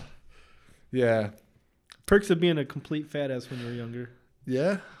 Oh, Yeah. perks of being a complete fat ass when you're younger.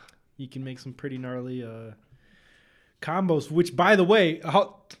 Yeah? You can make some pretty gnarly combos. Which, by the way,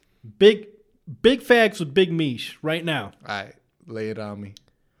 big facts with Big Mish right now. All right. Lay it on me.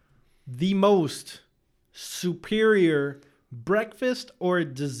 The most superior breakfast or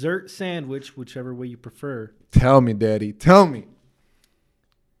dessert sandwich, whichever way you prefer. Tell me, Daddy. Tell me.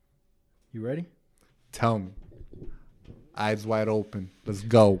 You ready? Tell me. Eyes wide open. Let's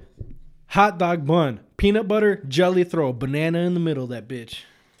go. Hot dog bun, peanut butter, jelly, throw a banana in the middle of that bitch.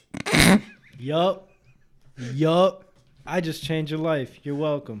 Yup. I just changed your life. You're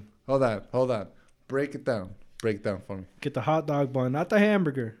welcome. Hold on. Break it down. Break it down for me. Get the hot dog bun, not the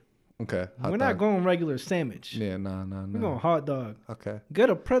hamburger. Okay. We're not going regular sandwich. Yeah, no. We're going hot dog. Okay. Get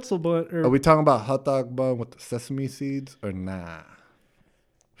a pretzel bun. Are we talking about hot dog bun with the sesame seeds or nah?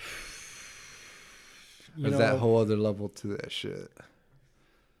 There's that whole other level to that shit.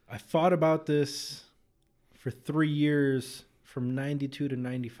 I thought about this for 3 years from 92 to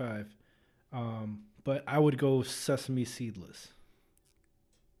 95. But I would go sesame seedless.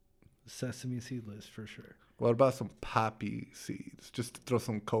 Sesame seedless for sure. What about some poppy seeds? Just to throw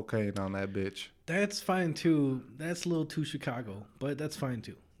some cocaine on that bitch. That's fine too. That's a little too Chicago, but that's fine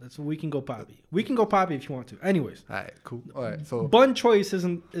too. We can go poppy. We can go poppy if you want to. Anyways. All right, cool. All right, so Bun choice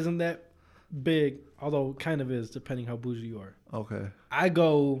isn't that big, although kind of is depending how bougie you are. okay. I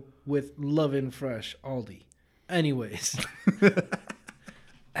go with Love and Fresh Aldi. Anyways.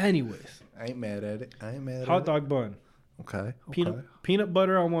 I ain't mad at it. Hot dog bun. Okay. Peanut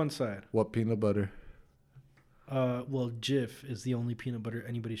butter on one side. What peanut butter? Well, Jif is the only peanut butter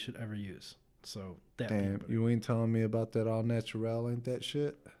anybody should ever use. So that peanut Damn, butter. you ain't telling me about that all natural, ain't that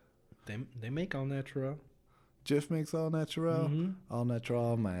shit? They make all natural. Jif makes all natural. Mhm. All natural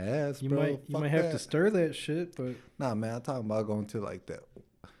on my ass, You bro. might Fuck have that. to stir that shit, but Nah, man, I'm talking about going to like that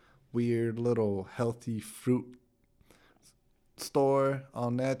weird little healthy fruit store,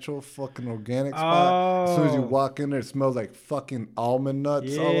 all natural, fucking organic spot. As soon as you Oh. walk in there, it smells like fucking almond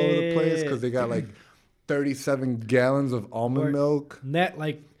nuts all over the place Yeah. because they got like 37 gallons of almond Or- milk.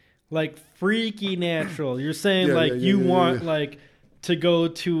 like freaky natural. You're saying Yeah, like yeah, you yeah, want yeah. like to go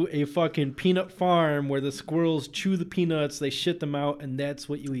to a fucking peanut farm where the squirrels chew the peanuts, they shit them out, and that's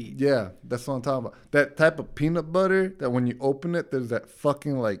what you eat. Yeah, that's what I'm talking about. That type of peanut butter that when you open it, there's that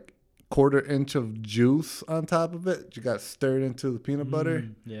fucking like 1/4 inch of juice on top of it. You got stirred into the peanut butter.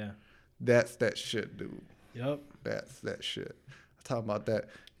 Yeah. That's that shit, dude. Yep. That's that shit. I'm talking about that.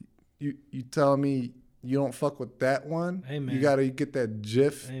 You telling me you don't fuck with that one? Hey, man. You gotta get that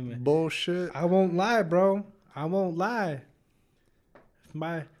Jif Hey, man. bullshit. I won't lie, bro. I won't lie. If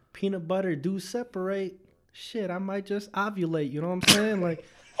my peanut butter do separate, shit, I might just ovulate. You know what I'm saying? Like,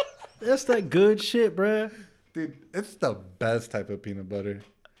 that's that good shit, bruh. Dude, it's the best type of peanut butter.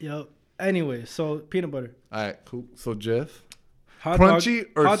 Yep. Anyway, so peanut butter. All right, cool. So Jif. Crunchy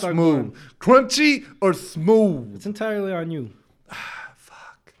or hot dog smooth? bun. Crunchy or smooth? It's entirely on you.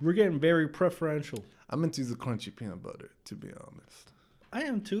 Fuck. We're getting very preferential. I'm into the crunchy peanut butter, to be honest. I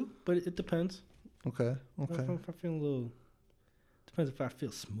am too, but it depends. Okay. If I feel a little, depends if I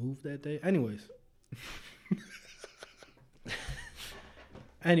feel smooth that day. Anyways.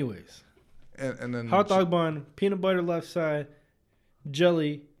 And then hot dog bun, peanut butter left side,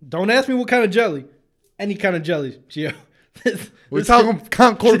 jelly. Don't ask me what kind of jelly. Any kind of jelly, Gio. We talking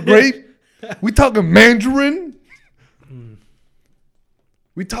Concord grape? We talking mandarin?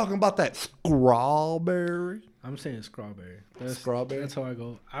 We talking about that strawberry? I'm saying strawberry. Strawberry? That's how I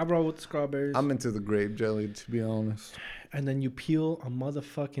go. I roll with the strawberries. I'm into the grape jelly, to be honest. And then you peel a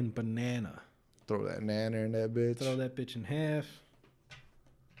motherfucking banana. Throw that nana in that bitch. Throw that bitch in half.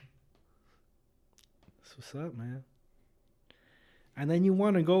 That's what's up, man. And then you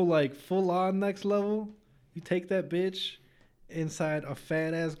want to go like full on next level. You take that bitch inside a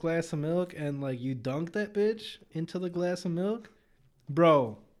fat ass glass of milk and like you dunk that bitch into the glass of milk.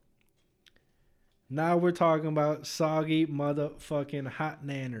 Bro. Now we're talking about soggy motherfucking hot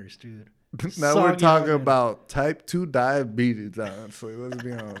nanners, dude. Now we're talking about type 2 diabetes, honestly. Let's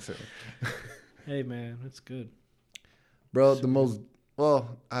be honest here. Hey, man, it's good. Bro, the most,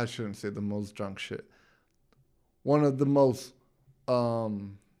 well, I shouldn't say the most drunk shit. One of the most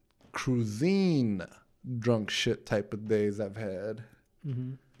cuisine drunk shit type of days I've had.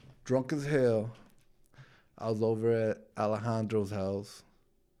 Mm-hmm. Drunk as hell. I was over at Alejandro's house.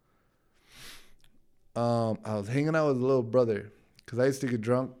 I was hanging out with a little brother because I used to get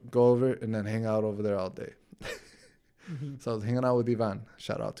drunk, go over, and then hang out over there all day. Mm-hmm. So I was hanging out with Ivan.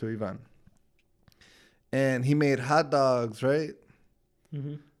 Shout out to Ivan. And he made hot dogs, right?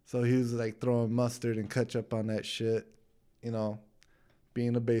 Mm-hmm. So he was like throwing mustard and ketchup on that shit, you know,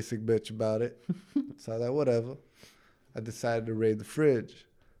 being a basic bitch about it. So I was like, whatever. I decided to raid the fridge.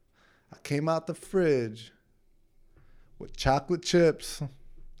 I came out the fridge with chocolate chips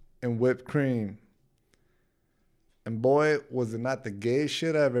and whipped cream. And boy, was it not the gayest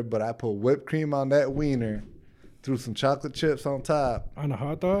shit ever, but I put whipped cream on that wiener, threw some chocolate chips on top. On a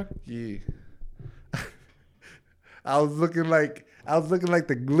hot dog? Yeah. I was looking like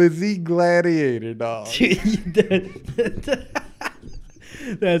the Glizzy Gladiator, dog.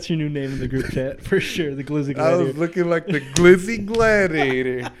 That's your new name in the group chat for sure. The Glizzy Gladiator. I was looking like the Glizzy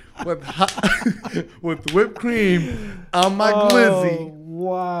Gladiator with whipped cream on my glizzy.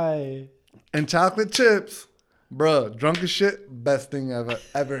 Why? And chocolate chips. Bruh, drunk as shit, best thing I've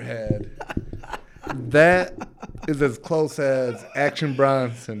ever had. That is as close as Action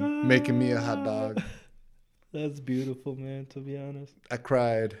Bronson making me a hot dog. That's beautiful, man, to be honest. I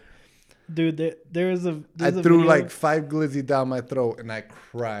cried. Dude, there's a threw video like 5 glizzy down my throat and I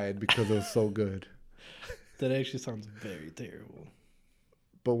cried because it was so good. That actually sounds very terrible.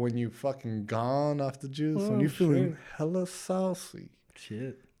 But when you fucking gone off the juice, when you're feeling hella saucy.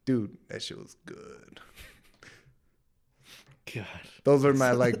 Shit. Dude, that shit was good. God. Those are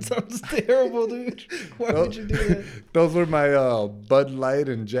my like. That sounds terrible, dude. Why would you do that? Those were my Bud Light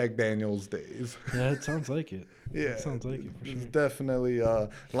and Jack Daniels days. Yeah, it sounds like it. Yeah, it sounds like it for sure. It's definitely a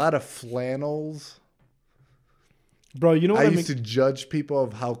lot of flannels. Bro, you know what I used to judge people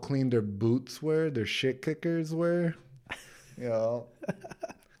of how clean their boots were, their shit kickers were. You know,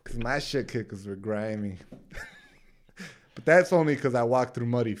 because my shit kickers were grimy. But that's only because I walked through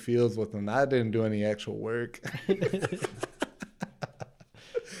muddy fields with them. I didn't do any actual work.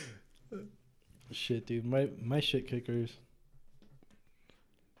 Shit, dude. My shit kickers.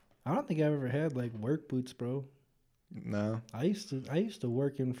 I don't think I've ever had like work boots, bro. No. I used to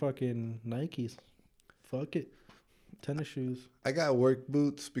work in fucking Nikes. Fuck it. Tennis shoes. I got work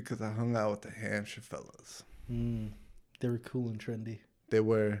boots because I hung out with the Hampshire fellas. They were cool and trendy. They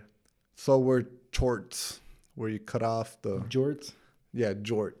were. So were jorts, where you cut off the... Jorts? Yeah,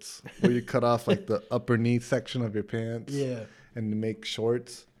 jorts. Where you cut off like the upper knee section of your pants. Yeah. And to make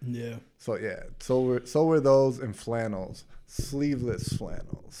shorts. Yeah. So yeah, so were those and flannels. Sleeveless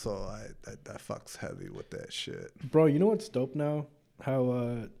flannels. So that fucks heavy with that shit. Bro, you know what's dope now?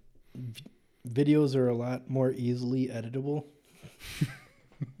 How videos are a lot more easily editable.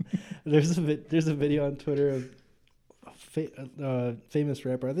 There's a video on Twitter of a famous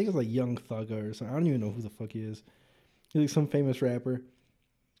rapper. I think it's like Young Thugger or something. I don't even know who the fuck he is. He's like some famous rapper.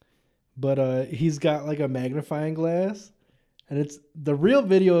 But he's got like a magnifying glass. And it's the real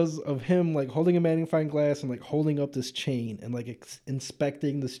videos of him like holding a magnifying glass and like holding up this chain and like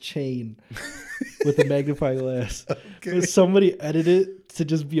inspecting this chain with a magnifying glass. Okay. But somebody edited it to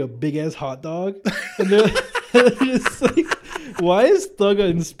just be a big ass hot dog, and they're just like Why is Thugga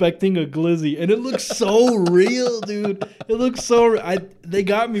inspecting a glizzy? And it looks so real, dude. It looks so they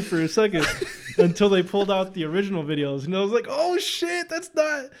got me for a second until they pulled out the original videos. And I was like, oh, shit, that's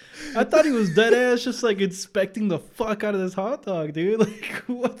not... I thought he was dead ass just, like, inspecting the fuck out of this hot dog, dude. Like,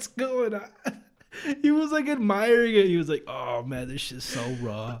 what's going on? He was, like, admiring it. He was like, oh, man, this shit's so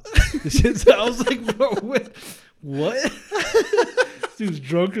raw. I was like, bro, what? This dude's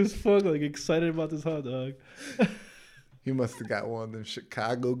drunk as fuck, like, excited about this hot dog. You must have got one of them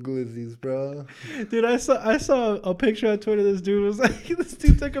Chicago glizzies, bro. Dude, I saw a picture on Twitter. This dude was like, this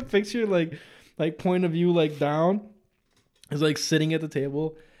dude took a picture like point of view like down. He's like sitting at the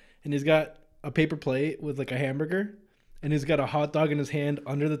table, and he's got a paper plate with like a hamburger, and he's got a hot dog in his hand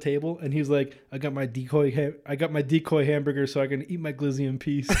under the table, and he's like, I got my decoy hamburger so I can eat my glizzy in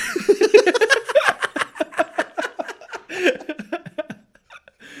peace.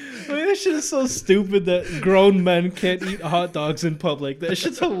 That shit is so stupid that grown men can't eat hot dogs in public. That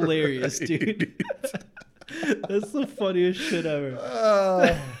shit's hilarious, dude. That's the funniest shit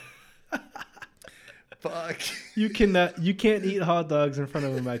ever. Fuck. You can't eat hot dogs in front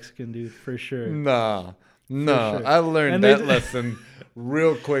of a Mexican, dude, for sure. No. Sure. I learned that lesson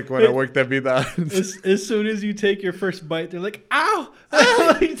real quick when I worked at McDonald's. As soon as you take your first bite, they're like, ow!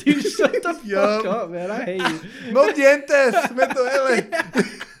 Like, dude, shut the fuck up, man. I hate you. No dientes. Me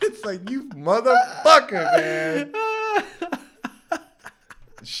duele. It's like, you motherfucker, man.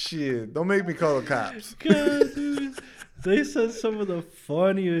 Shit. Don't make me call the cops. God, dude. They said some of the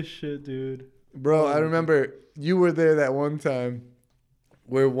funniest shit, dude. Bro, I remember you were there that one time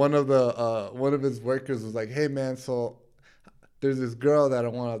where one of his workers was like, hey, man, so there's this girl that I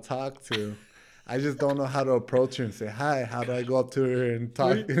want to talk to. I just don't know how to approach her and say hi. How do I go up to her and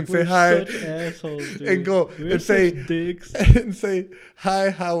talk and say hi? Such assholes, dude. And go We're and say dicks. and say hi.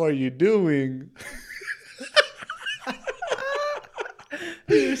 How are you doing?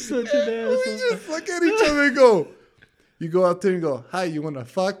 You're such an asshole. We just look at each other and go. You go out there and go, hi. You want to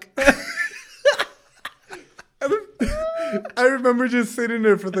fuck? I remember just sitting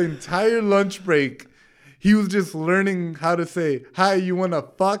there for the entire lunch break. He was just learning how to say, hi, you want to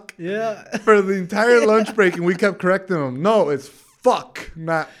fuck? Yeah. For the entire lunch break, and we kept correcting him. No, it's fuck,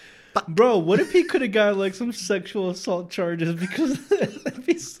 not fuck. Bro, what if he could have got like some sexual assault charges because that'd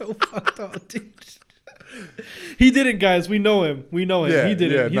be so fucked up, dude. He didn't, guys. We know him. Yeah, he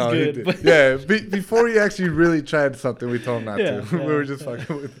didn't. He's good. But before he actually really tried something, we told him not to. We were just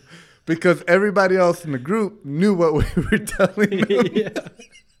fucking with him. Because everybody else in the group knew what we were telling him. Yeah.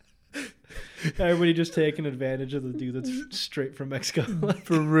 Everybody just taking advantage of the dude that's straight from Mexico.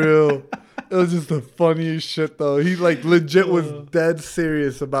 For real. It was just the funniest shit, though. He, like, legit was dead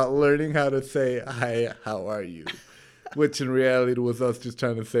serious about learning how to say, hi, how are you? Which, in reality, was us just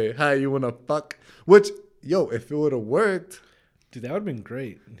trying to say, hi, you want to fuck? Which, yo, if it would have worked. Dude, that would have been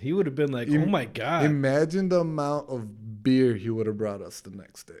great. He would have been like, oh, my God. Imagine the amount of beer he would have brought us the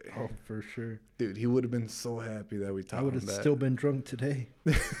next day. Oh, for sure. Dude, he would have been so happy that we taught him that. I would have still been drunk today.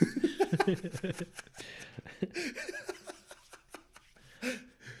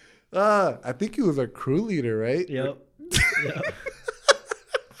 I think he was our crew leader, right? Yep.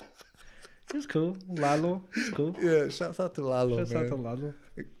 He was cool. Lalo. He's cool. Yeah, shouts out to Lalo, Shouts out to Lalo.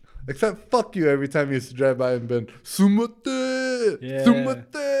 Except fuck you every time he used to drive by and been Sumate. Yeah.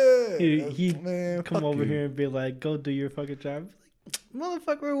 Sumate. He'd come over here and be like, go do your fucking job. Like,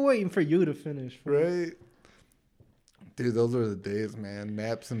 motherfucker, we're waiting for you to finish. Right? Dude, those were the days, man.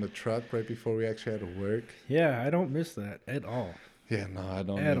 Naps in the truck right before we actually had to work. Yeah, I don't miss that at all. Yeah, no, I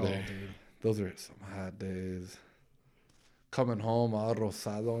don't at either. all, dude. Those are some hot days. Coming home all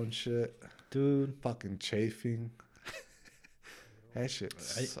rosado and shit. Dude. Fucking chafing. That shit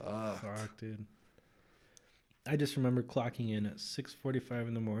sucked. Fuck, dude. I just remember clocking in at 6:45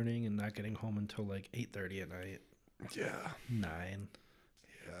 in the morning and not getting home until like 8:30 at night. Yeah. 9.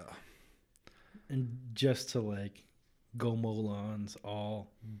 Yeah. And just to like go mow lawns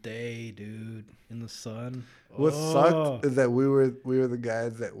all day, dude, in the sun. What sucked is that we were the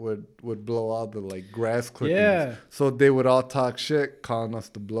guys that would blow all the like grass clippings. Yeah. So they would all talk shit, calling us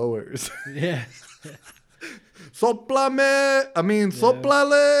the blowers. Yeah. Soplame. I mean,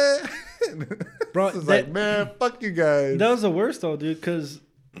 soplale. Bro, it's like, man, fuck you guys. That was the worst though, dude, because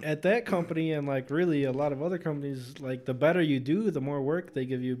at that company and like really a lot of other companies, like the better you do, the more work they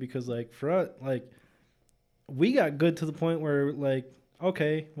give you, because like for us, like we got good to the point where like,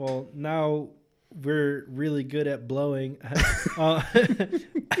 okay, well now we're really good at blowing.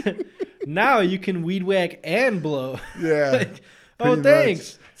 Now you can weed whack and blow. Yeah. Like, oh,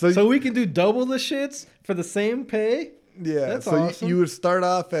 thanks. Much. So we can do double the shits for the same pay? Yeah, That's so awesome. you would start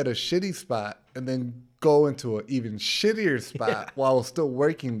off at a shitty spot and then go into an even shittier spot while still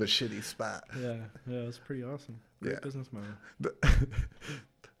working the shitty spot. Yeah, it's pretty awesome. Great Yeah. business model.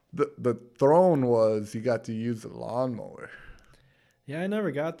 The throne was you got to use the lawnmower. Yeah, I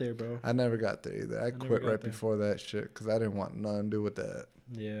never got there, bro. I never got there either. I never quit got right there. before that shit because I didn't want nothing to do with that.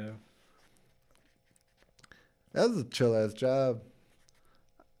 Yeah. That was a chill ass job.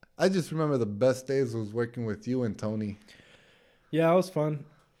 I just remember the best days was working with you and Tony. Yeah, it was fun.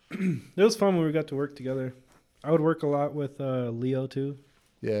 It was fun when we got to work together. I would work a lot with Leo too.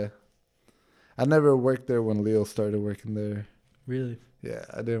 Yeah. I never worked there when Leo started working there. Really? Yeah,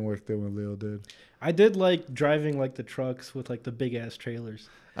 I didn't work there when Leo did. I did like driving like the trucks with like the big ass trailers.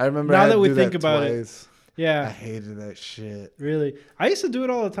 I remember Now I had that to we do think that about it. twice. I Yeah, hated that shit. really. I used to do it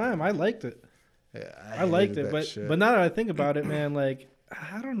all the time. I liked it. Yeah, I liked hated it, that shit. but now that I think about it, man, like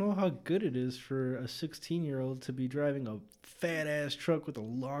I don't know how good it is for a 16-year-old to be driving a fat ass truck with a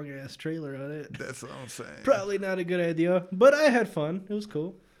long ass trailer on it. That's what I'm saying. Probably not a good idea, but I had fun. It was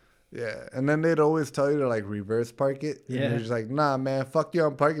cool. Yeah, and then they'd always tell you to like reverse park it. And Yeah. you're just like, nah, man, fuck you.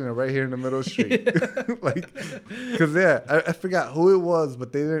 I'm parking it right here in the middle of the street. Like, because I forgot who it was,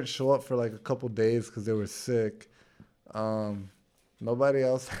 but they didn't show up for like a couple days because they were sick. Nobody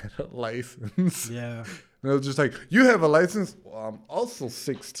else had a license. Yeah. And it was just like, you have a license? Well, I'm also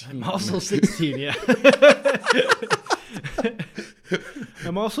 16. I'm also 16, yeah.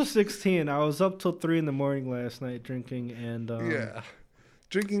 I'm also 16. I was up till 3 a.m. last night drinking and Yeah.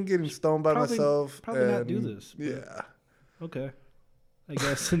 Drinking, getting stoned by Probably- myself. probably not do and- this, but- Yeah. okay. I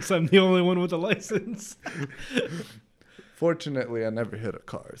guess since I'm the only one with a license. Fortunately, I never hit a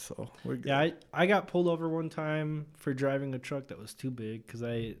car, so we're good. Yeah, I got pulled over one time for driving a truck that was too big because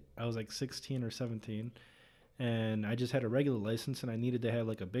I was like 16 or 17, and I just had a regular license, and I needed to have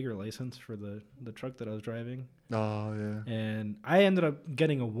like a bigger license for the truck that I was driving. Oh, yeah. And I ended up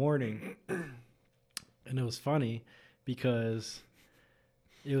getting a warning, and it was funny because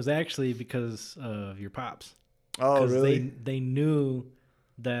it was actually because of your pops. Oh, 'Cause really? They knew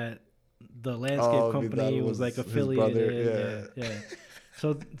that the landscape Oh, company that was like was his affiliated. brother, Yeah.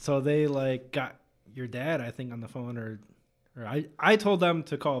 So they like got your dad, I think, on the phone, or I told them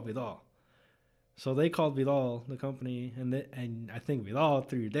to call Vidal. So they called Vidal, the company, and I think Vidal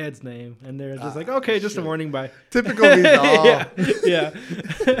threw your dad's name, and they're just like, okay, just a shit. warning, bye. Typical Vidal. yeah.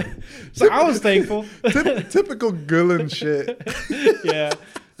 So I was thankful. Typical Gullen shit. Yeah.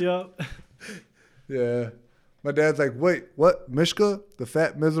 Yep. Yeah. My dad's like, wait, what? Mishka? The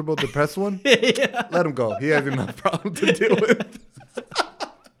fat, miserable, depressed one? Yeah. Let him go. He has enough problem to deal with.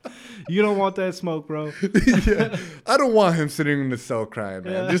 You don't want that smoke, bro. Yeah. I don't want him sitting in the cell crying,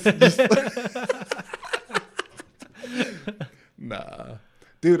 man. Yeah. Just Nah.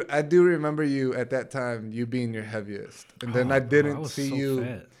 Dude, I do remember you at that time, you being your heaviest. And then Oh, I bro, didn't was see so you.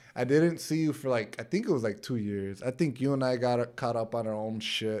 fat. I didn't see you for like, I think it was like 2 years. I think you and I got caught up on our own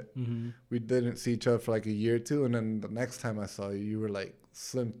shit. Mm-hmm. We didn't see each other for like a year or two. And then the next time I saw you, you were like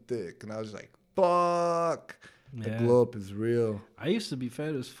slim thick. And I was like, fuck. The Yeah. glow up is real. I used to be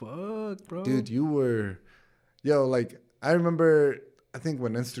fat as fuck, bro. Dude, you were, yo, like, I remember, I think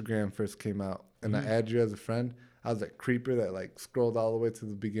when Instagram first came out and I added you as a friend, I was that creeper that like scrolled all the way to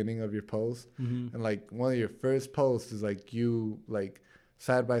the beginning of your post. Mm-hmm. And like one of your first posts is like you, like,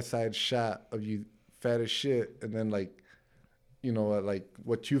 side by side shot of you fat as shit. And then like, you know, like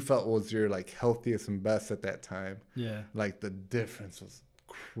what you felt was your like healthiest and best at that time. Yeah. Like the difference was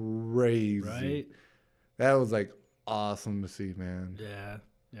crazy. Right? That was like awesome to see, man. Yeah.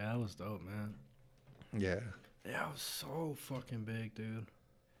 Yeah, that was dope, man. Yeah. Yeah, I was so fucking big, dude.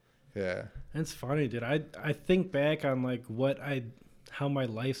 Yeah. It's funny, dude. I think back on like how my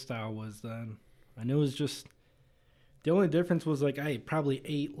lifestyle was then. And it was just the only difference was like I probably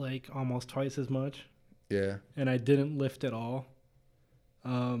ate like almost twice as much Yeah. and I didn't lift at all.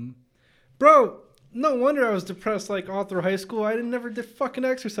 Bro, no wonder I was depressed like all through high school. I never did fucking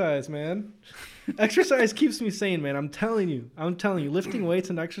exercise, man. Exercise keeps me sane, man. I'm telling you, lifting weights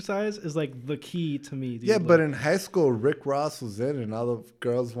and exercise is like the key to me, dude. Yeah, but Like, in high school, Rick Ross was in, and all the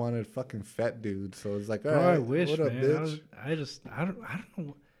girls wanted fucking fat dudes. So it's like, all bro, right, I wish, what up, man. bitch? I don't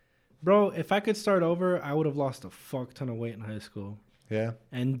know. Bro, if I could start over, I would have lost a fuck ton of weight in high school Yeah,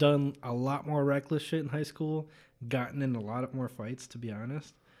 and done a lot more reckless shit in high school, gotten in a lot more fights, to be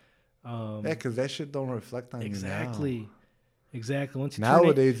honest. yeah, because that shit don't reflect on Exactly. Exactly. Once you you now. turn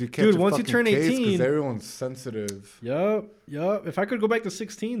Nowadays, you catch dude, a once you fucking turn case 18 because everyone's sensitive. Yup. If I could go back to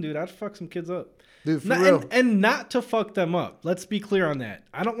 16, dude, I'd fuck some kids up. Dude, for Not, real. and not to fuck them up. Let's be clear on that.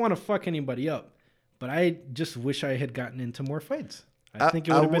 I don't want to fuck anybody up, but I just wish I had gotten into more fights. I think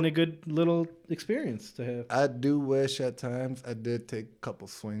it would have been a good little experience to have. I do wish at times I did take a couple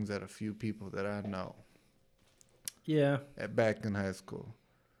swings at a few people that I know. Yeah. Back in high school.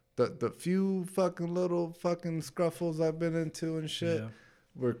 The few fucking little fucking scruffles I've been into and shit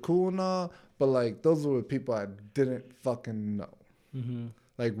were cool and all, but like those were people I didn't fucking know. Mm-hmm.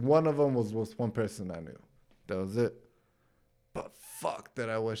 Like one of them was one person I knew. That was it. But fuck that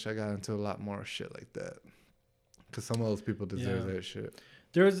I wish I got into a lot more shit like that. Because some of those people deserve that shit.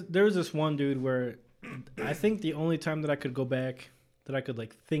 There was this one dude where I think the only time that I could go back that I could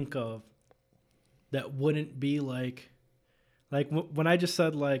like think of that wouldn't be like when I just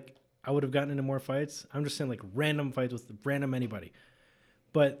said like I would have gotten into more fights, I'm just saying like random fights with random anybody.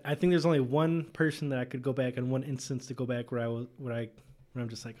 But I think there's only one person that I could go back and one instance to go back where I'm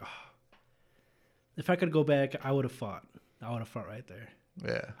just like, oh, if I could go back, I would have fought. I would have fought right there.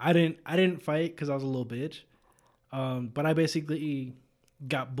 Yeah. I didn't fight because I was a little bitch. But I basically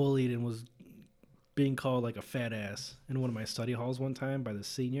got bullied and was being called like a fat ass in one of my study halls one time by the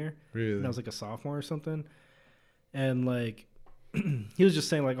senior. Really? And I was like a sophomore or something. And like, he was just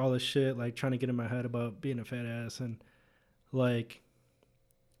saying like all this shit, like trying to get in my head about being a fat ass. And like,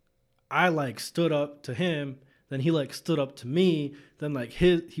 I like stood up to him. Then he like stood up to me. Then like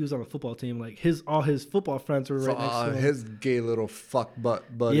he was on the football team. Like all his football friends were right next to him. His gay little fuck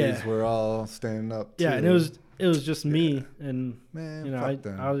butt buddies were all standing up too. Yeah, and it was just me and man, you know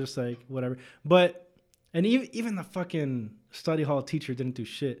I was just like whatever. But and even the fucking study hall teacher didn't do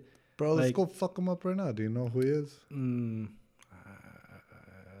shit. Bro, let's go fuck him up right now. Do you know who he is?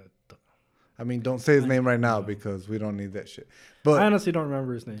 I mean, don't say his name right now because we don't need that shit. But I honestly don't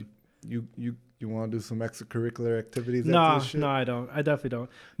remember his name. You want to do some extracurricular activities no, after this shit? No, I don't. I definitely don't.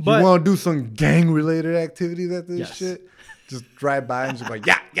 But you want to do some gang-related activities after this yes. shit? Just drive by and just like,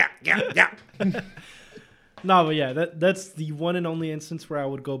 yeah. No, but yeah, that's the one and only instance where I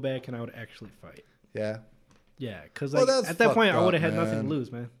would go back and I would actually fight. Yeah? Yeah, because at that point, I would have had nothing to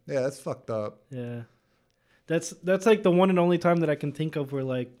lose, man. Yeah, that's fucked up. Yeah. That's like the one and only time that I can think of where,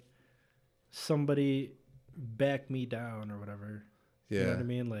 like, somebody backed me down or whatever. Yeah. You know what I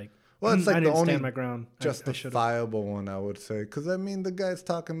mean? Like, well, it's like I the didn't only stand my ground. justifiable one, I would say. Because, I mean, the guy's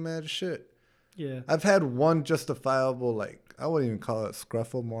talking mad shit. Yeah. I've had one justifiable, like, I wouldn't even call it a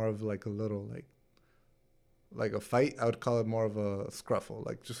scruffle, more of like a little, like a fight. I would call it more of a scruffle,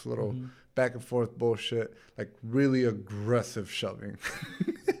 like just a little back and forth bullshit, like really aggressive shoving.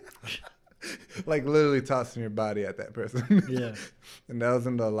 Like literally tossing your body at that person. Yeah. And that was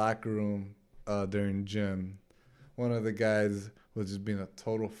in the locker room during gym. One of the guys was just being a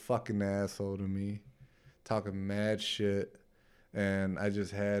total fucking asshole to me, talking mad shit, and I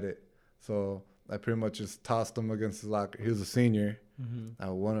just had it. So I pretty much just tossed him against his locker. He was a senior. I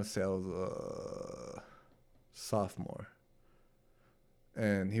want to say I was a sophomore.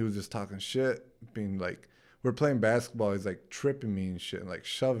 And he was just talking shit, being like, we're playing basketball. He's like tripping me and shit and like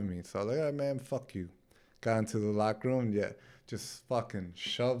shoving me. So I was like, all right, man, fuck you. Got into the locker room. Yeah, just fucking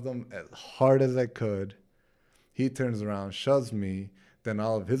shoved him as hard as I could. He turns around, shoves me. Then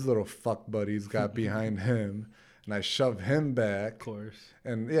all of his little fuck buddies got behind him. And I shoved him back. Of course.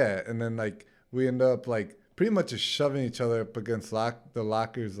 And yeah, and then like we end up like pretty much just shoving each other up against the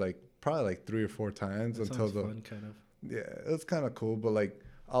lockers like probably like 3 or 4 times that until sounds fun, kind of. Yeah, it was kind of cool, but like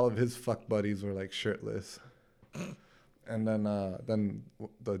all of his fuck buddies were like shirtless. And then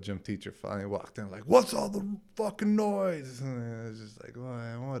the gym teacher finally walked in like, what's all the fucking noise? And it was just like,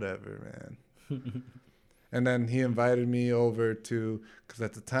 well, whatever, man. And then he invited me over to, because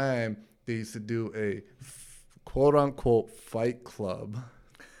at the time they used to do a quote unquote fight club.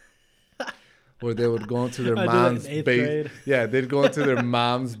 Where they would go into their mom's basement. Yeah, they'd go into their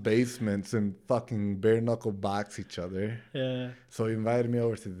mom's basements and fucking bare knuckle box each other. Yeah. So he invited me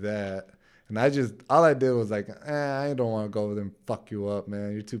over to that. And all I did was like, I don't want to go over there and fuck you up,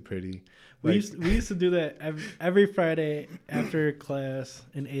 man. You're too pretty. We used to do that every Friday after class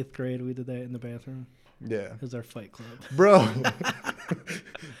in 8th grade. We did that in the bathroom. Yeah. It was our fight club. Bro.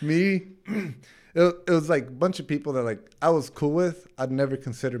 Me. It was like a bunch of people that like I was cool with. I'd never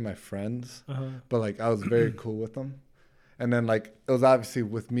consider my friends, but like I was very cool with them. And then like it was obviously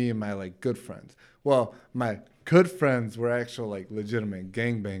with me and my like good friends. Well, my good friends were actual like legitimate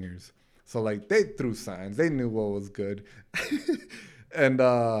gangbangers. So like they threw signs. They knew what was good. And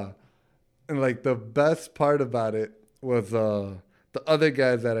like the best part about it was the other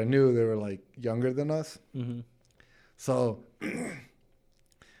guys that I knew, they were like younger than us. So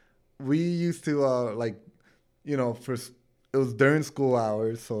we used to like, you know, it was during school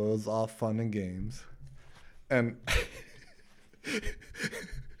hours, so it was all fun and games. And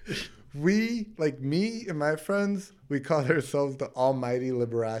we, like me and my friends, we called ourselves the Almighty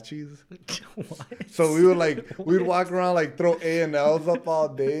Liberaces. What? So we would we'd walk around like throw A&Ls up all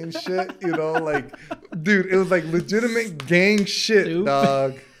day and shit, you know, like, dude, it was like legitimate gang shit, Stupid.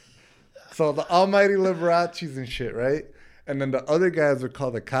 dog. So the Almighty Liberaces and shit, right? And then the other guys were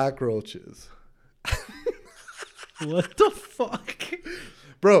called the Cockroaches. What the fuck?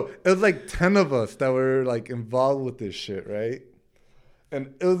 Bro, it was like 10 of us that were like involved with this shit, right?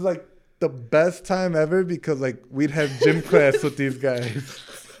 And it was like the best time ever because like we'd have gym class with these guys.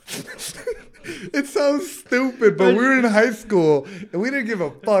 It sounds stupid, but we were in high school and we didn't give a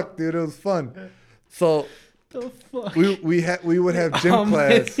fuck, dude. It was fun. So The fuck? we would have gym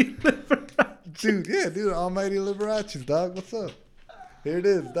class. Almighty Dude, yeah, dude, Almighty Liberaces, dog. What's up? Here it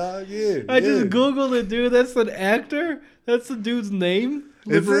is, dog. Yeah. I just Googled it, dude. That's an actor? That's the dude's name?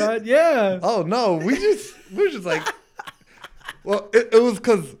 Is it? Liberat? Yeah. Oh no, we're just like, well, it was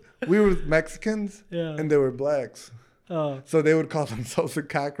because we were Mexicans Yeah. and they were blacks, Oh. so they would call themselves the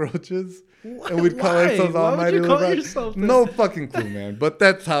Cockroaches, What? and we'd call Why? ourselves Why would Almighty you call Liberaces. yourself that? No fucking clue, man. But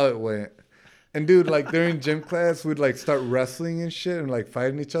that's how it went. And dude, like during gym class, we'd like start wrestling and shit and like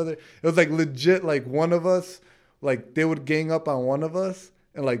fighting each other. It was like legit, like one of us, like they would gang up on one of us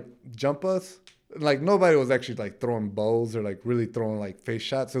and like jump us. Like nobody was actually like throwing bows or like really throwing like face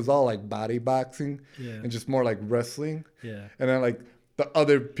shots. It was all like body boxing Yeah. and just more like wrestling. Yeah. And then like the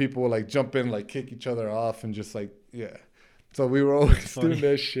other people would like jump in, like kick each other off and just like, yeah. So we were always Funny. doing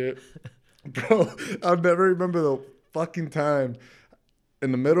that shit. Bro, I'll never remember the fucking time.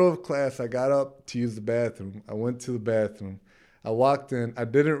 In the middle of class, I got up to use the bathroom. I went to the bathroom. I walked in. I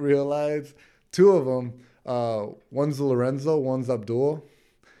didn't realize two of them, one's Lorenzo, one's Abdul.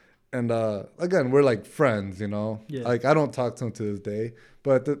 And again, we're like friends, you know? Yeah. Like I don't talk to him to this day.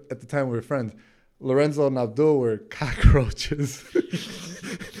 But at the time we were friends. Lorenzo and Abdul were cockroaches.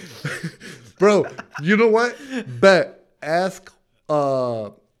 Bro, you know what? Bet. Ask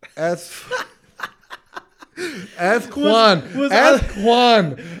Juan. Ask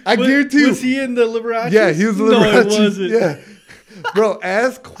Juan. I guarantee you. Was he in the Liberace? Yeah, he was a No, it Liberace. wasn't. Yeah. Bro,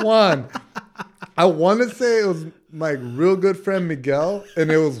 ask Juan. I want to say it was my real good friend Miguel,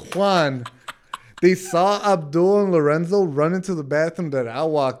 and it was Juan. They saw Abdul and Lorenzo run into the bathroom that I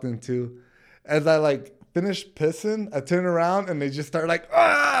walked into. As I like finished pissing, I turned around and they just started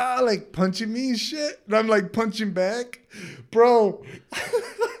like punching me and shit. And I'm like punching back. Bro.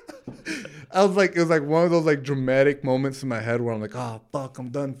 I was like, it was like one of those like dramatic moments in my head where I'm like, oh fuck, I'm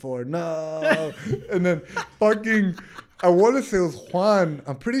done for. No. And then fucking, I want to say it was Juan.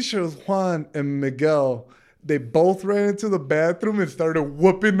 I'm pretty sure it was Juan and Miguel. They both ran into the bathroom and started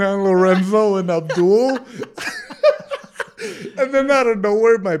whooping on Lorenzo and Abdul. And then out of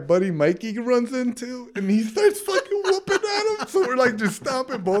nowhere, my buddy Mikey runs into, and he starts fucking whooping at him. So we're like just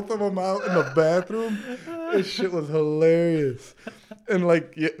stomping both of them out in the bathroom. This shit was hilarious. And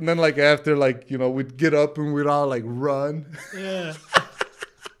like, yeah, and then like after, like, you know, we'd get up and we'd all like run. Yeah.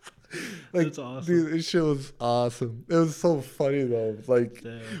 Like, That's awesome. dude, this shit was awesome. It was so funny though. Like,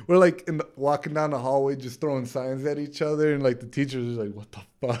 Damn. we're like walking down the hallway, just throwing signs at each other, and like the teachers are like, "What the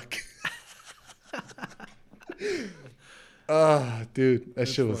fuck?" Ah, dude, that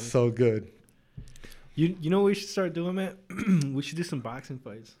shit was funny. so good. You know what we should start doing, man? We should do some boxing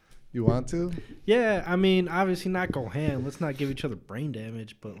fights. You want to? Yeah, I mean, obviously not go ham. Let's not give each other brain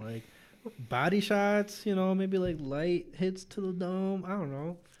damage, but like body shots, you know, maybe like light hits to the dome. I don't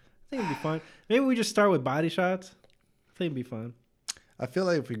know. I think it'd be fun. Maybe we just start with body shots. I think it'd be fun. I feel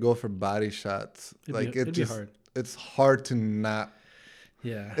like if we go for body shots, It'd be hard. it's hard to not.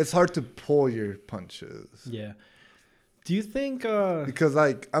 Yeah. It's hard to pull your punches. Yeah. Do you think Because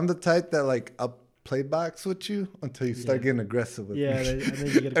like I'm the type that like I'll play box with you until you start Yeah. getting aggressive with Yeah, me. and then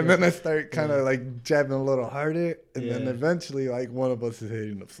you get And then I aggressive. start kind of like jabbing a little harder, and then Yeah. eventually like one of us is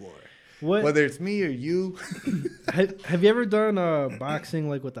hitting the floor. What Whether it's me or you. have you ever done boxing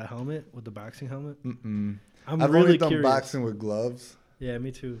like with the helmet, with the boxing helmet? Mm-mm. I'm I've really only done curious. boxing with gloves. Yeah,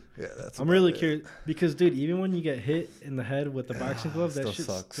 me too. Yeah, that's. I'm about really it. curious because, dude, even when you get hit in the head with the boxing glove, that still shit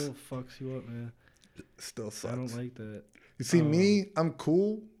sucks. still fucks you up, man. Still sucks. I don't like that. You see me, I'm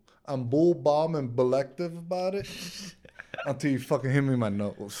cool. I'm bull bomb and selective about it until you fucking hit me in my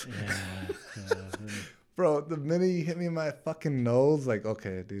nose. Yeah. Bro, the minute you hit me in my fucking nose, like,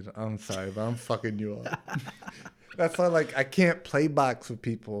 okay, dude, I'm sorry, but I'm fucking you up. That's why, like, I can't play box with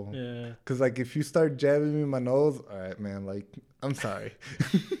people. Yeah. Because, like, if you start jabbing me in my nose, all right, man, like, I'm sorry.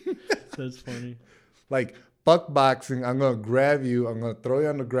 That's funny. Like, fuck boxing. I'm going to grab you. I'm going to throw you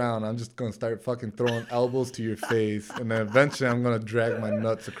on the ground. I'm just going to start fucking throwing elbows to your face. And then eventually I'm going to drag my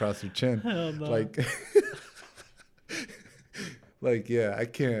nuts across your chin. Hell no. Like, Like, yeah, I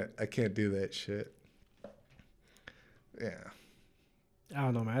can't do that shit. Yeah. I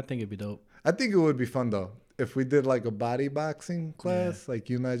don't know, man. I think it'd be dope. I think it would be fun though if we did like a body boxing class, like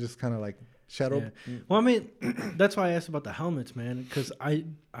you and I just kind of like shadow. Yeah. Well, I mean, that's why I asked about the helmets, man. Because I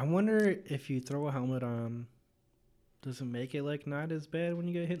wonder if you throw a helmet on, does it make it like not as bad when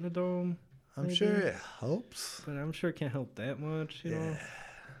you get hit in the dome? I'm Maybe? sure it helps. But I'm sure it can't help that much, you know?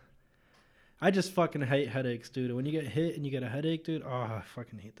 I just fucking hate headaches, dude. When you get hit and you get a headache, dude, oh, I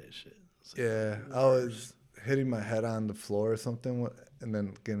fucking hate that shit. Yeah, I was hitting my head on the floor or something, and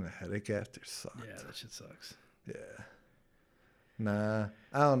then getting a headache after sucked. Yeah, that shit sucks. Yeah. Nah,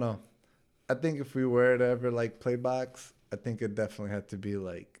 I don't know. I think if we were to ever like play box, I think it definitely had to be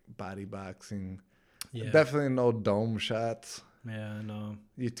like body boxing. Yeah. Definitely no dome shots. Yeah, I know.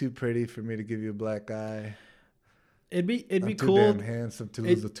 You're too pretty for me to give you a black eye. It'd be I'm cool. Too damn handsome to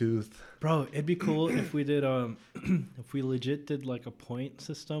lose a tooth. Bro, it'd be cool if we did if we legit did like a point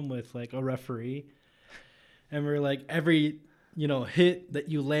system with like a referee, and we're like every hit that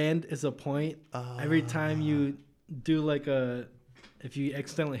you land is a point. Every time you do like if you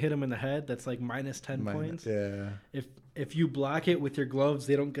accidentally hit him in the head, that's like minus 10 points. Yeah. If you block it with your gloves,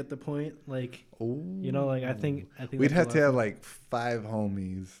 they don't get the point. Like, like I think we'd have to have like 5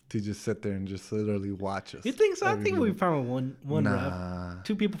 homies to just sit there and just literally watch us. You think so? I think we found one nah. ref.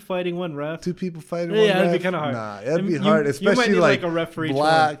 2 people fighting, 1 ref. 2 people fighting, 1 ref. Yeah, that'd be kind of hard. Nah, that'd be hard, especially you might need like a referee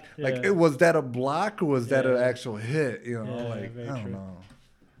block. Yeah. Like, was that a block or was that an actual hit? You know, I don't know.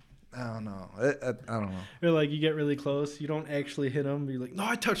 I don't know. I don't know. Or like you get really close, you don't actually hit him. You're like, no,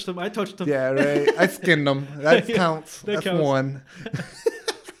 I touched him. Yeah, right. I skinned him. That counts. That's counts. 1.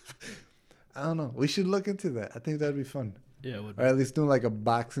 I don't know. We should look into that. I think that'd be fun. Yeah, it would be. Or at least doing like a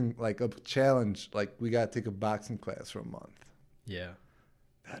boxing, like a challenge. Like we gotta take a boxing class for a month. Yeah,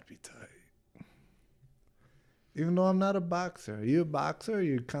 that'd be tight. Even though I'm not a boxer, are you a boxer? Or are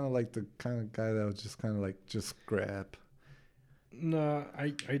you kind of like the kind of guy that would just kind of like just grab? No, are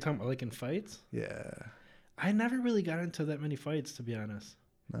you talking about like in fights? Yeah. I never really got into that many fights, to be honest.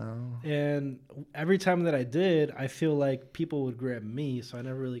 No. And every time that I did, I feel like people would grab me, so I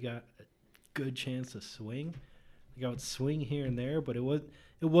never really got a good chance to swing. Like I would swing here and there, but it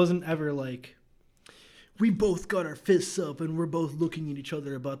wasn't ever like we both got our fists up and we're both looking at each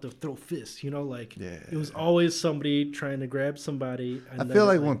other about to throw fists. Like it was always somebody trying to grab somebody. And I feel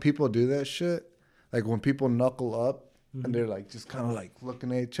like when people do that shit, like when people knuckle up. Mm-hmm. And they're like just kind of like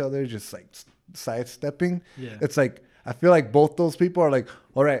looking at each other, just like sidestepping. Yeah. It's like I feel like both those people are like,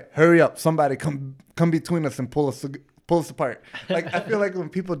 all right, hurry up, somebody come between us and pull us apart. Like I feel like when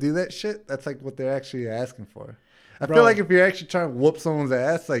people do that shit, that's like what they're actually asking for. I feel like if you're actually trying to whoop someone's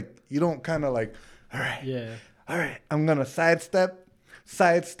ass, like you don't kind of like, all right, I'm gonna sidestep.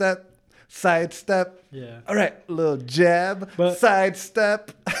 Yeah. All right, little jab,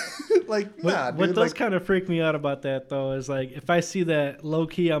 sidestep. Like, nah, dude. What does kind of freak me out about that, though, is like if I see that low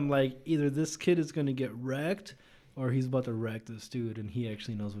key, I'm like, either this kid is going to get wrecked or he's about to wreck this dude and he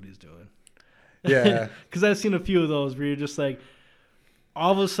actually knows what he's doing. Yeah. Because I've seen a few of those where you're just like,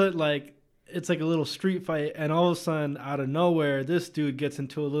 all of a sudden, like, it's like a little street fight, and all of a sudden, out of nowhere, this dude gets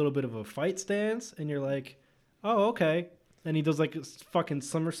into a little bit of a fight stance, and you're like, oh, okay. And he does like a fucking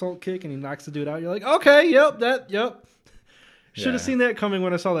somersault kick and he knocks the dude out. You're like, okay, yep. Should have seen that coming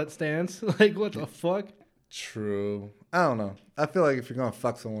when I saw that stance. Like, what the fuck? True. I don't know. I feel like if you're gonna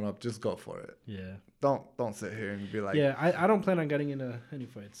fuck someone up, just go for it. Yeah. Don't sit here and be like. Yeah, I don't plan on getting into any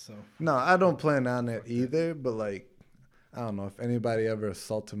fights. So. No, I don't plan on it either. But like, I don't know if anybody ever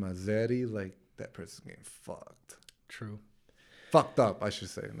assaulted my zaddy, like that person's getting fucked. True. Fucked up, I should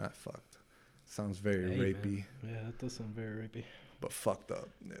say, not fucked. Sounds very rapey. Man. Yeah, that does sound very rapey. But fucked up.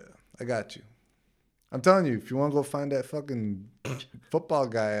 Yeah, I got you. I'm telling you, if you want to go find that fucking football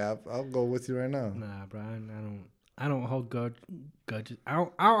guy, I'll go with you right now. Nah, bro, I don't hold grudges. I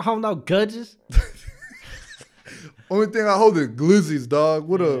don't hold no grudges. Only thing I hold is glizzies, dog.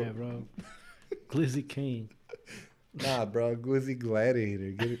 What up? Yeah, bro. Glizzy King. Nah, bro. Glizzy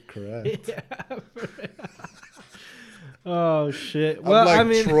Gladiator. Get it correct. Yeah, oh, shit. Well, I'm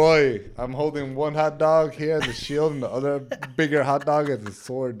like Troy. I'm holding one hot dog here as a shield and the other bigger hot dog as a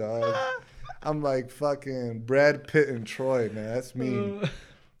sword, dog. I'm like fucking Brad Pitt and Troy, man. That's me.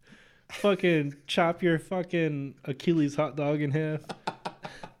 Fucking chop your fucking Achilles hot dog in half.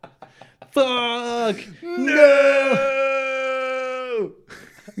 Fuck! No!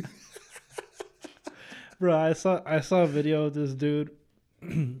 Bro, I saw a video of this dude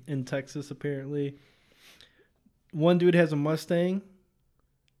in Texas, apparently. One dude has a Mustang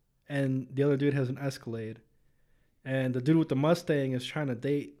and the other dude has an Escalade. And the dude with the Mustang is trying to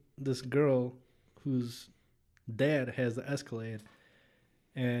date this girl who's dad has the Escalade,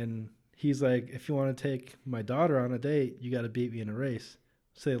 and he's like, if you want to take my daughter on a date, you got to beat me in a race.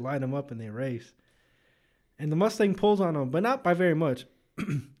 So they line him up and they race. And the Mustang pulls on him, but not by very much.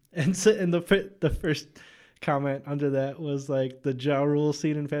 And the first comment under that was like the Ja Rule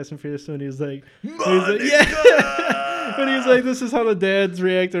scene in Fast and Furious when he's like, yeah. And he's like, this is how the dad's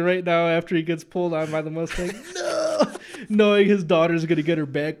reacting right now after he gets pulled on by the Mustang. No. Knowing his daughter's going to get her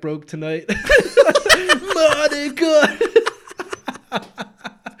back broke tonight. Monica.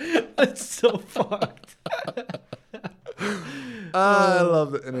 That's so fucked. I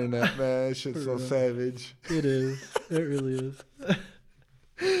love the internet, man. That shit's so savage. It is. It really is.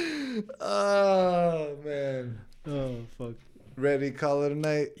 Oh, man. Oh, fuck. Ready to call it a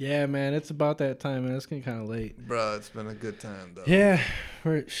night? Yeah, man. It's about that time, man. It's getting kind of late. Bro, it's been a good time, though. Yeah.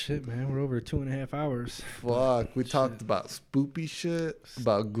 We're over 2.5 hours. Fuck. We talked about spoopy shit,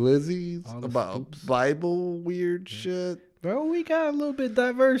 about glizzies, about spoops. Bible weird shit. Bro, we got a little bit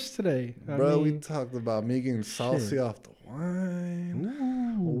diverse today. I mean, we talked about me getting saucy off the wine.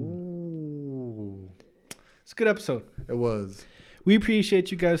 Ooh. It's a good episode. It was. We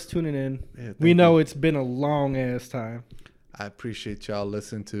appreciate you guys tuning in. Yeah, we know it's been a long ass time. I appreciate y'all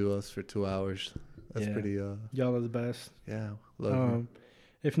listening to us for 2 hours. That's pretty. Y'all are the best. Yeah, love you.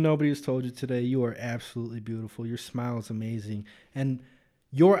 If nobody's told you today, you are absolutely beautiful. Your smile is amazing, and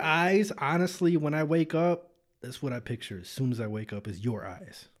your eyes. Honestly, when I wake up, that's what I picture as soon as I wake up is your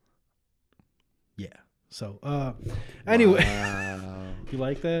eyes. Yeah. So, anyway, wow. You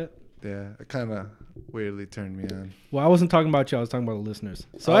like that? Yeah, it kind of weirdly turned me on. Well, I wasn't talking about you. I was talking about the listeners.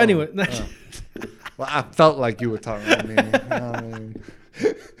 So anyway. Well, I felt like you were talking about me.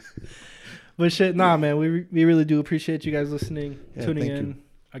 But shit, nah, man. We really do appreciate you guys listening, tuning in. You.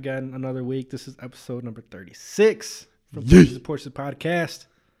 Again, another week. This is episode number 36 from Porches Podcast.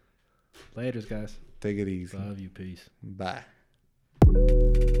 Laters, guys. Take it easy. Love you. Peace. Bye.